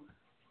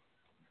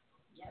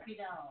 Yappy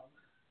dog.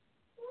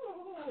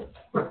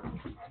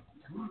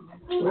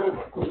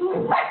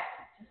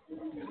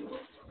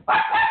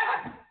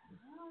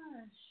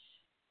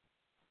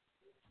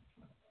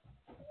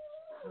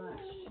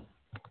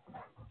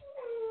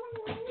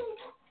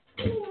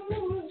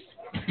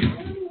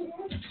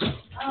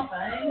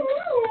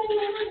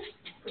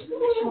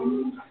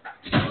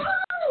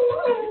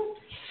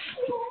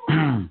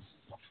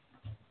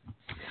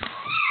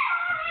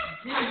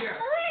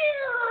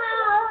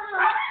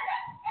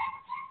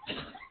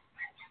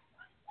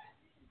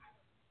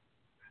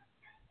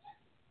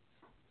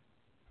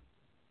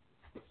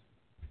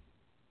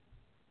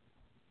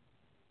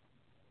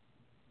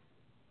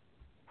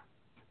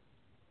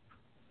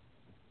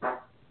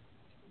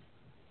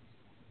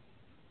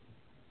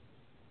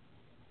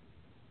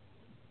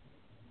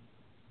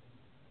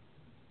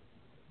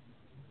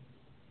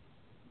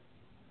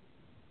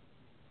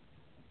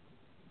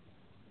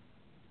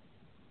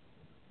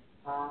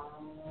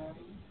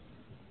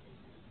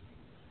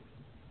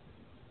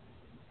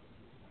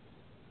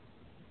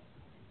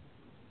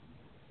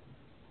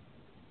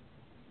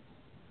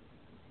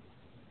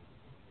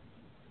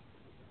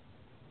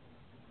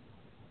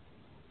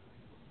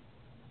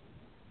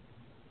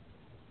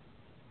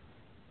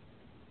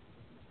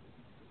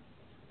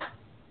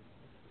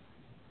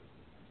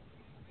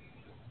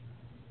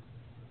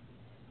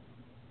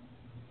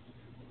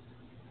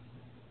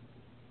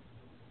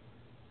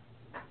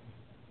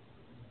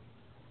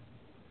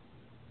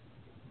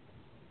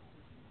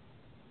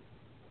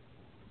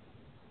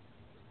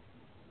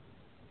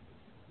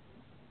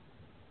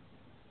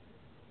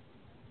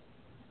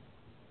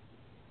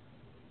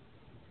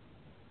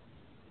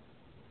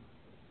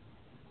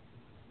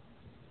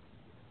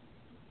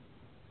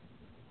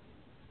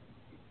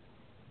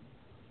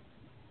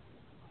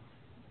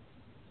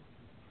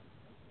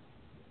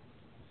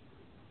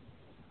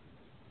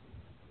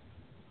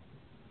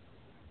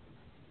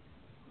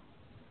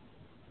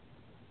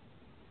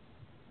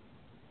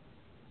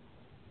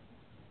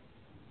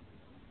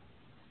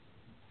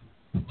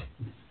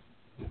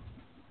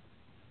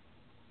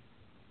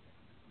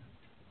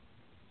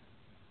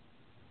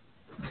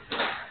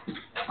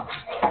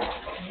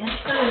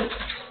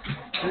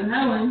 I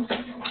know him.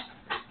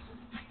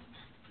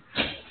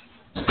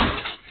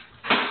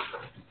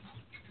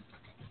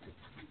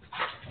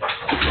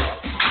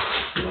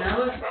 You know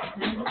it?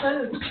 And the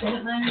food.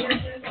 Didn't they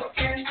get you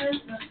carrying this?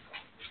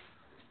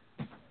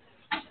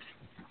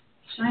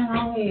 Shame on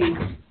you.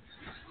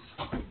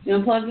 You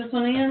want to plug this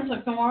one in so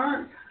it can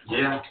work?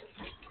 Yeah.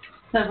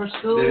 Except for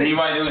school. Did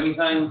anybody do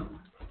anything?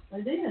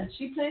 They did.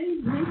 She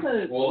paid. He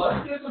paid. Well,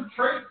 let's get some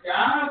treats,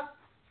 guys.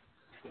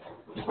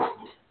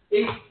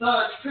 Eat the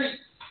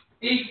treats.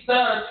 Eat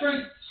the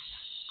treats.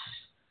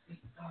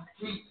 Eat the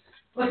treats.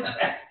 Look at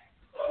that.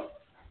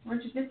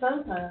 Where'd you get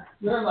those at?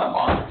 They're in that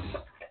box.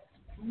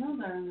 I know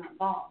they're in that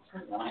box.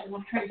 But I don't know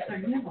what treats they're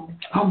giving.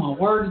 Oh, my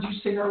word. Did you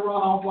see her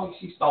run off like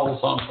she stole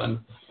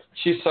something?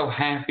 She's so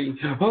happy.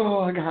 Oh,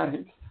 I got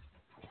it.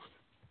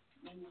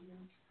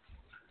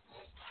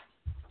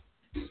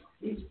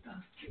 Eat the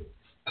treats.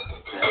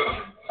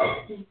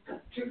 Eat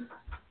the treats.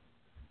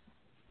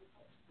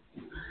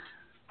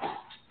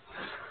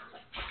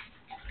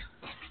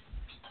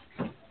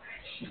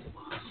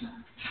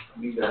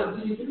 You guys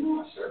need to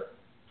watch her.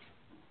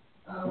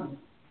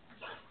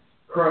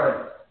 Craig,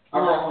 I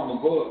brought home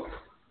a book.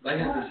 They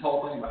had this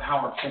whole thing about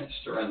Howard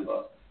Finster in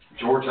the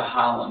Georgia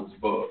Highlands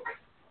book.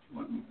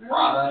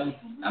 Friday,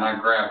 and I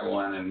grabbed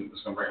one and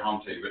was going to bring it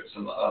home to you, but it's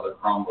in the other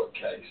Chromebook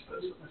case.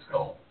 That's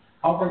cool.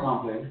 I'll bring it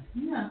home to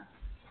you. Yeah.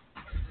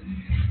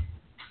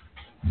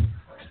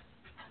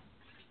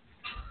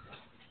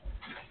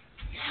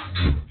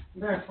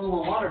 Better fill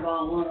a water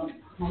bottle with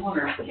a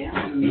water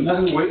can.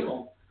 No,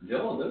 will.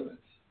 Jill will do it.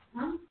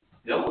 Huh?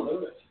 Jill will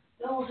do it.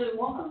 They'll do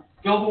what?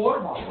 Fill the water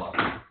bottle up.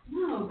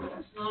 No,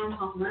 that's not what I'm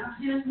talking about.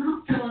 He is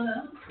not filling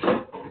up.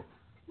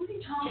 What are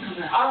you talking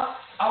about?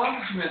 I like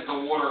what you meant the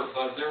water,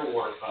 their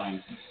water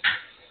thing.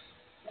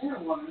 Their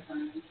water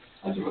thing.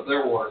 I do what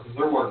their water, because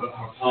their water doesn't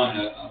have a ton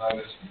in it, I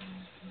noticed.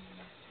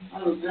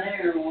 Oh,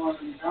 their water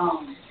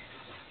gallon.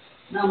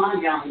 No,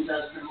 my gallon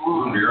does for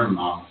long. You're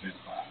nonsense.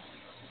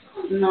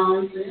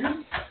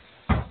 Nonsense.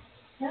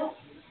 Help.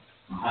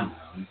 I know.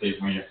 You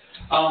think when you,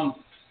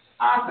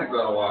 I think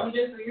that'll work.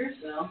 You do for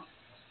yourself.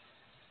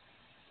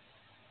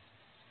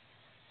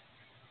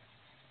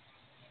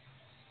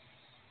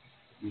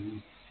 Mm-hmm.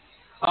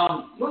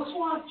 Let's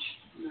watch.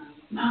 No.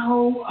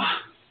 No.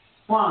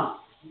 Why?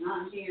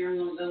 Not here. I'm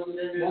going to go to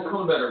bed. We'll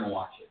come to bed and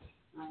watch it.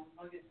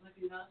 I'll get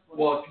sleepy about it.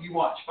 Well, if you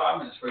watch 5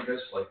 minutes before you go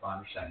to sleep, I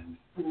understand.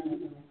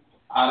 Mm-hmm.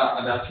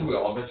 I bet you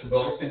will. I bet you'll be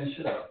able to finish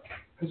it up.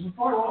 Because we've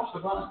already watched a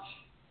bunch.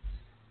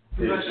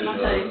 I'm brushing my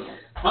teeth.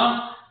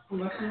 Huh? I'm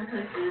brushing my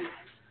teeth.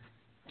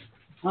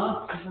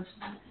 Huh?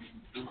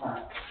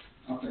 Okay.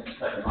 Okay.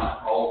 Take my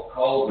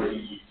cold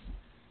read.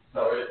 So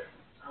it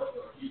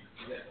keep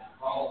getting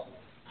cold.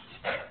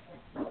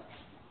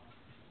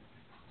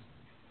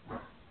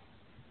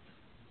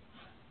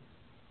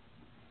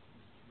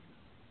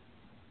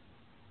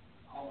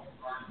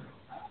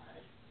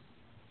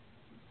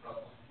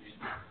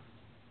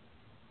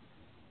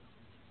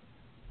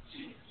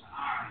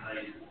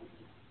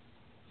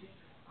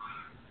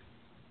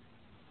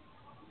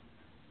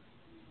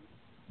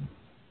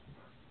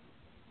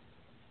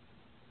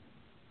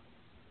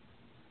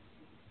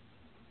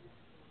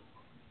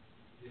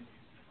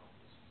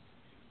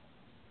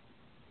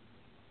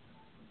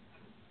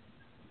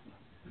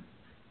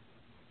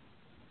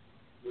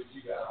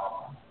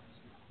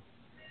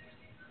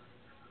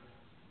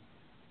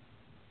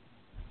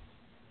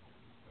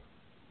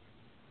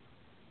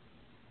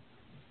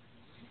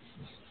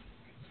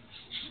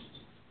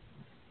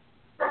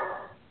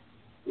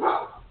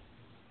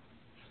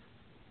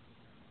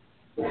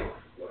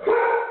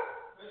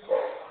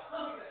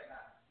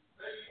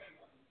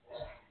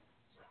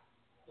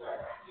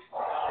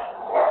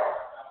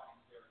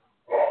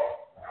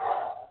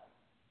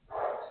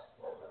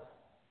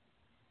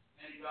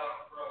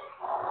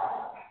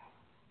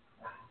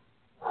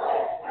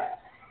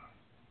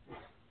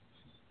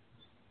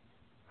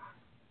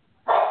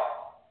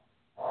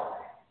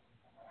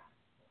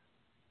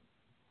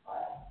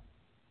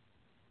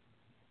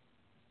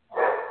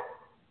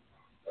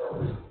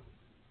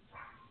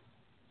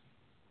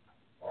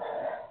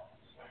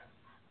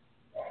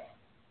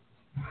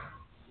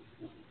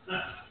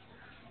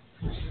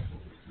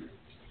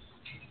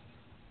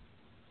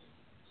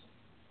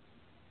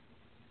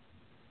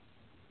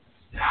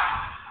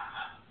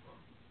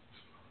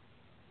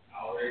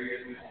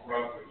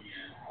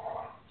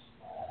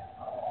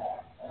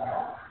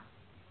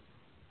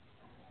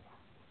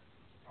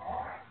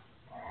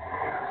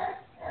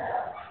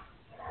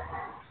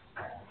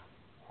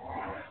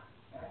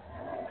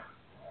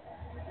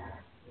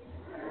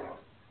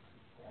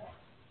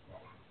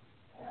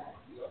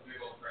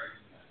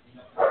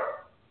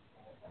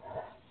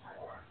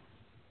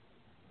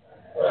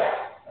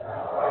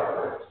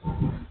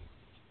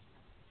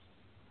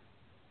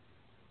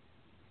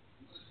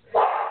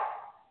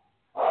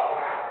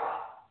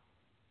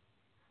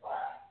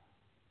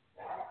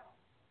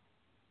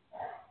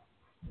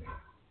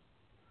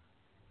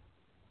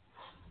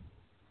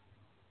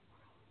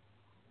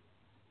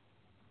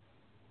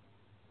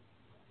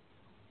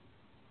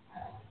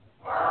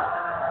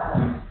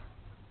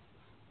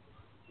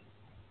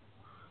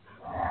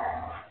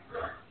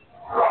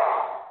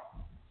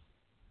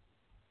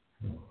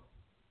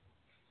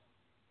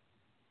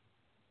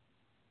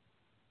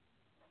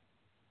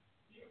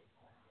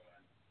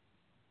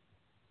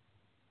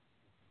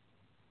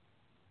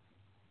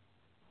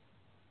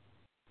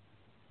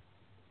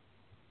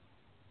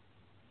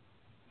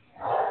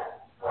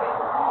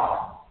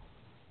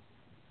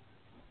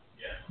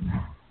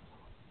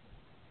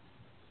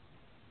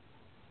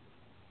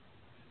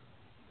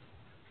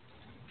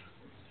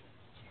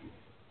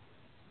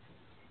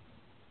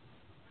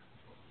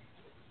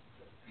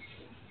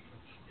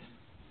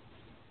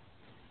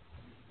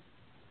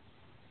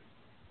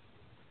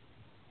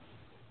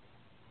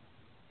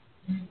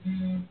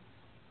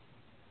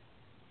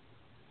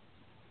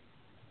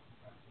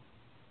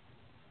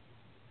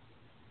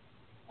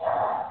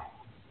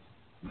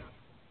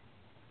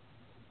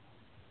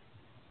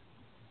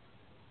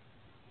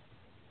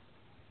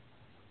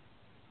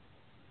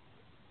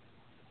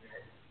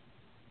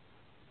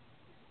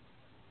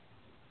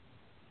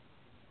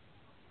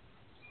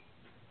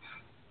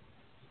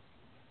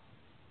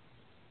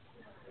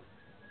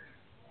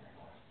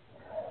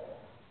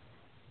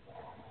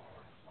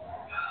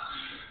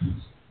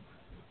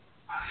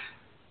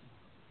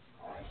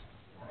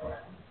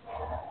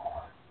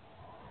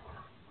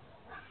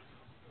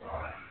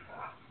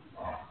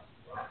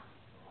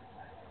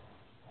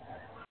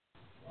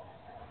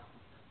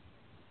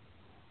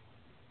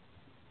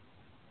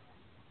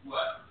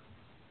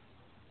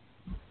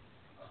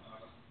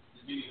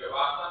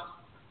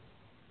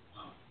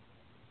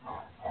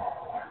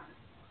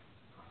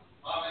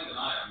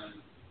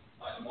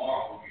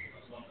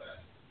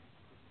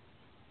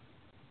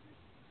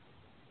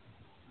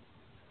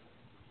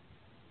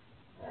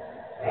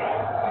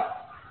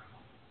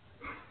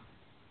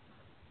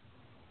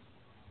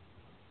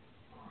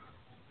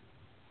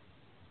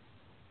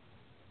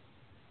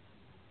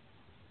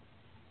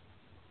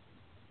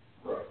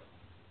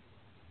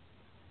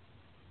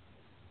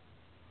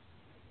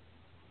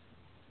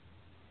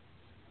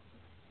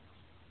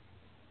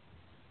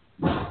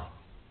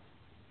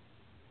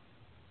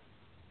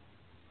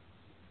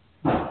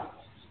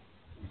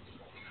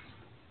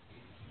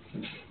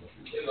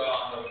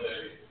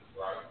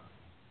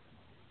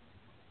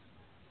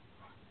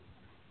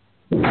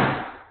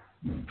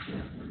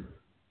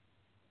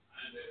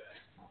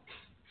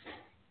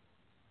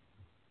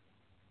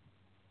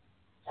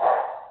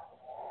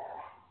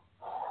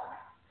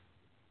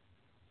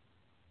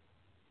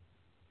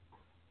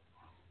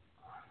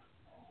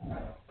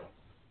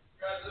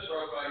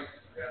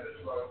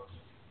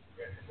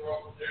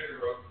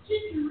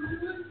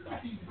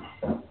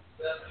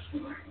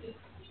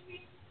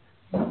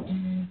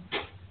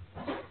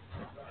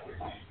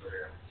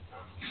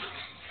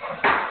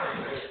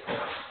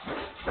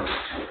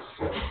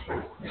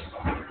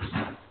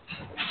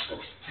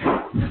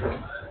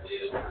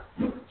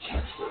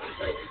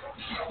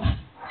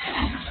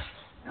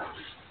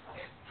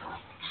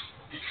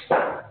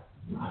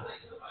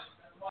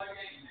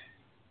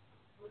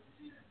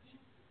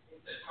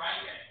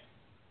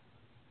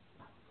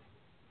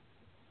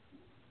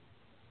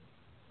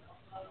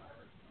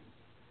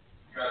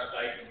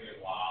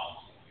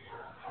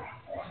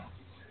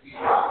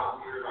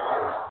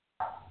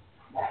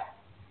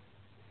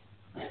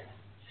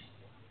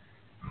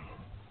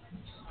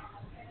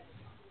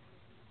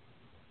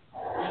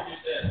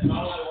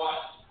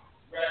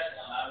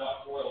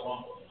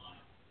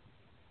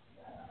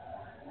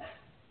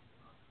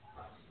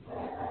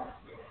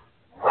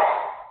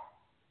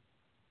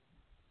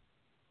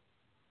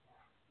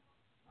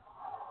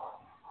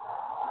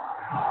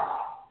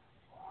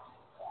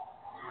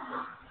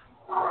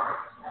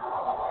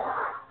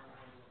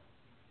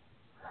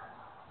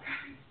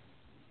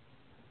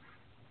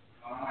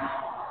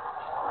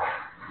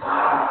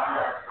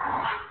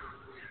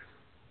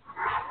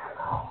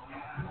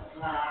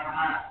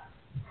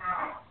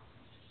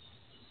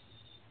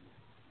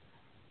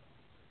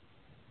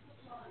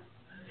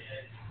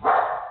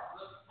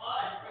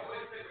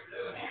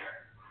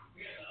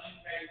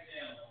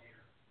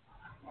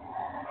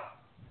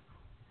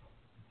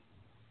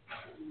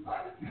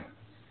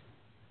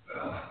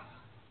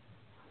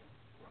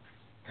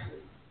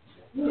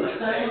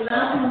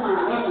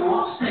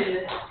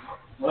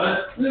 What?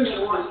 We were going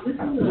to watch this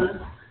one.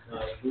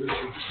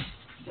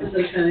 It's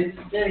okay.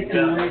 Daddy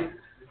can wait.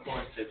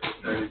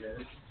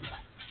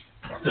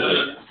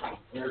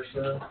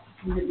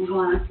 Get my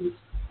glasses.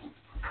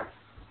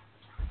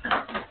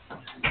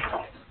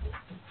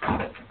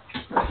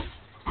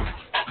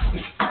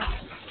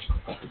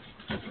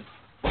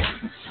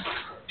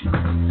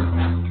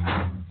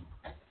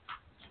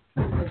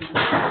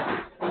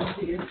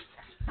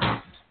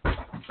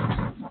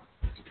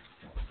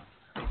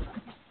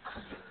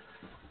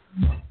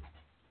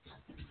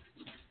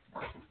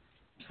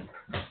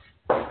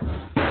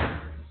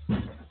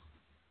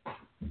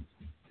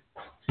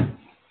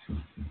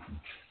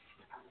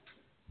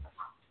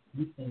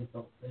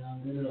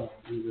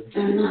 I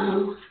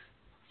know.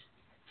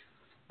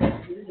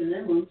 These are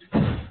them ones.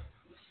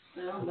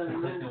 They're all better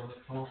than mine.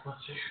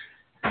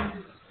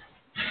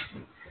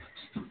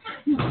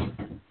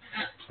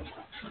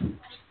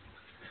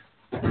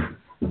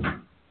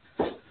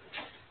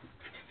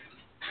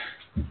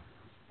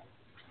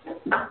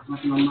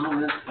 Nothing on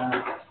my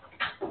website.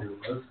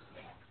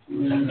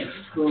 Yeah,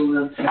 school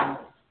website.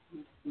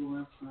 School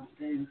website.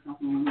 There's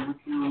something on my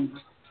calendar.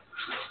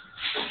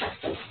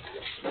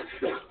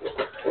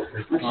 I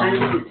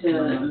changed it to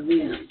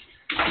events.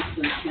 It's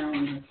the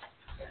calendar.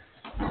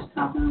 Just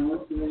talking about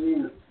what's the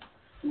event.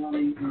 What are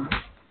you doing?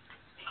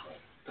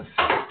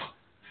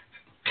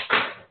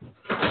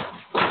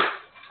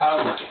 I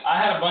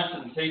had a bunch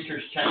of the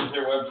teachers change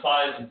their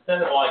websites.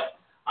 Instead of like,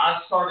 I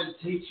started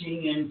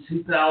teaching in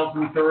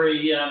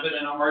 2003, and I've been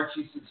in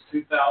Archie since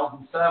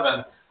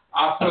 2007.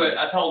 I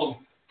told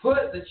them,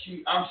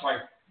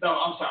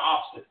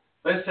 opposite.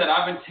 They said,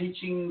 I've been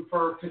teaching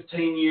for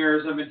 15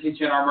 years. I've been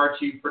teaching at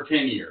Archie for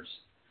 10 years.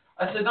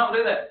 I said, don't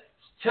do that.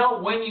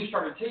 Tell when you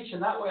started teaching.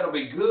 That way it'll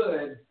be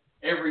good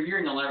every year,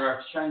 and you'll never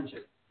have to change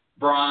it.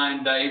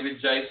 Brian,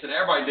 David, Jason,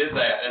 everybody did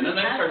that. And then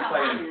they started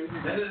saying,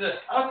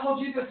 I told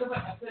you this.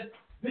 I said,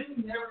 then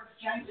you never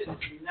change it.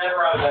 You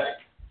never out of date.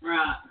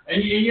 Right.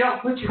 And you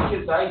don't put your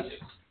kids' ages.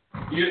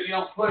 You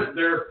don't put it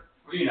there,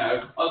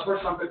 the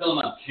first time I put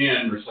on a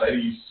 10,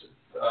 Mercedes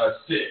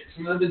 6.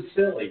 And that's been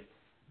silly.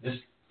 Just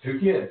 2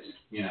 kids,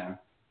 I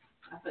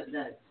put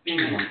that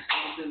experience.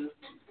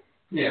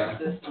 Yeah.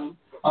 System.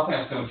 I think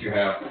that's what you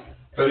have.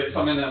 But it's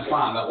something that's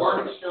fine. That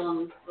works. Still in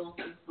the school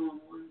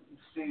system, one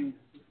experience.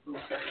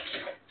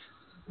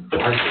 I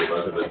see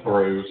both of it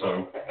through,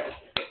 so.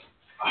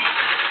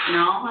 No,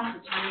 I'll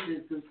have to change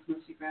it since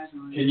she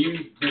graduated. Can you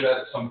do that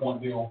at some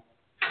point, Bill?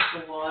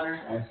 The water.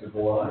 The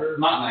water.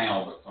 Not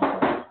now, but some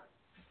point.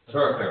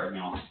 Throw it there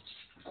now.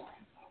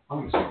 I'm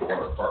going to see the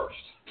water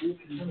first.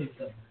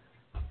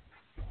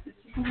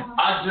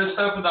 I just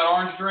opened that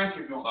orange drink.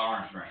 If you want the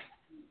orange drink.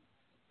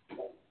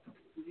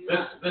 This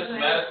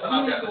medicine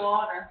I've got.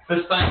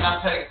 This thing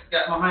I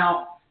got in my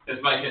mouth is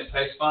making it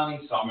taste funny,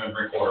 so I'm going to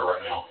drink water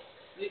right now.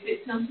 You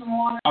fix him some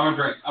water? I'm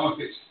going to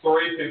fix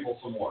 3 people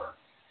some water.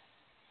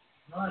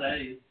 Not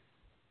 8.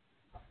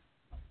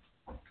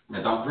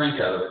 Now don't drink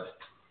out of it.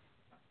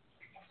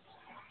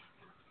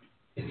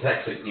 It's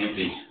actually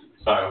empty,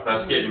 so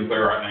that's getting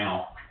through right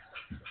now.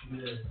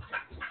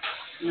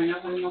 You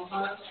got one more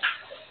pot?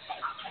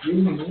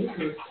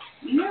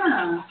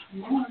 Yeah.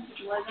 More.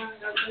 Lay down and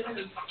go to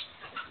bed.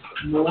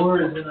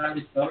 More is in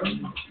already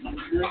started?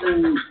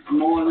 Nothing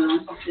more than I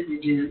said you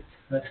did.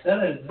 I said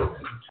it.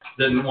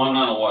 Didn't want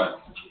none of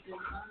what?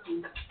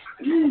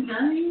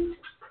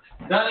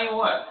 Done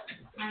what?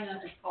 I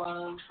got the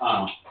photo.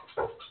 Oh.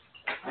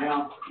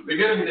 Yeah. The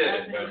good he did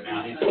it, but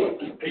now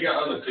he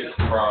got other things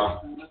to try.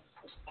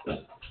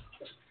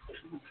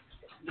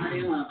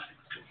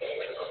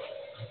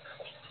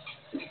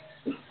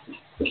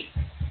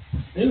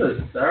 He was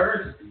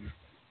thirsty.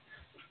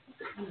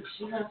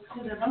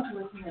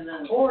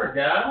 Poor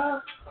guy.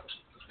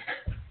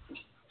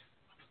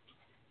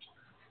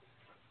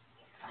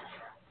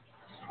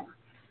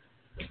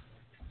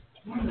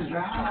 No, I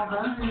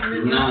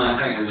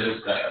think it's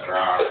just that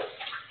dry.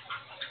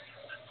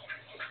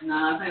 No, I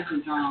think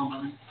it's dry,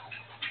 buddy.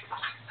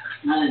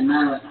 I didn't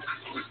know it.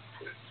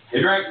 He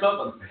drank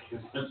something.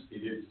 He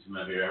did some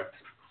of it.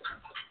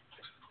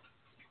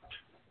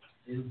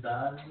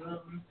 Inside or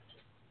something?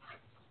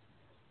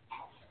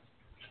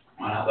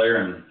 Went out there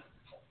and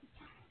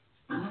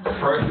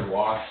pressure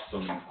washed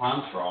some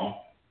pine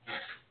straw.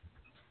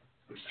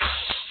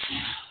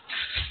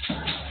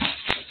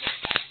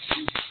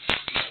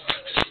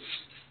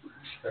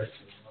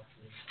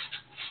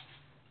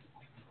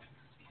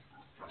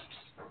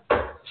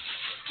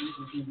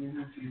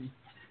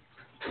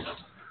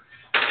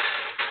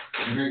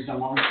 You drink some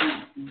more?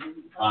 Yeah,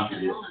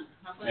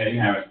 you can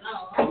have it.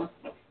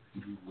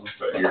 Let's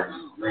put your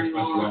drink as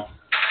well.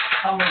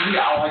 I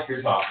like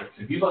your topics.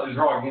 If you let me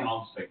draw again,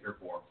 I'll just take your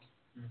 4.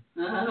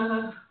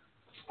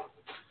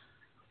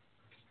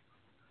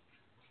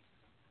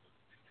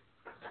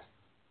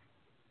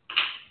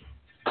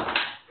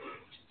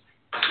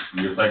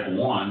 You'll take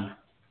 1.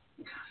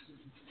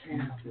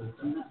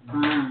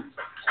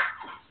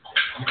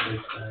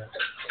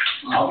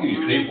 I'll give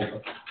you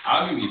people. I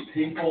I'll give you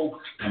people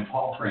and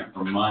paw print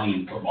for money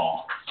in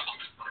football.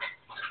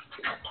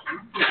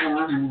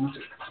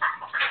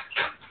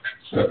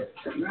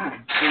 Right,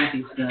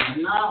 crappy stuff.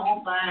 No, I don't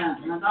want that.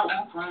 I don't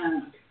want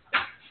that.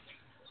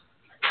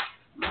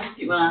 I'll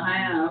keep what I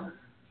have.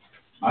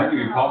 I'll give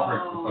you paw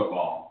print for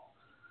football.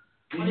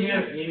 Do you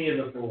have any of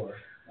the four?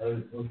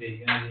 Oh, okay,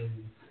 you got any of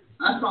these.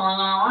 That's all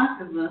I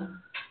like is the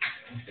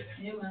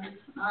humans.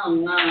 Oh,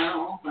 no, I don't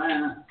want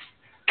that.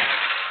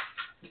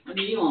 What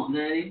do you want,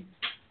 Daddy?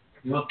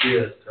 You want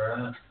this,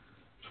 right?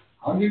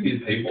 I'll give you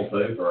people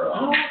too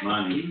for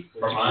money.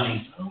 For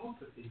money. I don't want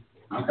the people.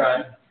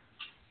 Okay.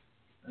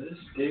 I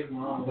just gave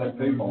them all. That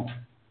people.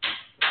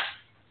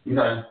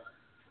 Okay.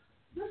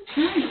 Let's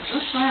change.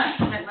 What's that?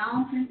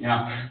 Technology?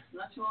 Yeah.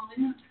 That's what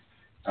you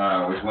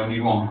want Which one do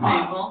you want?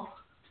 People.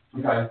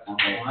 Okay.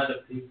 Why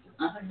the people?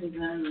 I think it's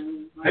better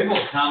than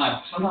People kind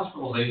of, sometimes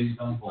people's easy,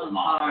 some people's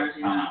not. Cars,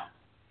 yeah.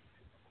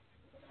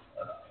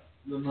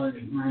 The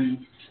money.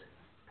 Money.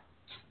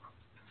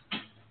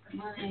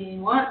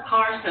 What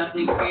car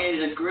company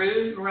created a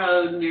grooved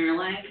road near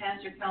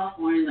Lancaster,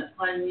 California that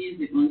played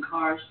music when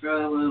cars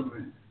drove over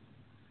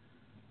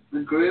it?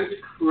 A grooved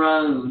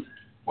road.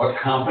 What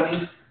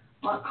company?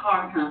 What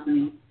car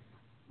company?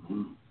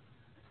 Do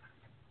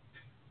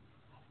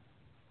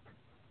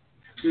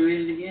you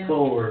read it again?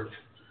 Ford.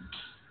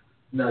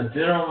 No,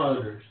 General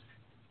Motors.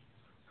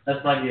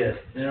 That's my guess.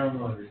 General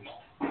Motors.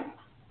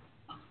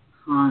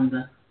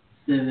 Honda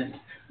Civic.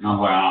 No,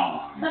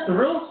 well, That's a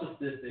real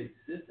specific.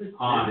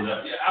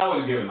 Honda. Yeah, I would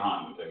have given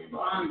Honda to you.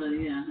 Honda,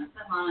 yeah. It's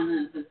a Honda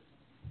and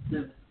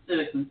it's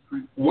Civic and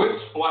Spring. Which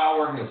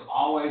flower has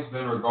always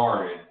been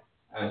regarded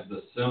as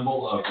the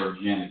symbol of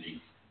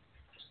virginity?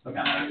 Look,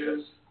 I know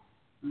this.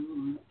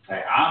 Mm-hmm.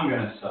 Okay, I'm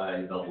going to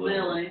say the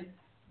lily.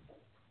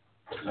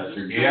 That's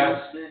your guess?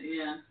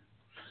 Yeah.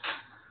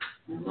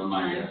 What's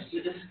my guess?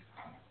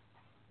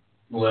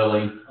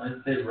 Lily.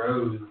 I'd say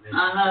rose. I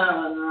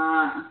know,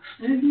 right.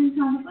 Who did you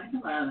tell me to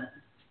think about it?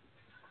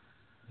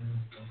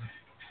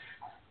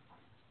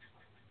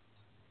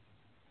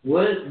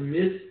 What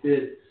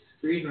misfit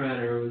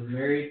screenwriter was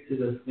married to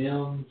the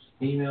film's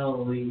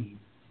female lead?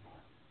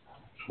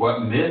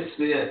 What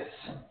misfits?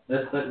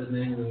 That's like the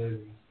name of the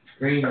movie.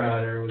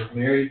 Screenwriter was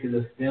married to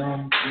the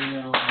film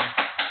female.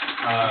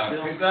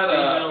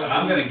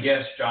 I'm going to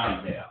guess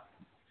Johnny Depp.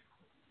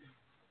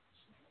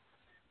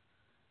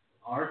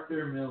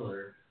 Arthur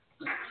Miller.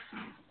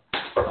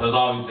 That's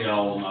obviously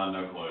all I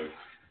no clue.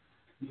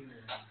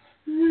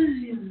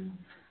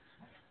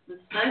 The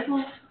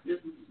staples is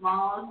the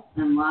smallest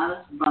and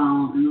lightest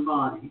bone in the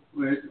body.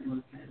 Where is it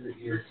located?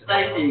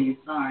 Stapes,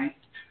 sorry.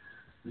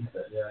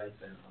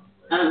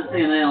 I don't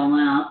see an L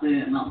now. I see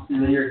it not The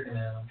ear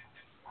canal.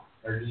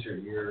 Or just your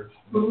ear.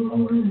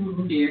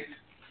 Here.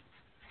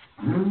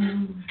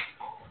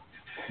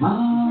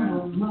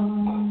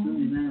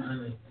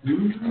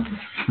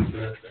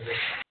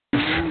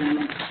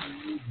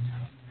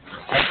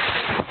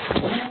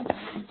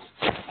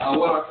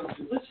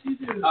 What you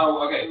do?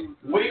 Oh, okay.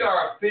 We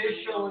are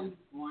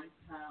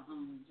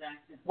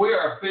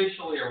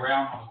officially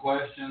around on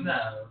questions.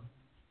 No.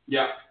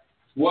 Yeah.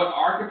 What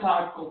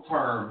archetypal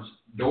terms,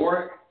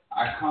 Doric,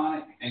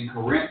 Iconic, and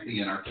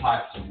Corinthian, are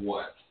types of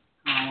what?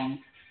 Column.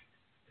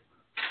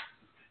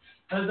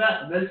 We've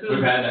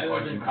had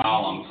that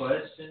columns.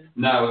 Question.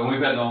 No, and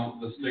we've had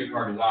the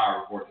Streetcar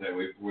Desire before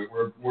too.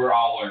 We're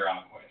all the way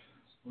around the questions.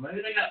 Well,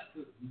 maybe they got.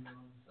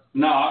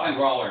 No, I think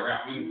we're all the way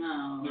around. I mean,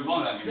 No. there's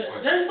only that many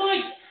questions. There's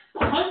like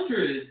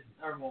 100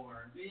 or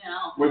more.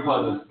 Yeah. We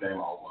played this game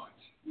a whole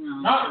bunch. No.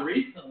 Not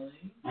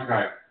recently.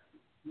 Okay.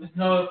 There's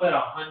no way I played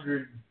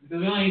 100 because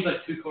we only use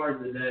like 2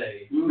 cards a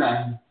day.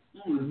 Okay.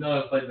 There's no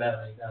way I played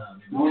that many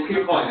times. We'll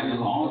keep playing this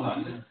all the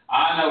time.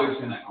 I know we've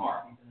seen that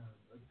card.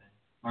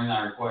 I mean,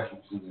 not your question,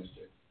 we've seen this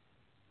too.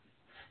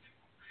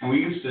 And we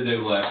used to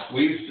do less.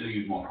 We used to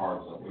use more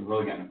cards though. We've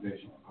really gotten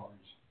efficient with cards.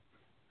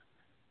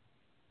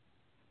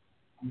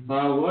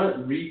 By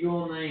what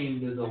regal name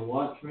does a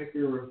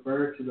watchmaker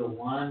refer to the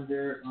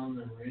winder on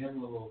the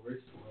rim of a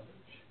wristwatch?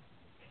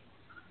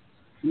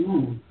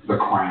 The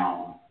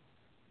crown.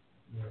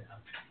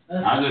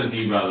 Yeah. I just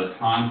need by the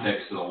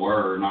context of the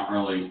word, not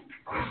really.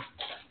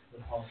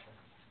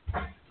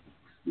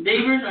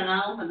 Beavers are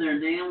known for their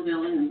dam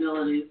building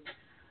abilities,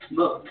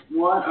 but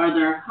what are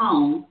their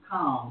homes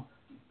called?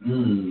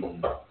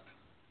 Is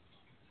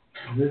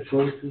there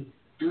choices?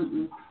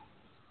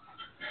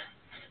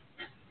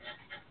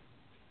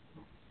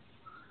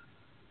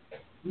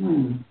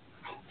 Mm-mm.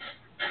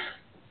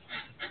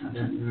 I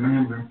don't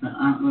remember, but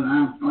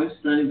I've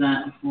studied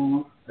that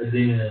before. A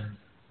den.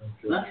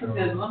 That's a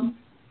good one.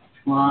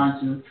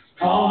 Lodges.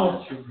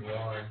 Oh,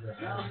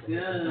 That was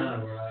good.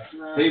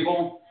 Right.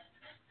 People,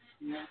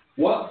 Yeah.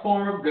 what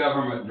form of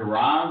government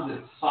derives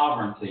its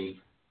sovereignty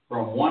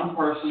from one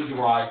person's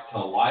right to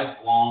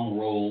lifelong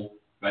rule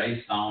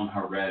based on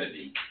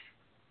heredity?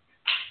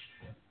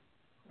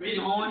 Read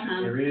it one more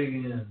time. Read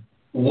it again.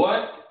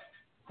 What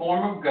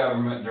form of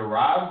government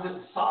derives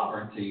its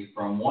sovereignty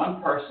from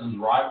one person's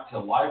right to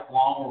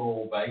lifelong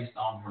rule based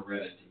on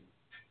heredity?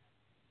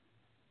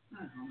 I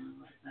don't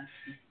know.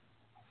 section.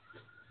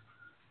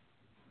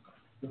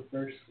 The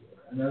first one.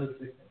 I know the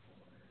second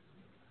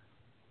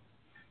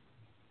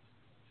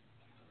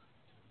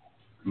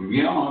one.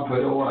 You don't want to put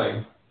it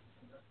away.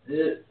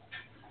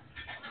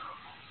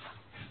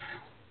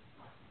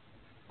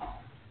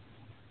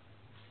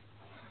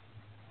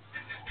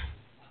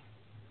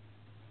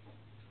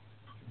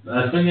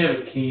 I think you have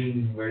a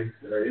king or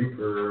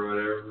emperor or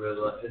whatever, but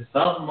like, it's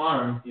not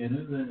monarchy,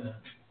 isn't it?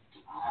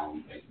 I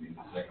don't think it means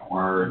the second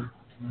word.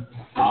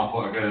 I'll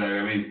put it.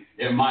 I mean,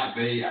 it might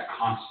be a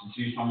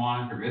constitutional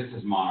monarchy, but this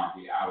is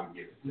monarchy. I would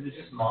give it. Is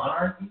it just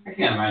monarchy? I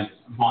can't imagine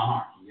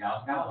monarchy. Yeah,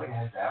 I don't think it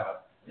has to have a.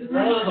 Is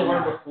that the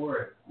word before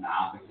it? No,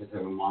 I think it's a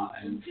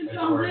monarchy. It's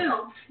on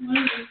Bill. What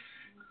is it?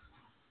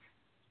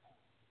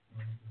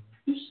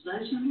 Your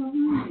station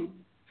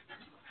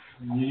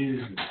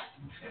Music.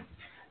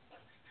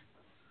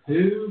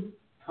 Who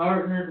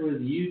partnered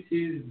with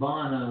U2's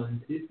Bono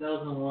in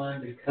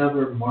 2001 to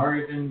cover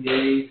Marvin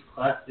Gaye's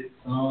classic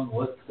song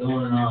 "What's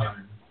Going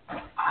On"?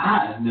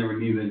 I never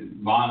knew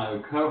that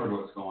Bono covered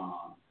What's Going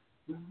On.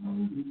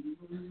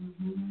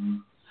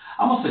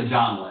 I'm gonna say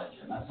John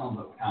Legend. That sounds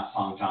like the kind of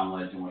song John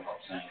Legend would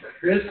help sing.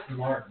 Chris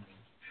Martin.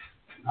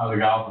 Oh, the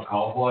guy off of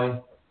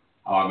Coldplay?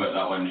 Oh, I bet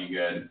that wasn't any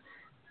good.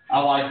 I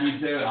like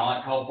U2 and I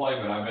like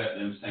Coldplay, but I bet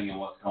them singing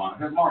What's Going On.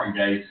 Because Marvin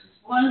Gaye.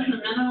 What is the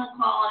minimum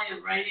quality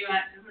of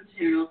radioactive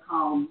material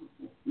called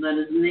that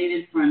is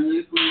needed for a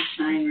nuclear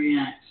chain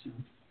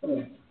reaction?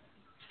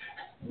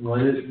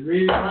 What is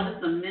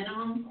the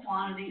minimum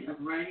quantity of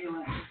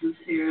radioactive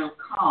material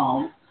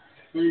called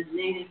that is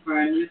needed for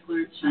a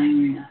nuclear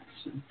chain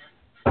reaction?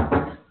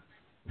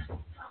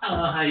 I don't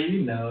know how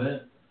you know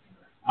it.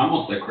 I'm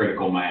going to say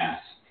critical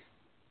mass.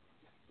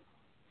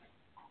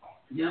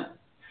 Yep.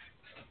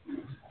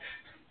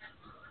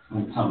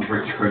 Something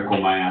for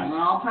critical mass.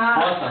 Well,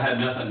 plus, I had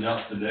nothing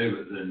else to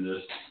do than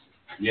just,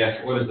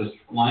 yes, what is this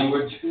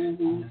language?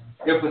 Mm-hmm.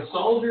 If a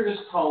soldier is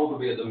told to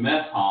be at the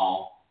mess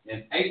hall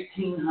in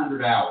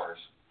 1,800 hours,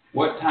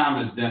 what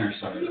time is dinner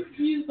served?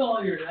 You used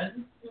all your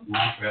head. No,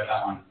 I forgot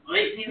that one.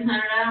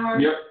 1,800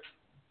 hours? Yep.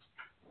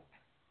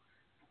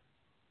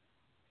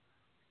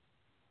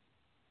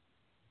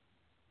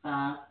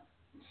 5.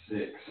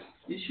 6.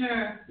 You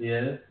sure?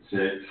 Yeah.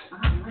 6.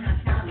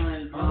 I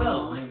calculated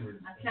wrong. language.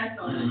 I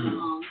calculated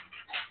wrong.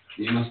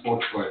 Even a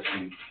sports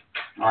question.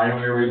 All right, you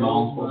want me to read my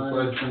own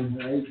sports question?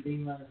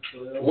 18 minus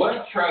 12.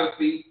 What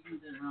trophy You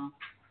did it wrong.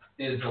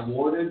 is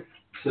awarded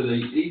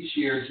each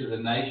year to the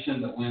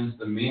nation that wins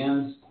the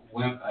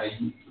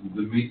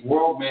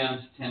World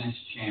Men's Tennis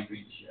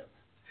Championship?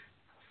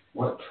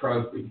 What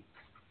trophy?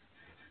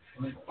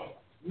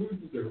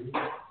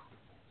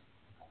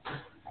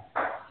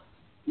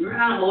 We're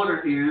out of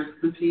order here. It's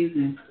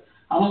confusing.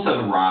 I almost said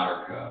the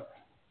Ryder Cup.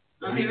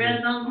 Have you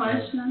read some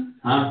question?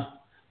 Huh?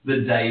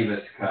 The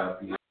Davis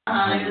Cup. You know,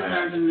 I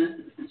deserve to miss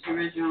it since you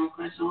read your own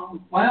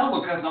question.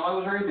 well, because nobody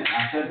was reading it.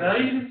 I said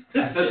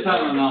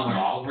something another.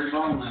 I was reading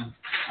on them.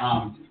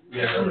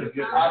 Yeah,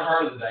 I've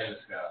heard of the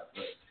Davis Cup.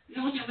 But. You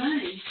know what you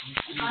mean?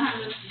 If I had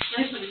this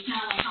particular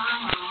kind of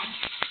time on,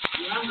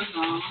 numbers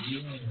on,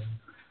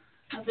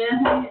 I'd be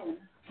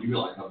ahead. You'd be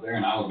like up there,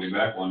 and I would be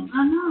back one. I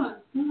know,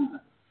 it's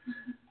not.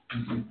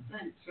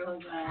 Thanks,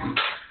 really bad.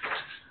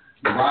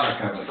 The Ryder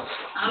Cup is.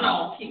 I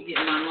don't keep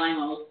getting my lame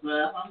old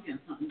stuff. I'm getting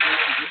something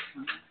different this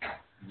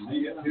time.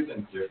 You got two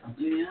things different.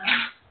 Yeah.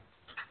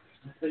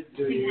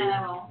 You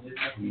have all.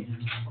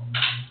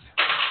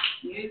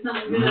 You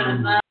something good as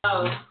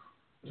those.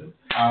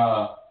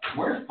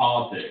 Where's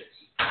politics?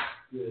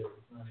 Good.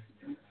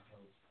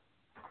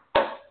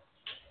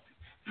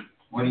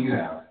 What do you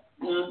have?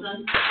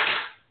 Nothing.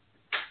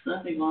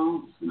 Stuff he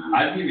wants. No.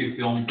 I'd give you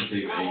film for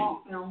TV. I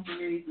won't film for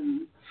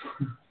anything.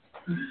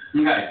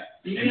 Okay.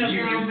 You If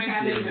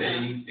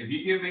you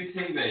give me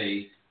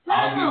TV,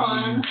 I'll give you.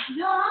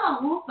 No, I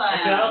don't want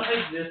that. Okay, I'll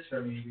take this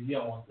from you. You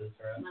don't want this,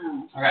 right?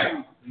 No. Okay.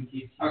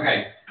 Okay.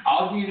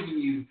 I'll give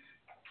you.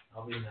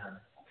 I'll be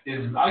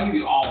nice. I'll give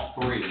you all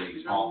three of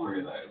these. All three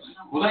of those.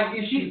 Well, that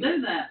gives you.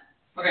 Do that.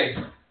 Okay.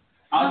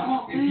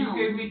 If you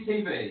give me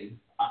TV.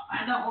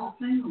 I don't want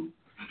film.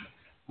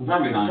 I'm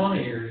trying to be nice.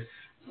 20 years.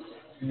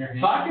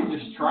 So I can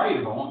just trade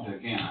if I want to,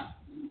 can I?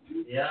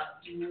 Yeah.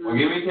 Well,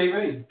 give me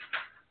TV.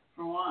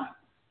 For what?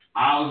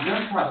 I was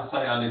going to try to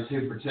say I'll do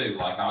 2 for 2.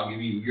 Like, I'll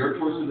give you your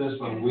choice of this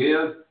one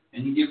with,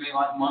 and you give me,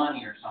 like,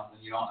 money or something.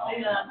 You don't know.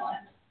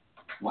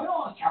 Well, I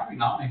was trying to be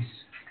nice.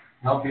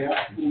 Help you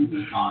out.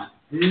 It's not.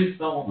 You just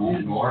don't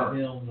want to work. I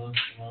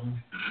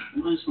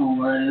just want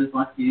what it is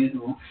like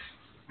usual.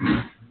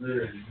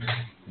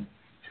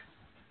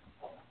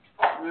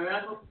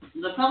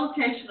 The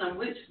publication of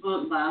which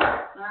book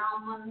by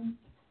Salman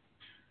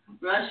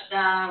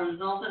Rushdie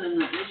resulted in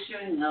the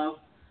issuing of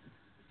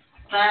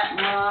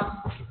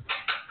fatwa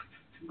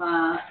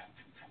by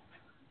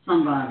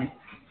somebody.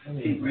 I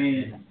can't read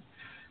it.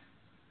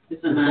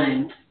 It's a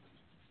name.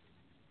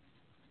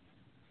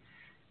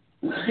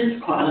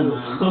 It's quite a name.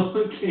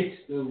 Okay,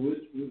 so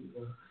which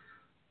book?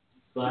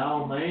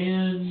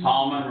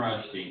 Salman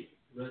Rushdie.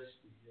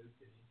 Rushdie,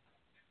 okay.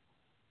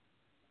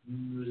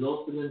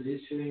 resulted in the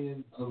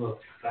issuing of a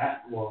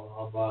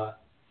fatwa by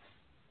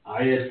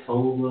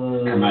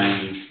Ayatollah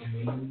Khomeini.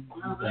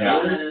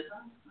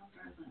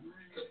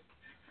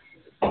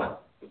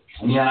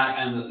 Yeah,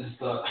 and it's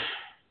the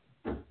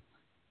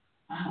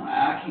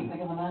I can't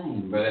think of the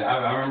name, but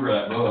I remember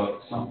that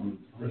book. Something.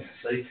 The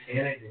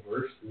Satanic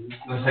Verses.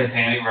 The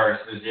Satanic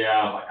Verses. Yeah,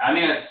 I was like, I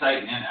knew that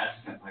Satan in it. I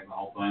just couldn't think of the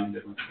whole thing.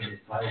 Didn't put it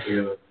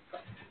together.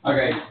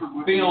 Okay,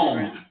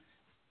 film.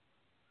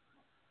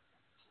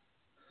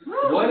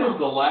 What is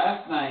the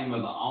last name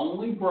of the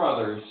only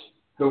brothers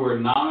who were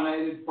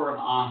nominated for an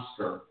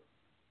Oscar?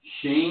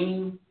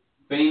 Sheen,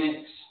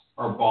 Phoenix,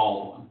 or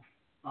Baldwin?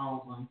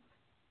 Baldwin.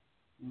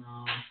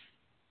 No.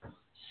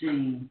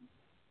 Sheen.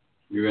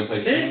 You're going to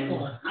say Sheen?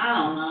 I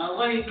don't know.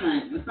 What do you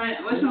think? Which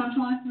one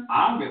choices?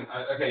 I'm going to,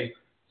 okay.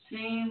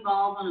 Sheen,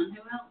 Baldwin, and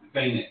who else?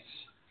 Phoenix.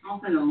 I don't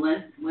think the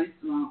least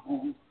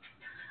one.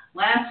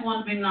 Last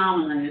one to be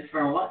nominated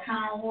for what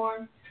kind of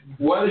award?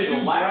 What is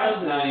the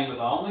last name of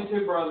the only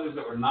two brothers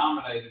that were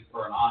nominated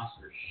for an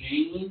Oscar?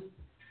 Sheen,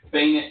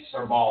 Phoenix,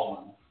 or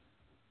Baldwin?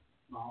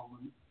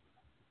 Baldwin.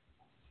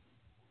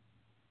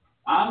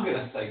 I'm going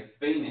to say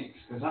Phoenix,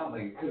 because I don't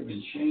think it could have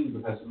been Sheen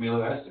because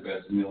Emilio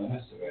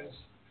Estevez.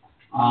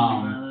 I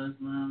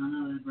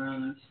know they're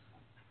brothers.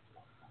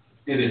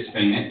 It is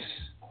Phoenix.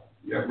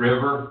 Yeah,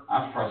 River.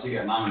 I'm surprised he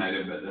got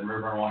nominated, but then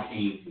River and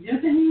Joaquin. Yeah,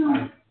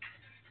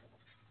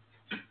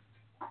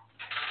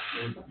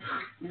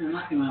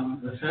 knock him out.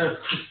 He's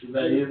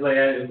like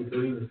in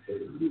between the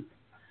two.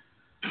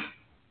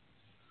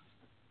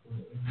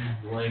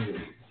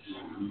 Language.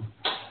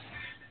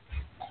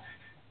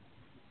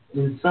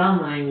 In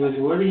sign language,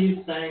 what are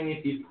you saying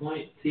if you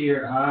point to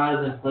your eyes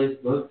and place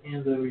both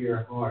hands over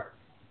your heart?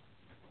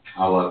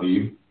 I love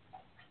you.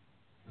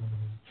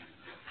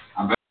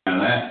 I'm better than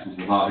that since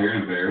it's not here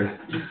impaired.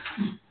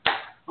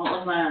 What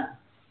was that?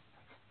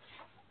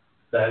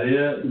 That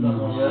it? Something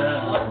like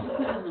that? What's the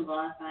put in the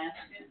black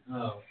basket?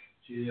 Oh,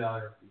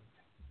 geography.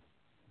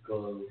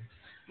 Globe.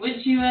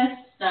 Which U.S.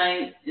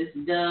 state is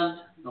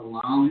dubbed the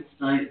Lone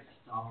State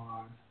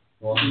Star?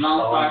 Lone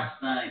Star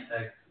State.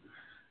 Texas.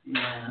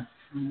 Yeah,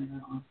 I know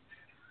that one.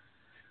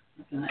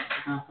 Okay,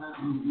 about that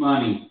one.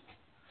 Money.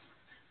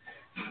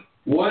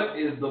 What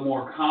is the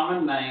more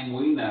common name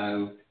we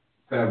know?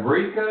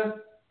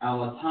 Fabrica,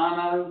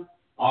 Alatano,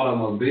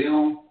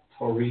 Automobile,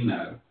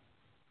 Torino.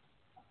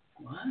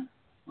 What?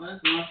 What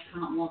is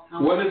more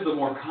common? What is the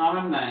more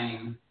common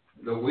name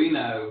that we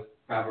know?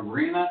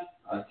 Fabrica,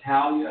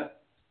 Italia,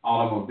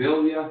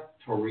 Automobilia,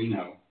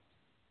 Torino.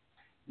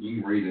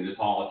 You can read it. It's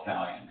all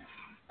Italian.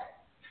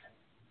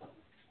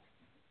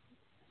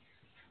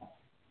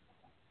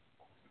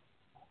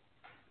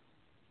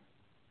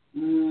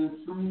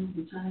 Some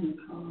Italian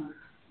car.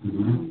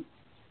 Mm-hmm.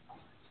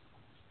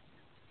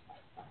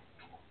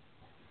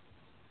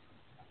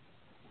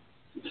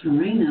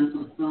 Torino's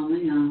what's throwing me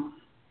off.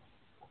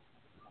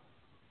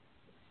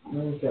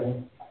 Okay.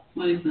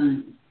 What do you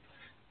think?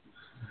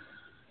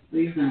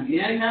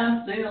 Yeah, you got a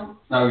steal.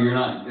 No, you're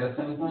not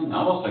guessing anything?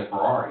 I will say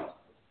Ferrari.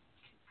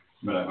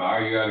 But if I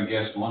were you, I'd have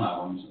guessed one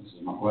of them, since this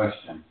is my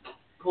question.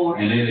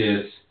 Porsche. And it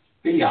is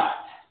Fiat,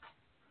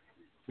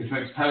 which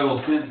makes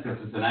total sense because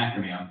it's an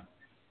acronym.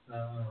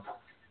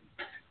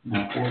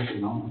 Now, Porsche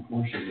is on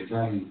Porsche is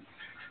Italian.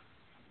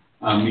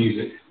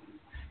 Music.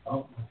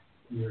 Oh,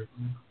 here.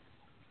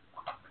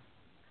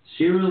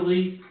 She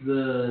released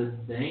the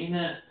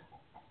Dana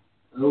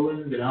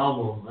Owen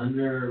album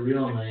under her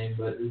real name,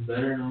 but is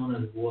better known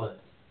as what?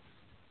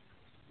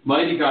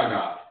 Lady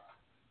Gaga.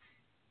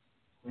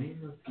 Queen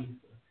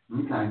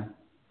Latifah. Okay.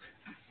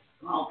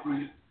 Small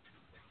print.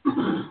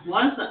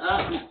 What is the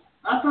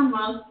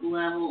uppermost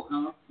level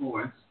of a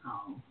forest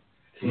called?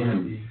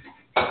 Canopy.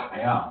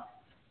 Yeah.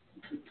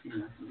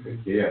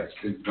 Yes,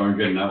 good, darn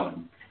good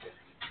knowing.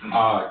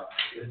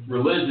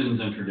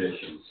 Religions and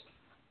traditions.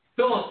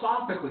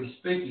 Philosophically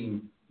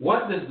speaking,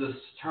 what does this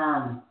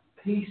term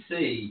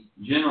PC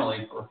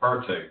generally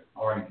refer to?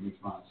 Already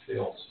used my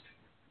stills.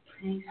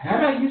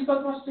 Have I used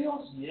both my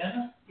stills?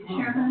 Yeah. You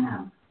sure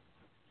have.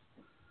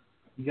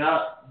 You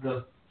got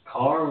the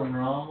car went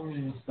wrong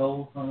and you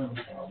stole from it.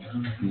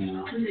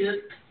 Yeah.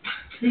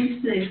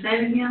 PC. Say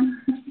it again.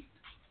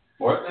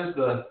 What does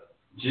the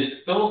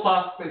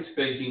philosophically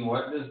speaking,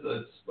 what does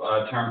the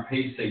term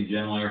PC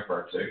generally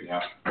refer to?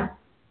 Yeah.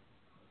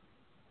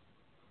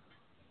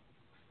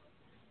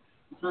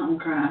 Something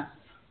crass.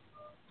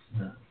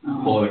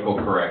 No. Political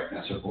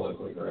correctness or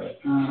politically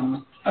correct.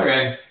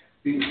 Okay.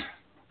 I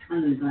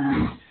knew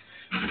that.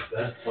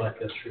 That's like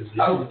a tradition.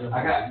 Oh,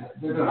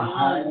 they're doing a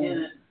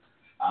whole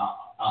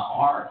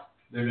art.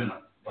 They're doing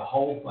the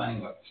whole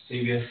thing with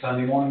CBS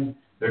Sunday Morning.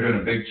 They're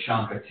doing a big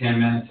chunk of 10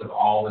 minutes of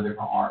all the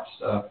different art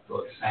stuff,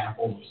 like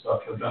samples of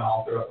stuff they've done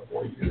all throughout the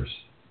 40 years.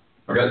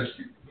 I got this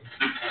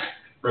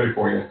ready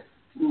for you.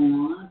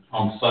 What?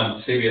 On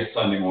CBS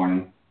Sunday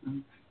Morning.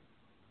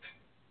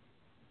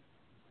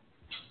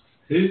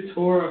 Who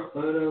tore a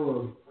photo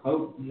of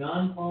Pope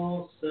John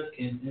Paul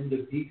II into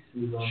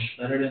pieces on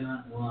Saturday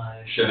Night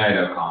Live? Sinead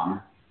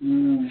O'Connor.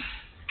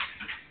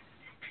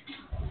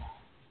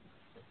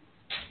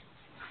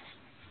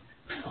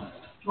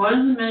 What is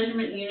the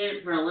measurement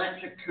unit for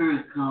electric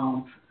current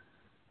called?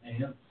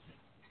 Amp.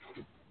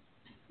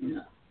 Yeah.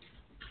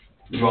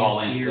 You all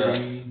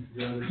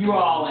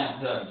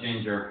amped up,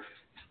 Ginger.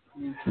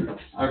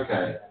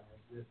 Okay.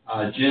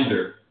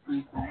 Gender.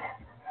 Okay.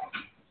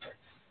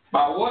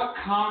 By what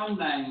common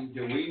name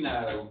do we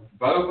know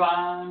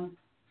bovine,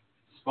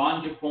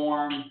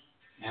 spongiform,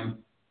 and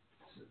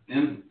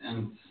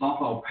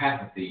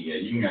encephalopathy? Yeah,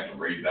 you can have to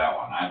read that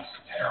one. That's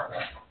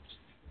terrible.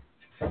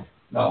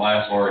 That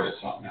last word is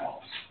something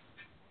else.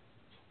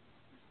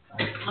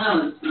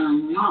 Oh, it's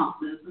moth,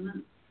 isn't it?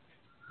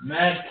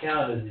 Mad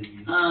cow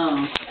disease.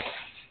 Oh.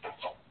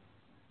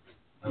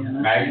 Yeah,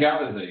 Mad cow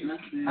disease.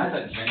 That's How's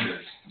that gender?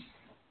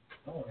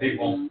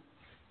 People.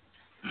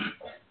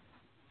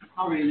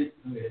 I'll read it.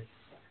 Okay.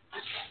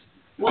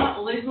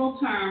 What legal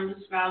term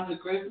describes a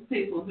group of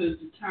people who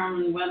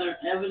determine whether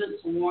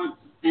evidence warrants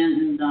an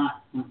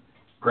indictment?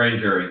 Grand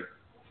jury.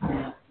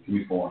 Yeah. Give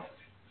me 4.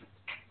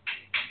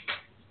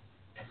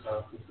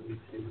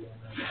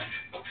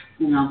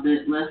 No,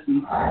 bit less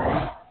than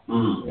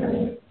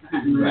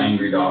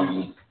Angry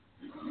doggy.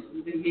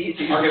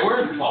 Okay,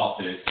 where's the ball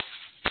to?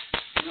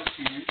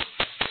 Okay.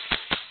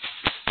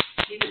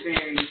 Keep it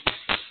buried.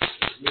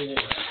 Yeah.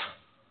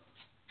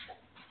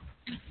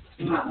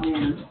 Not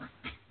win.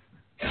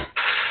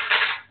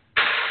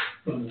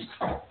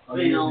 I'll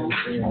Bill. get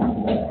Oh,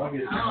 I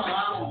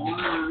don't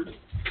want.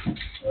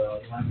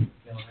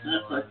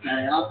 That's okay.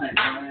 I'll take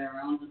whatever.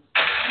 I'll just.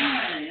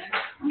 Hey,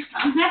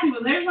 I'm happy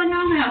with everything I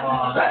have. Come on.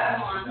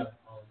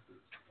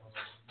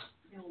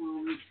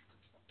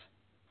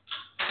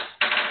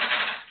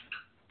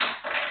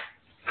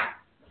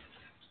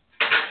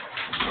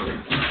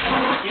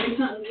 Give me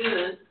something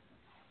good.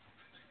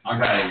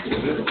 Okay, so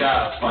this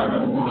guy's talking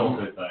about the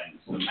filter thing.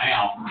 So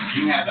now,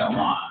 you have that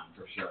line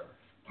for sure.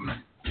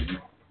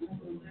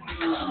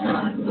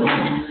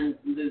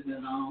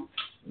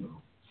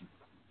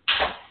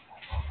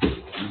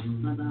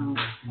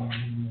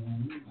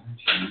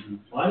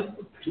 Why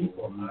do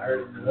people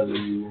hire another?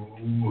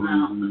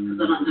 Because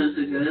they're not doing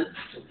too good.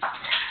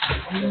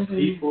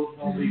 People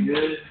don't be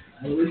good.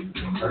 At least the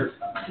first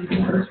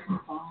time.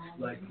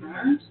 Like,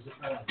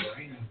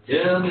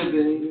 Yeah,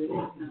 baby.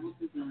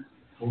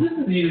 this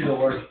is usually the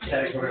worst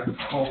category on the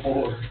whole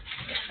board.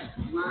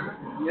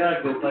 Yeah,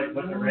 because like a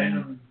bunch of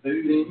random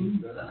food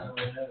eating.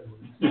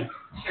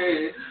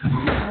 True.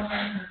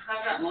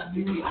 I've got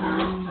lucky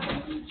people.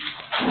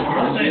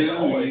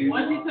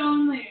 What's he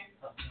telling there?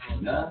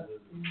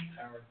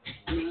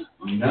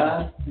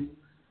 Nothing.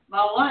 By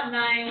what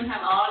name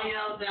have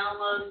audio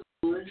downloads of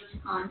religious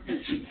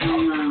content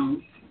become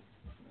known?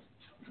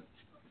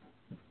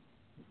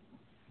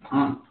 I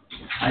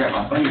got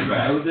my fingers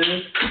back.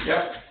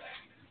 Yep.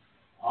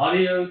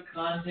 Audio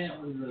content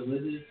with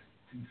religious.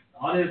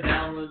 Audio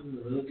downloads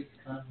with religious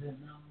content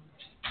now.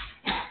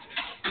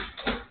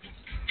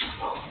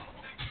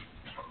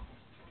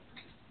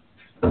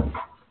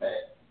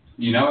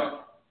 You know it?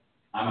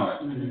 I know it.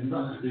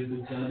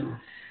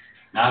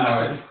 I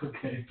know it.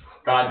 Okay.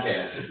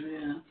 Godcast.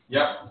 Yeah.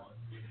 Yep.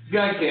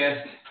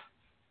 Godcast.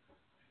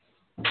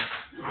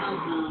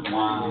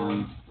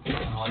 Wow.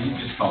 Oh, you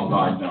just called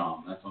God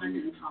dumb. That's what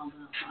you call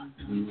that.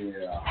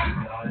 Yeah.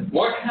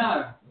 What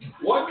kind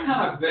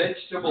of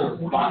vegetable is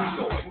bok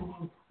choy?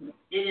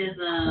 It is it's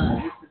a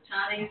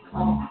Chinese,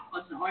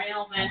 it's an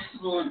Oriental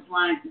vegetable.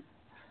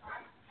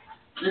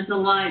 It's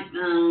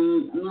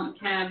not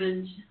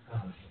cabbage.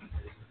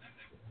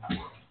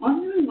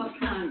 What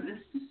kind of?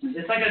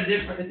 It's like a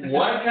different.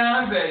 What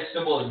kind of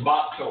vegetable is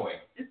bok choy?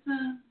 It's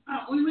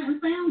we went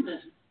and found it.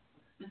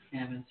 It's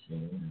cabbage.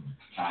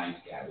 Chinese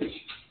cabbage.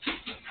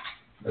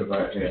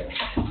 Right here.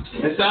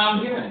 It's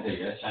I'm giving it to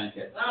you. That's Chinese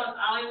cabbage.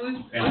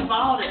 We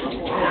bought it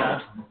before. Yeah.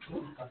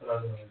 I thought I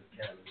was going to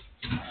cabbage.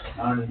 I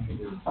don't even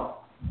do it.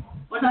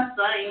 What did I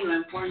say anyway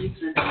before you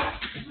said that?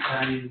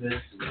 Chinese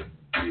vegetable.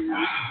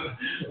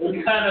 What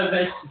kind of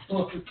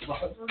vegetable is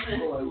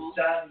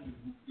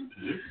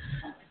Chinese?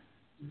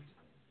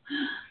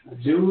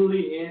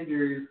 Julie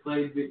Andrews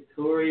played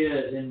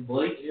Victoria in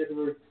Blake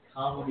Edwards'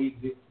 comedy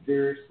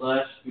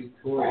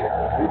Victor/Victoria.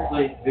 Who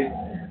played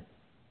Victor?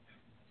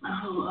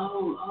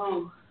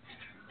 Oh.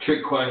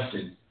 Trick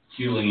question.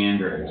 Julie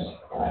Andrews.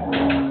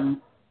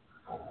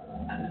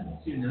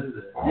 You know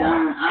that.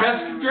 Yeah. Because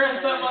she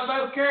dressed up like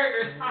both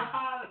characters.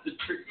 That's a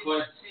trick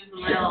question. She's a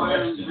male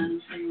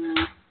and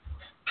female.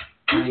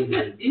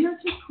 You're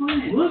too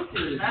quick. Look at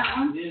that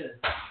one. Yeah.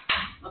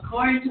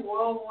 According to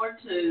World War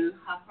II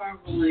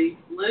hyperbole,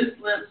 loose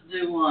lips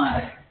do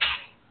what?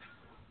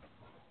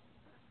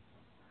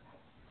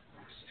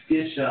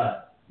 Get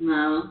shot.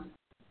 No.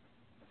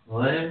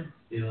 What?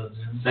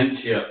 Sink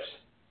ships.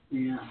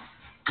 Yeah.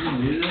 You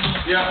knew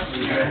that? Yep. I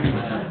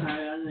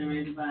didn't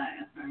read the back.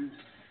 I heard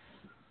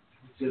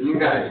it.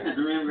 Okay. I can't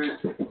remember it.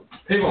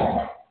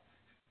 People.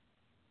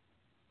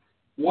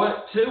 What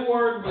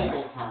two-word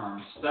legal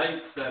term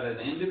states that an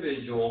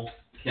individual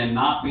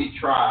cannot be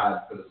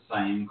tried for the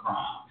same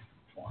crime?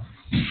 I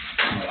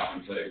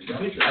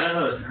don't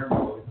know the term.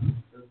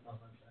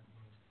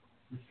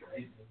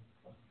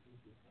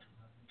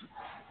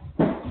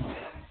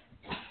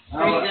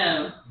 There you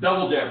go.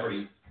 Double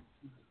Jeopardy.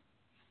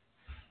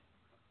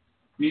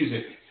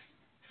 Music.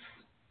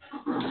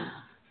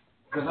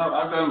 Because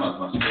I've done my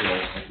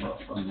school.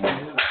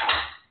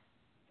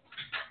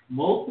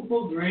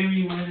 Multiple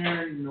Grammy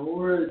winner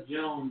Nora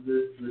Jones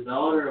is the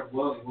daughter of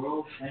what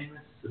world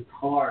famous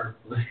sitar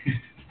player?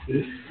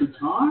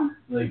 Sitar?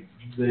 Like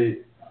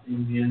the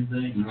Indian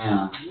thing?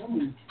 Yeah.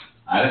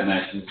 I didn't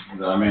actually.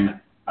 I mean,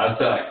 I'd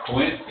say like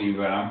Quincy,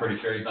 but I'm pretty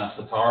sure he's not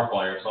a sitar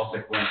player, so I'll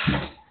say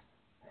Quincy.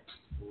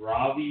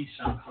 Ravi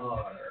Shankar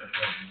or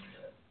something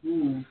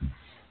like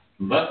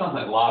that. That sounds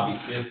like Lobby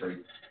Siffrey,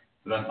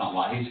 but that's not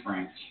like he's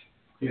French.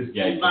 He's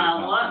gay.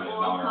 By what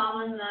more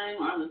common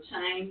name are the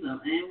chains of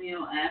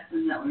amino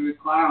acids that we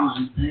require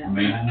on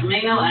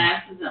amino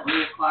acids that we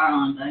require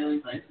on a daily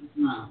basis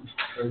known?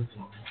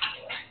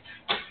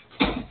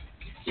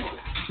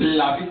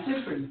 Lobby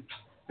Siffrey.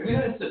 Have you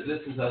noticed that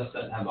this is us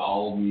that have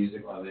all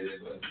music like they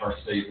did with the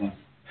first season?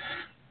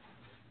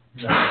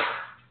 No.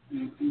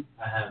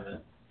 I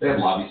haven't. They have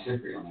Lobby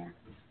Siffrey on there.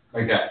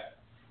 Okay.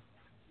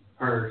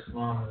 Purse,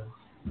 mama.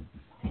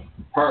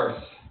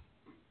 Purse.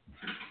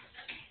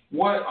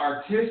 What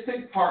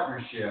artistic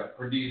partnership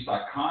produced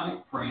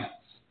iconic prints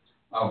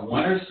of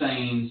winter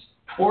scenes,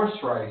 horse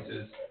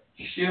races,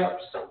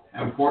 ships,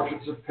 and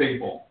portraits of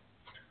people?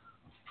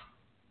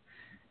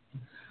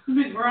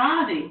 Big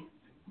variety.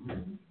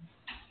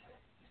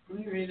 Let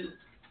me read it.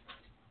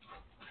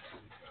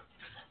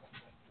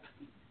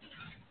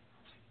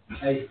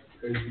 Hey,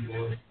 crazy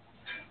boy.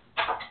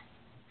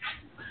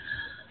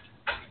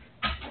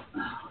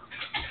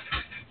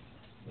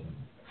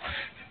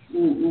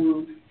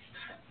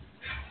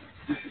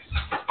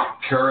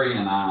 Curry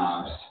and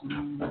Ives.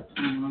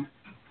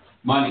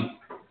 Money.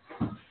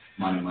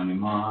 Money, money,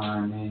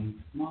 money,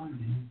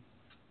 money.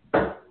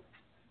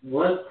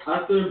 What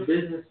popular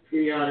business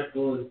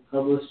periodical is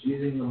published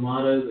using the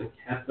motto "The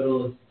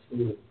Capitalist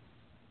Tool"?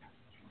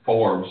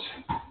 Forbes.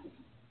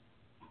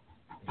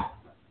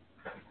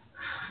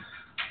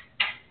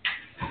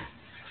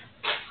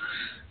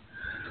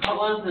 What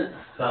was it?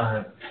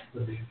 Science.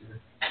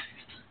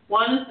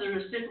 What is the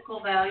reciprocal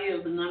value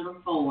of the number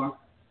 4?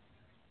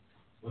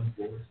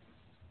 1/4.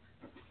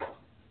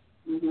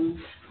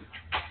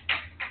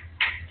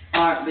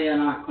 Art be an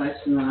art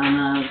question that I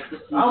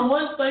know. I'm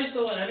one space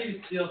away. I need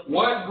to steal.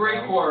 What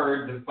Greek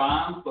word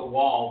defines the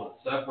wall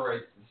that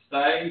separates the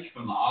stage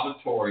from the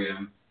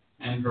auditorium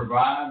and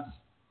provides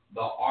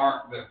the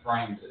arc that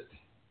frames it,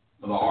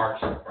 or the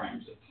arch that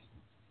frames it?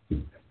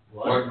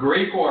 What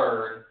Greek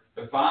word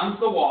defines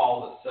the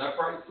wall that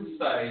separates the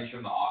stage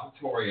from the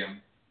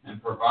auditorium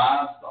and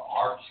provides the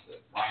arch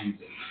that frames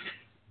it?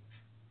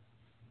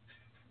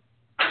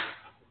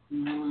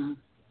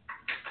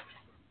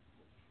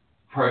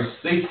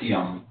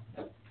 Proscenium.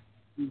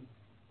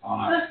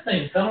 That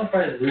thing, someone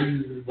probably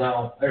loses his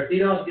own. Or if he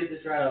don't get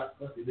this right, I'm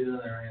supposed to do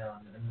another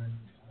round, and then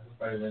I'll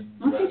probably win.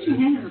 Look at your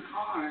hand in the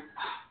card.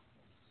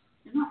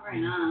 You're not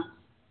very nice.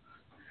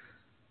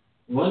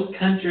 What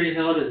country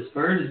held its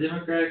first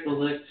Democratic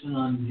election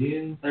on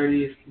June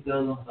 30th,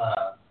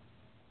 2005?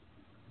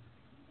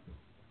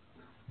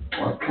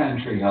 What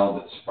country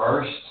held its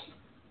first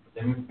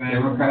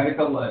Democratic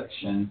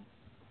election?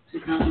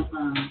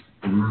 2005.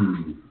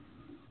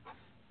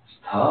 It's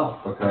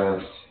tough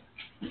because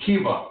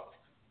Cuba.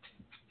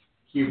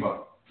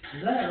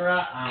 Is that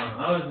right? I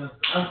don't know.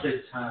 I'll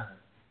say China.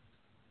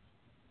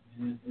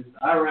 It's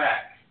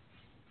Iraq.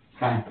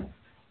 Okay.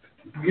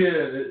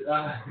 Good.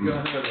 I'm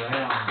going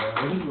around,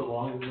 bro. This is the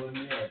longest one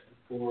yet.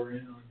 4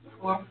 in on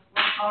 4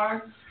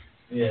 cards?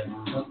 Yeah.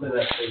 I'll play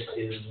that first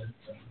kid in this.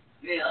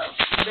 Yeah.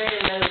 There you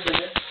go,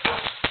 bit.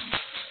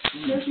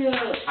 Look it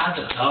up. That's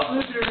a tough one.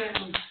 Look it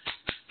around.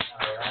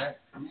 Alright.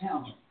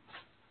 Yeah.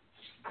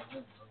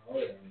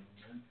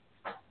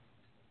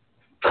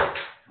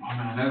 I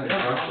know the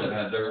first that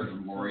had theirs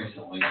more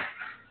recently.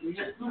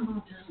 It's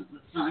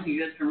not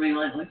good for me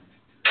lately.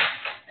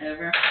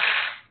 Ever.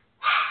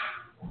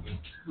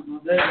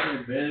 They're in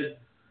your bed.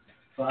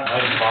 I was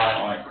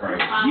fighting like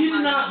crazy. You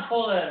did not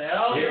pull that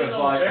out. It was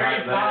like very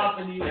right top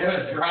there. and you It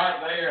was right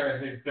there.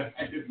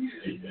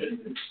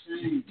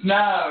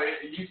 No,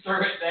 you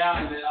threw it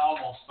down and it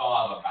almost fell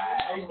out of the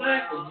bag.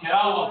 Exactly. It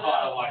almost fell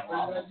out like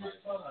that.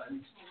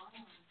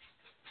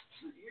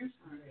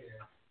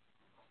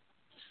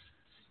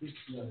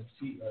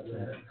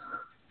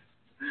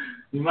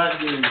 You might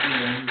get it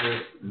again,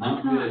 but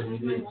not good. You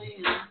did.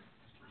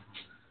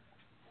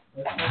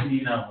 What kind do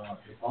you not want?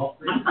 All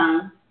 3? I'm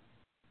fine.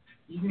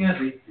 You can have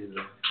these 2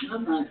 though.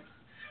 I'm fine.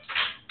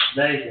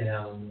 They can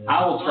have them.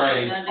 I will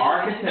trade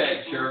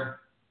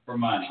architecture for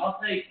money. I'll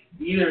take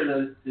either of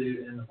those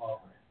 2 in the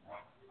pauper.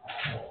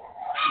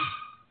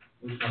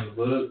 Which one's the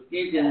book?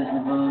 You get it in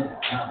the book.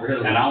 Not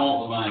really. And I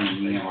want the money and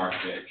you have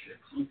architecture.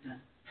 Okay.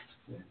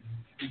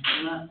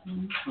 I'm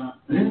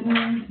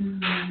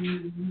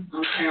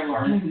terrible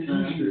at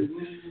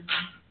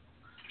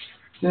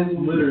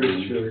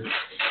Literature.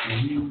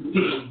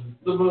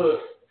 The book.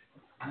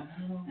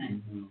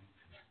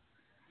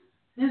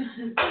 This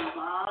is the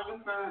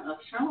biographer of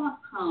Sherlock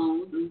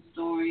Holmes and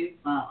stories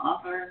by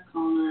Arthur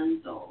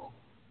Conan Doyle.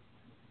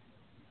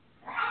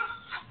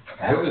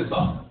 Who is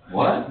that?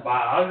 What?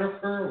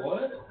 Biographer?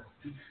 What?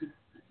 I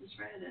just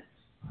read it.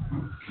 I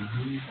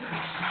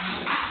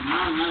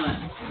don't know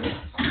it.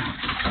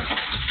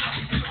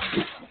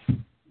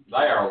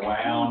 They are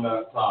wound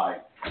up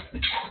tight.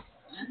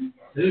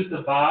 Who's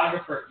the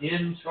biographer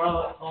in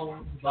Sherlock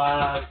Holmes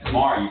by?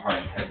 Tomorrow you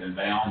probably take them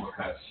down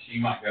because she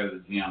might go to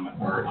the gym and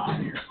we're not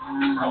here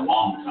for a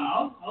long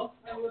time. I'll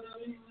say what I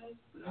mean.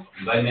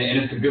 And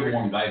it's a good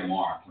warm day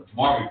tomorrow. So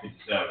tomorrow will be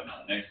 57.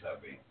 The next day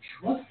will be.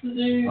 What's the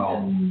dude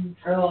in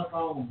Sherlock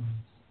Holmes?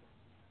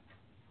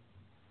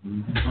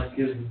 Like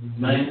his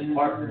main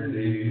partner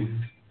dude.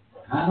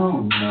 I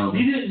don't know.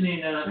 You didn't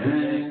need to. I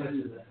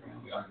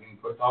can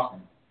quit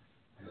talking.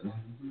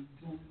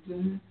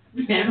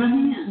 Okay, run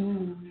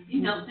in.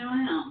 You helped him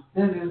out.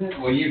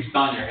 Well, you've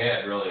stunned your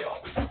head really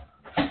off.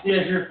 Yeah,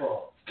 it's your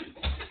fault.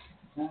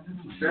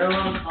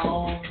 Sherlock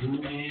Holmes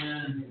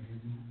and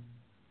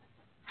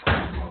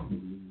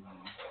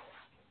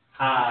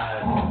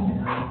Hyde.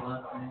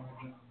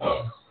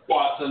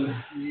 Watson.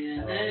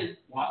 Yeah, who?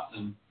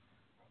 Watson.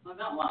 What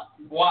about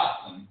Watson?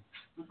 Watson.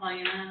 That's all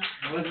you know?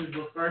 What's his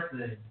first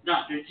name?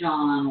 Dr.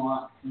 John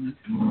Watson.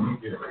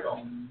 Here we go.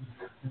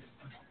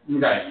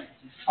 Okay.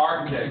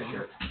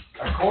 Architecture.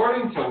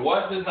 According to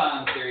what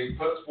design theory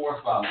put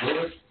forth by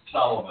Louis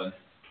Sullivan,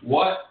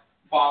 what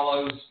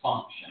follows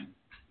function?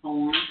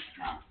 Form.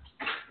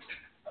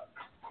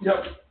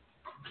 Yep.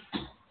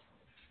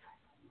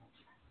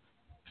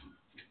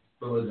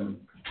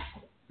 Religion.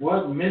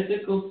 What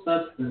mythical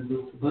substance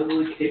was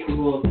supposedly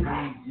capable of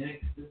turning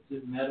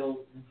inexpensive metals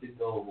into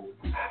gold?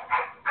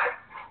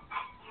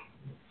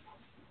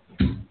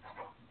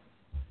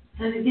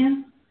 Say it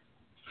again?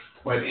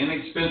 What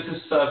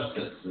inexpensive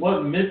substance?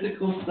 What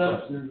mythical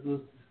substance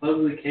was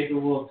supposedly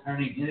capable of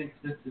turning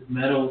inexpensive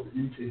metals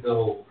into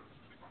gold?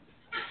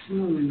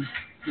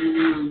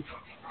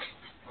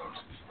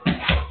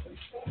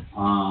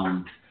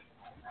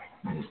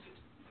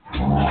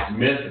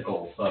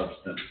 Mythical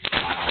substance.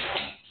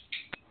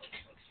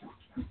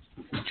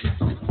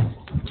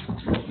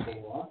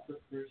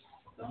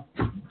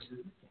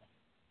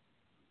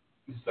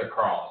 It's the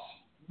cross.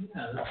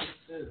 Yeah, that's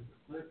what it says.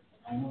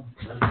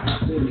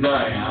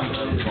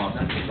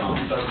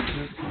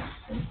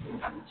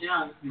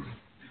 John.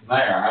 They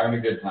are having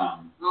a good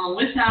time. On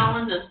which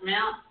island does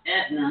Mount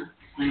Etna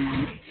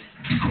stand?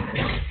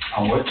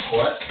 On which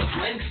what?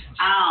 Which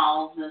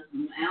isle does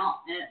Mount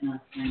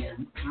Etna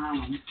stand?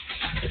 Island.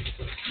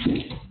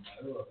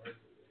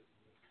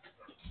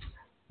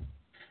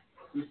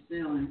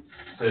 Sicily.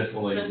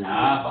 Sicily. I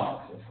thought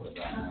Sicily. I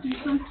see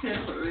some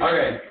Sicily.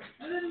 Okay.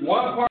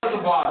 What part of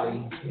the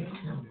body?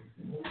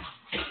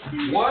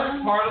 What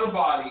part of the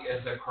body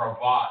is a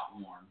cravat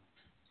worn?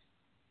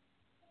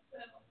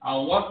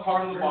 On what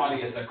part of the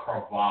body is a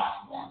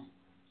cravat worn?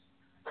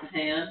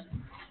 Head.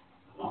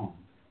 Oh,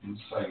 let's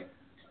see.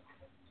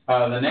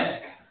 The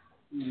neck.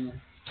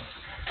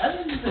 I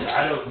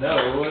don't know.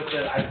 What's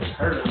that? I've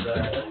heard of that.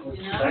 I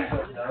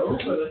don't know,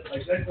 but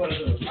that's what it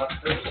is. I've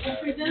heard of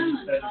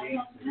that. Sorry.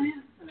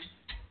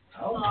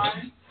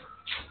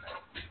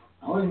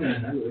 I wasn't going to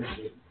know this.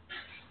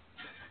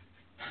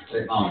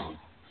 Technology.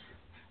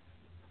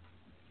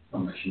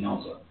 From machine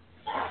also.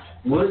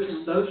 What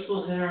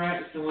social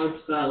interaction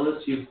website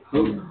lets you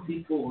poke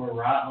people or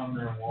write on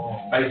their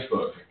wall?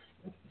 Facebook.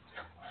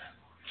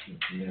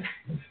 Wait,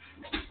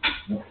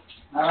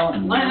 what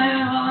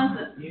was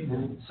it?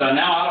 So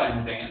now I don't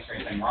have to answer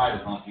anything right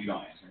as long as you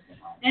don't answer anything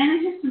right.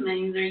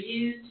 Antihistamines are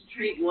used to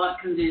treat what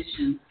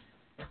condition?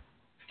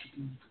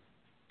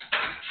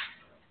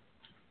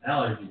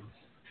 Allergies.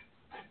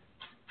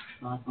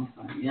 Oh, I'm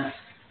sorry, yeah.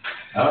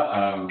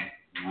 Uh-oh.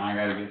 Now I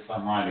got to get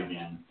something right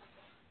again.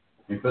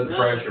 You put the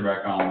pressure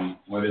back on me.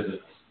 What is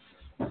it?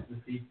 The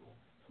people.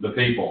 The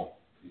people.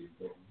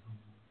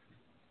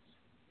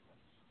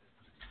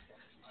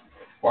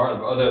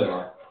 Oh, there they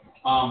are.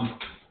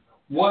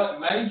 What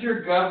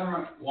major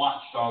government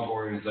watchdog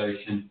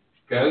organization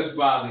goes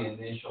by the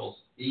initials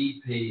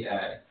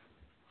EPA?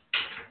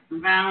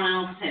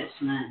 Environmental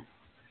Protection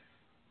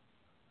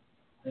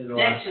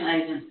Protection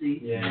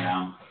Agency.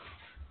 Yeah.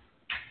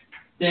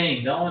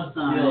 Dang, don't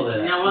steal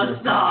that. Yeah, let's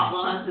stop.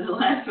 Well, that's the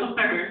last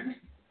word.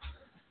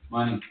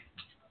 Money.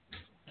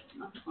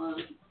 That's close.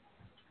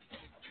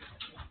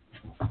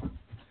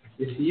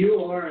 If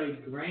you are a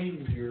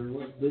Granger,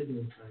 what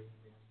business are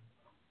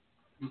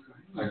you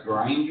in? A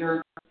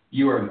Granger?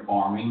 You are in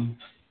farming.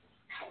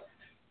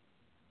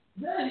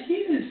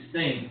 He just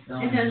thinks.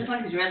 It does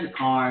like he's read the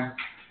card.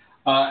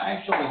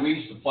 Actually, we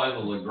used to play the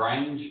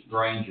LaGrange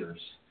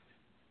Grangers.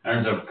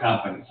 There's a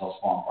company that sells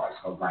farm products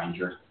called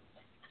Granger.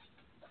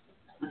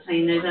 That's how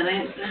you knew that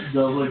answer?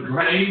 The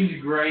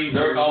LaGrange Grangers.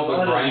 They're called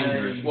the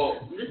Grangers.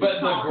 Well, This but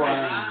is the called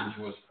Grange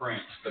was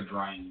French. The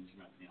Grange,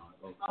 you know,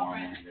 the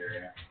farming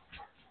area.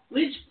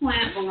 Which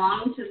plant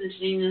belonging to the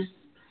genus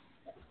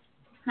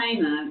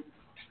Panax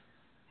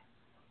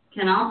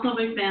can also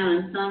be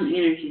found in some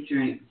energy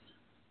drinks?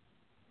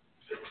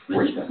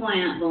 Which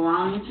plant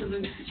belonging to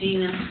the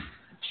genus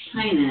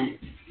Panax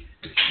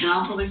can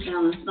also be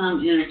found in some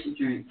energy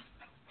drinks?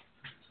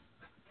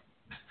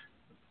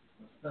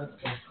 That's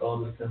what's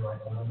called within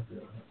like a month.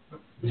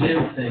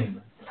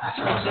 Ginseng.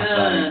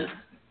 Good.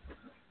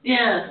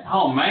 Yes.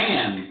 Oh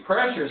man,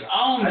 pressure's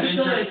on, I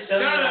Ginger. just thought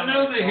Gotta it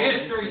know the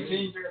sounded history,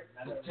 Ginger.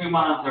 2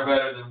 minds are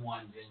better than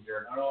one,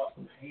 Ginger. I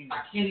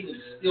can't even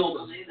steal the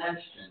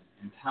question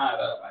and tie it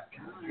up. I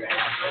can't.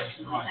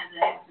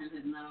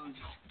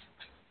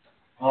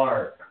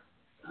 Heart.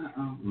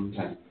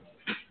 Okay.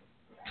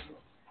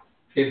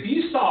 If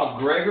you saw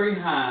Gregory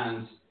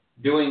Hines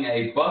doing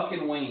a buck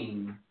and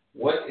wing,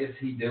 what is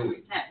he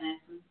doing? Tap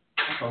dancing.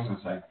 That's what I was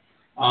gonna say.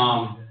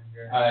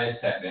 It's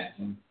tap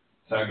dancing.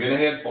 So get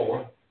ahead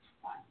 4.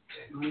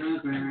 I know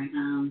Gregory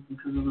Hines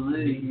because of the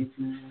movie he's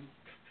in.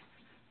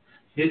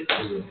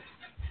 History.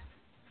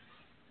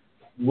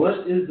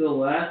 What is the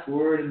last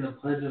word in the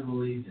Pledge of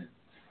Allegiance?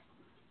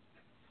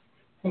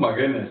 Oh my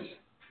goodness.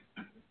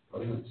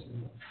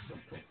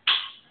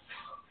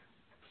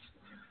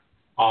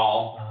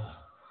 All.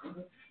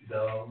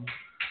 Dumb.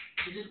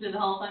 You just did the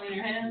whole thing in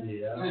your head?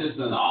 Yeah. I just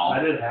did all.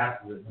 I did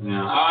half of it.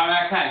 Yeah.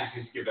 I kind of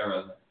skipped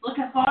everything. Look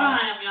how far I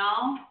am,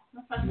 y'all.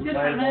 That's good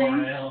for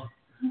me.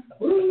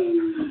 Woo!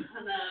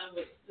 I know,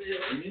 but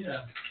still.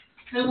 Yeah.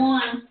 Who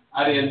won? I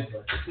did.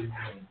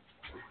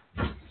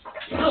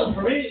 No,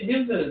 for me,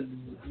 him to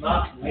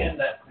not win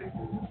that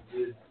quickly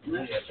is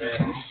really a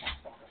bad.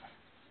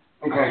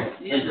 Okay.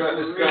 Yeah, I got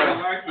this guy.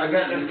 I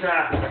got this guy.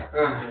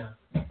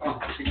 Oh,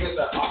 you get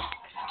that off.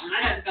 And I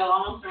had to go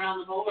almost around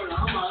the board,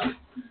 almost.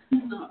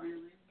 Not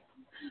really.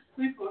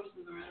 3/4 of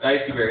the round.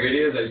 AC Bear. It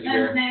is AC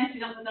Bear. That's nasty.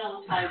 Don't put that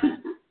on the table.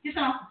 Get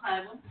that off the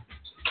table.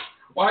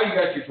 Why you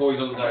got your toys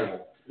on the table?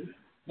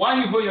 Why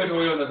you put your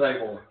toy on the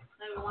table?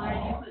 So why are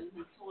you putting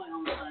his toy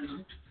on the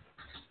table?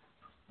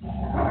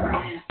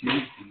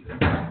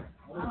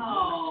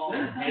 Oh,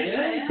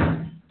 okay.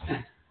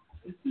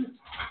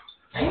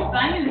 Are you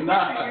banging the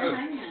picture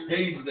in your hand?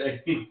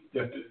 He's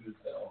doing it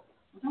himself.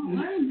 Don't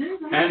let him do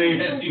that. And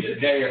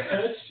he's there.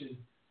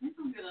 He's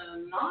going to get a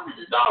knot in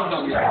his Dogs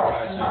don't get a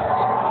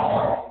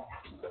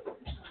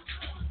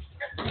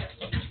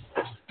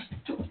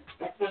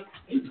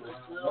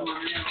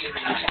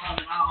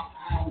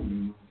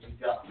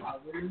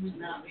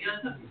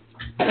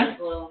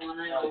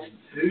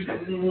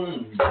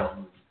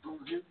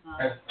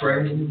That's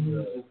crazy.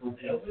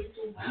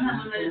 I'm not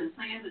going to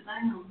sand it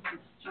down.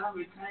 It's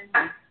strawberry crazy.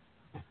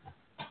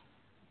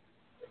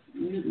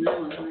 You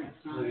know it's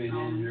next time.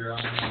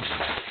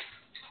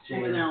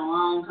 It's been a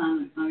long time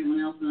since anyone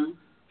else done.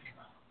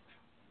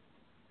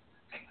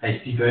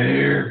 Tasty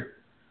bear.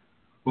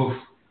 Oof.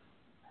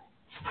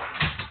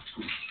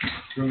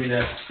 Threw me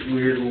that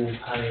weird little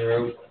tiny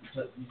rope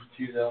that you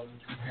chewed out in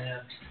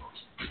half.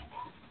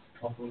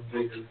 Off of the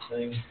bigger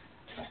thing.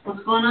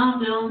 What's going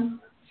on, Dylan?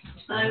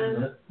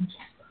 David?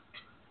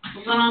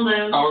 What's going on,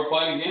 David? Oh, we're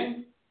playing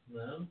again?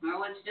 No. Or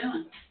what you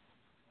doing?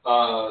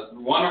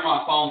 One of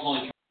my phones only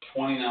charged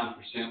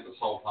 29% this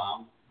whole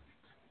time.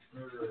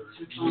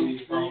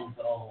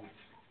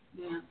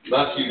 Yeah.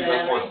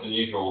 That's worse than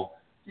usual.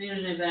 Need a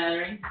new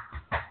battery.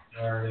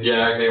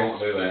 Yeah, they won't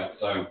do that.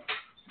 So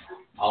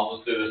I'll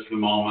just do this for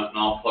the moment, and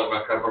I'll plug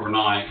back up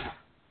overnight.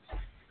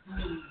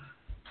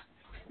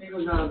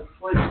 People gonna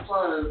flip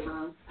clothes,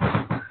 huh?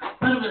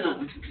 Put them in a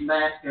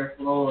basket or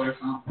floor or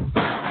something.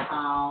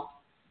 Oh.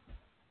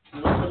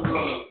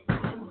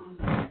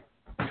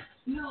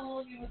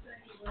 No, you would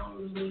think you want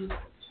to do.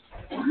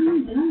 I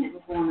haven't done it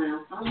before now.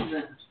 Some of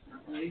it,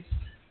 at least.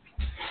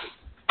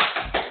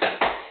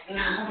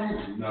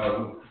 No.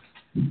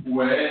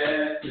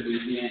 Where to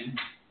begin?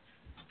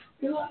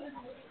 It has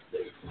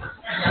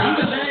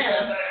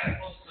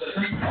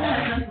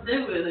nothing to do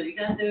with it. You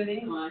gotta do it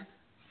anyway.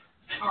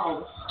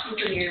 Oh,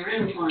 what's in your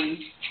airplane?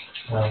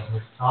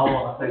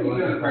 I'll take a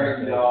look at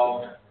the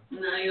dog.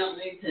 No, you don't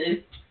need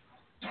to.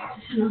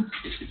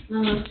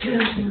 No, that's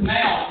good.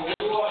 Now,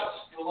 what's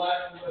the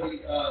last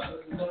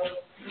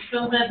Let's go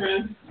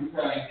bedroom.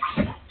 Okay.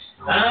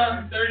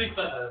 I'm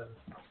 35.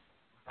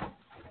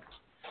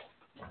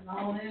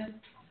 All it is.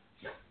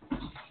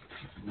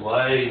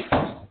 Wait.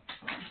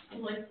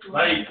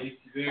 Wait.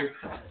 Tasty bear.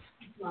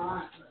 It's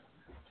not,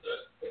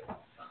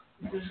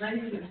 but. Is there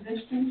anything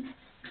existing?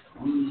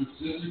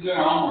 This is good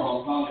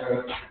homework on Congo.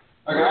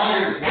 Okay, I'm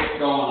here to what's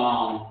going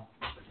on.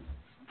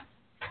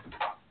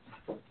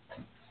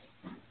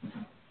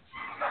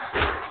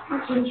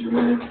 What's in your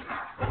room?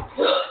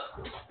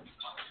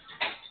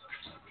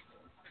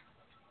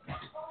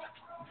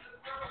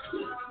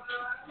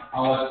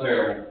 Oh, that's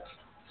terrible.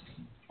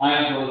 I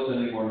have to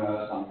listen anymore now.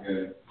 That sounds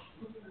good.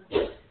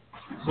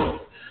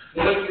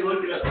 What if you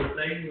look at the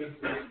thing with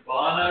this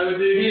Bono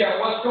dude? Yeah,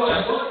 what's going on?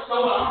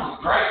 It's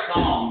a great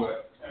song,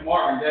 but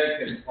Marvin Gaye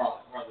couldn't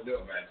probably do a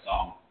bad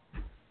song.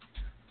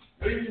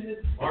 Who is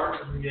it?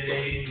 Marvin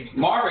Gaye.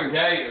 Marvin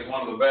Gaye is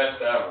one of the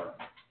best ever.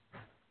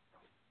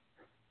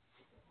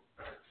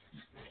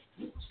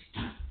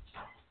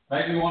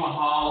 Maybe you want to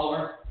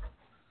holler.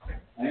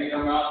 Ain't no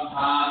mountain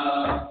high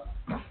enough.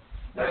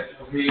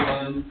 Sexual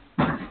healing.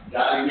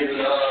 Gotta get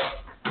it up.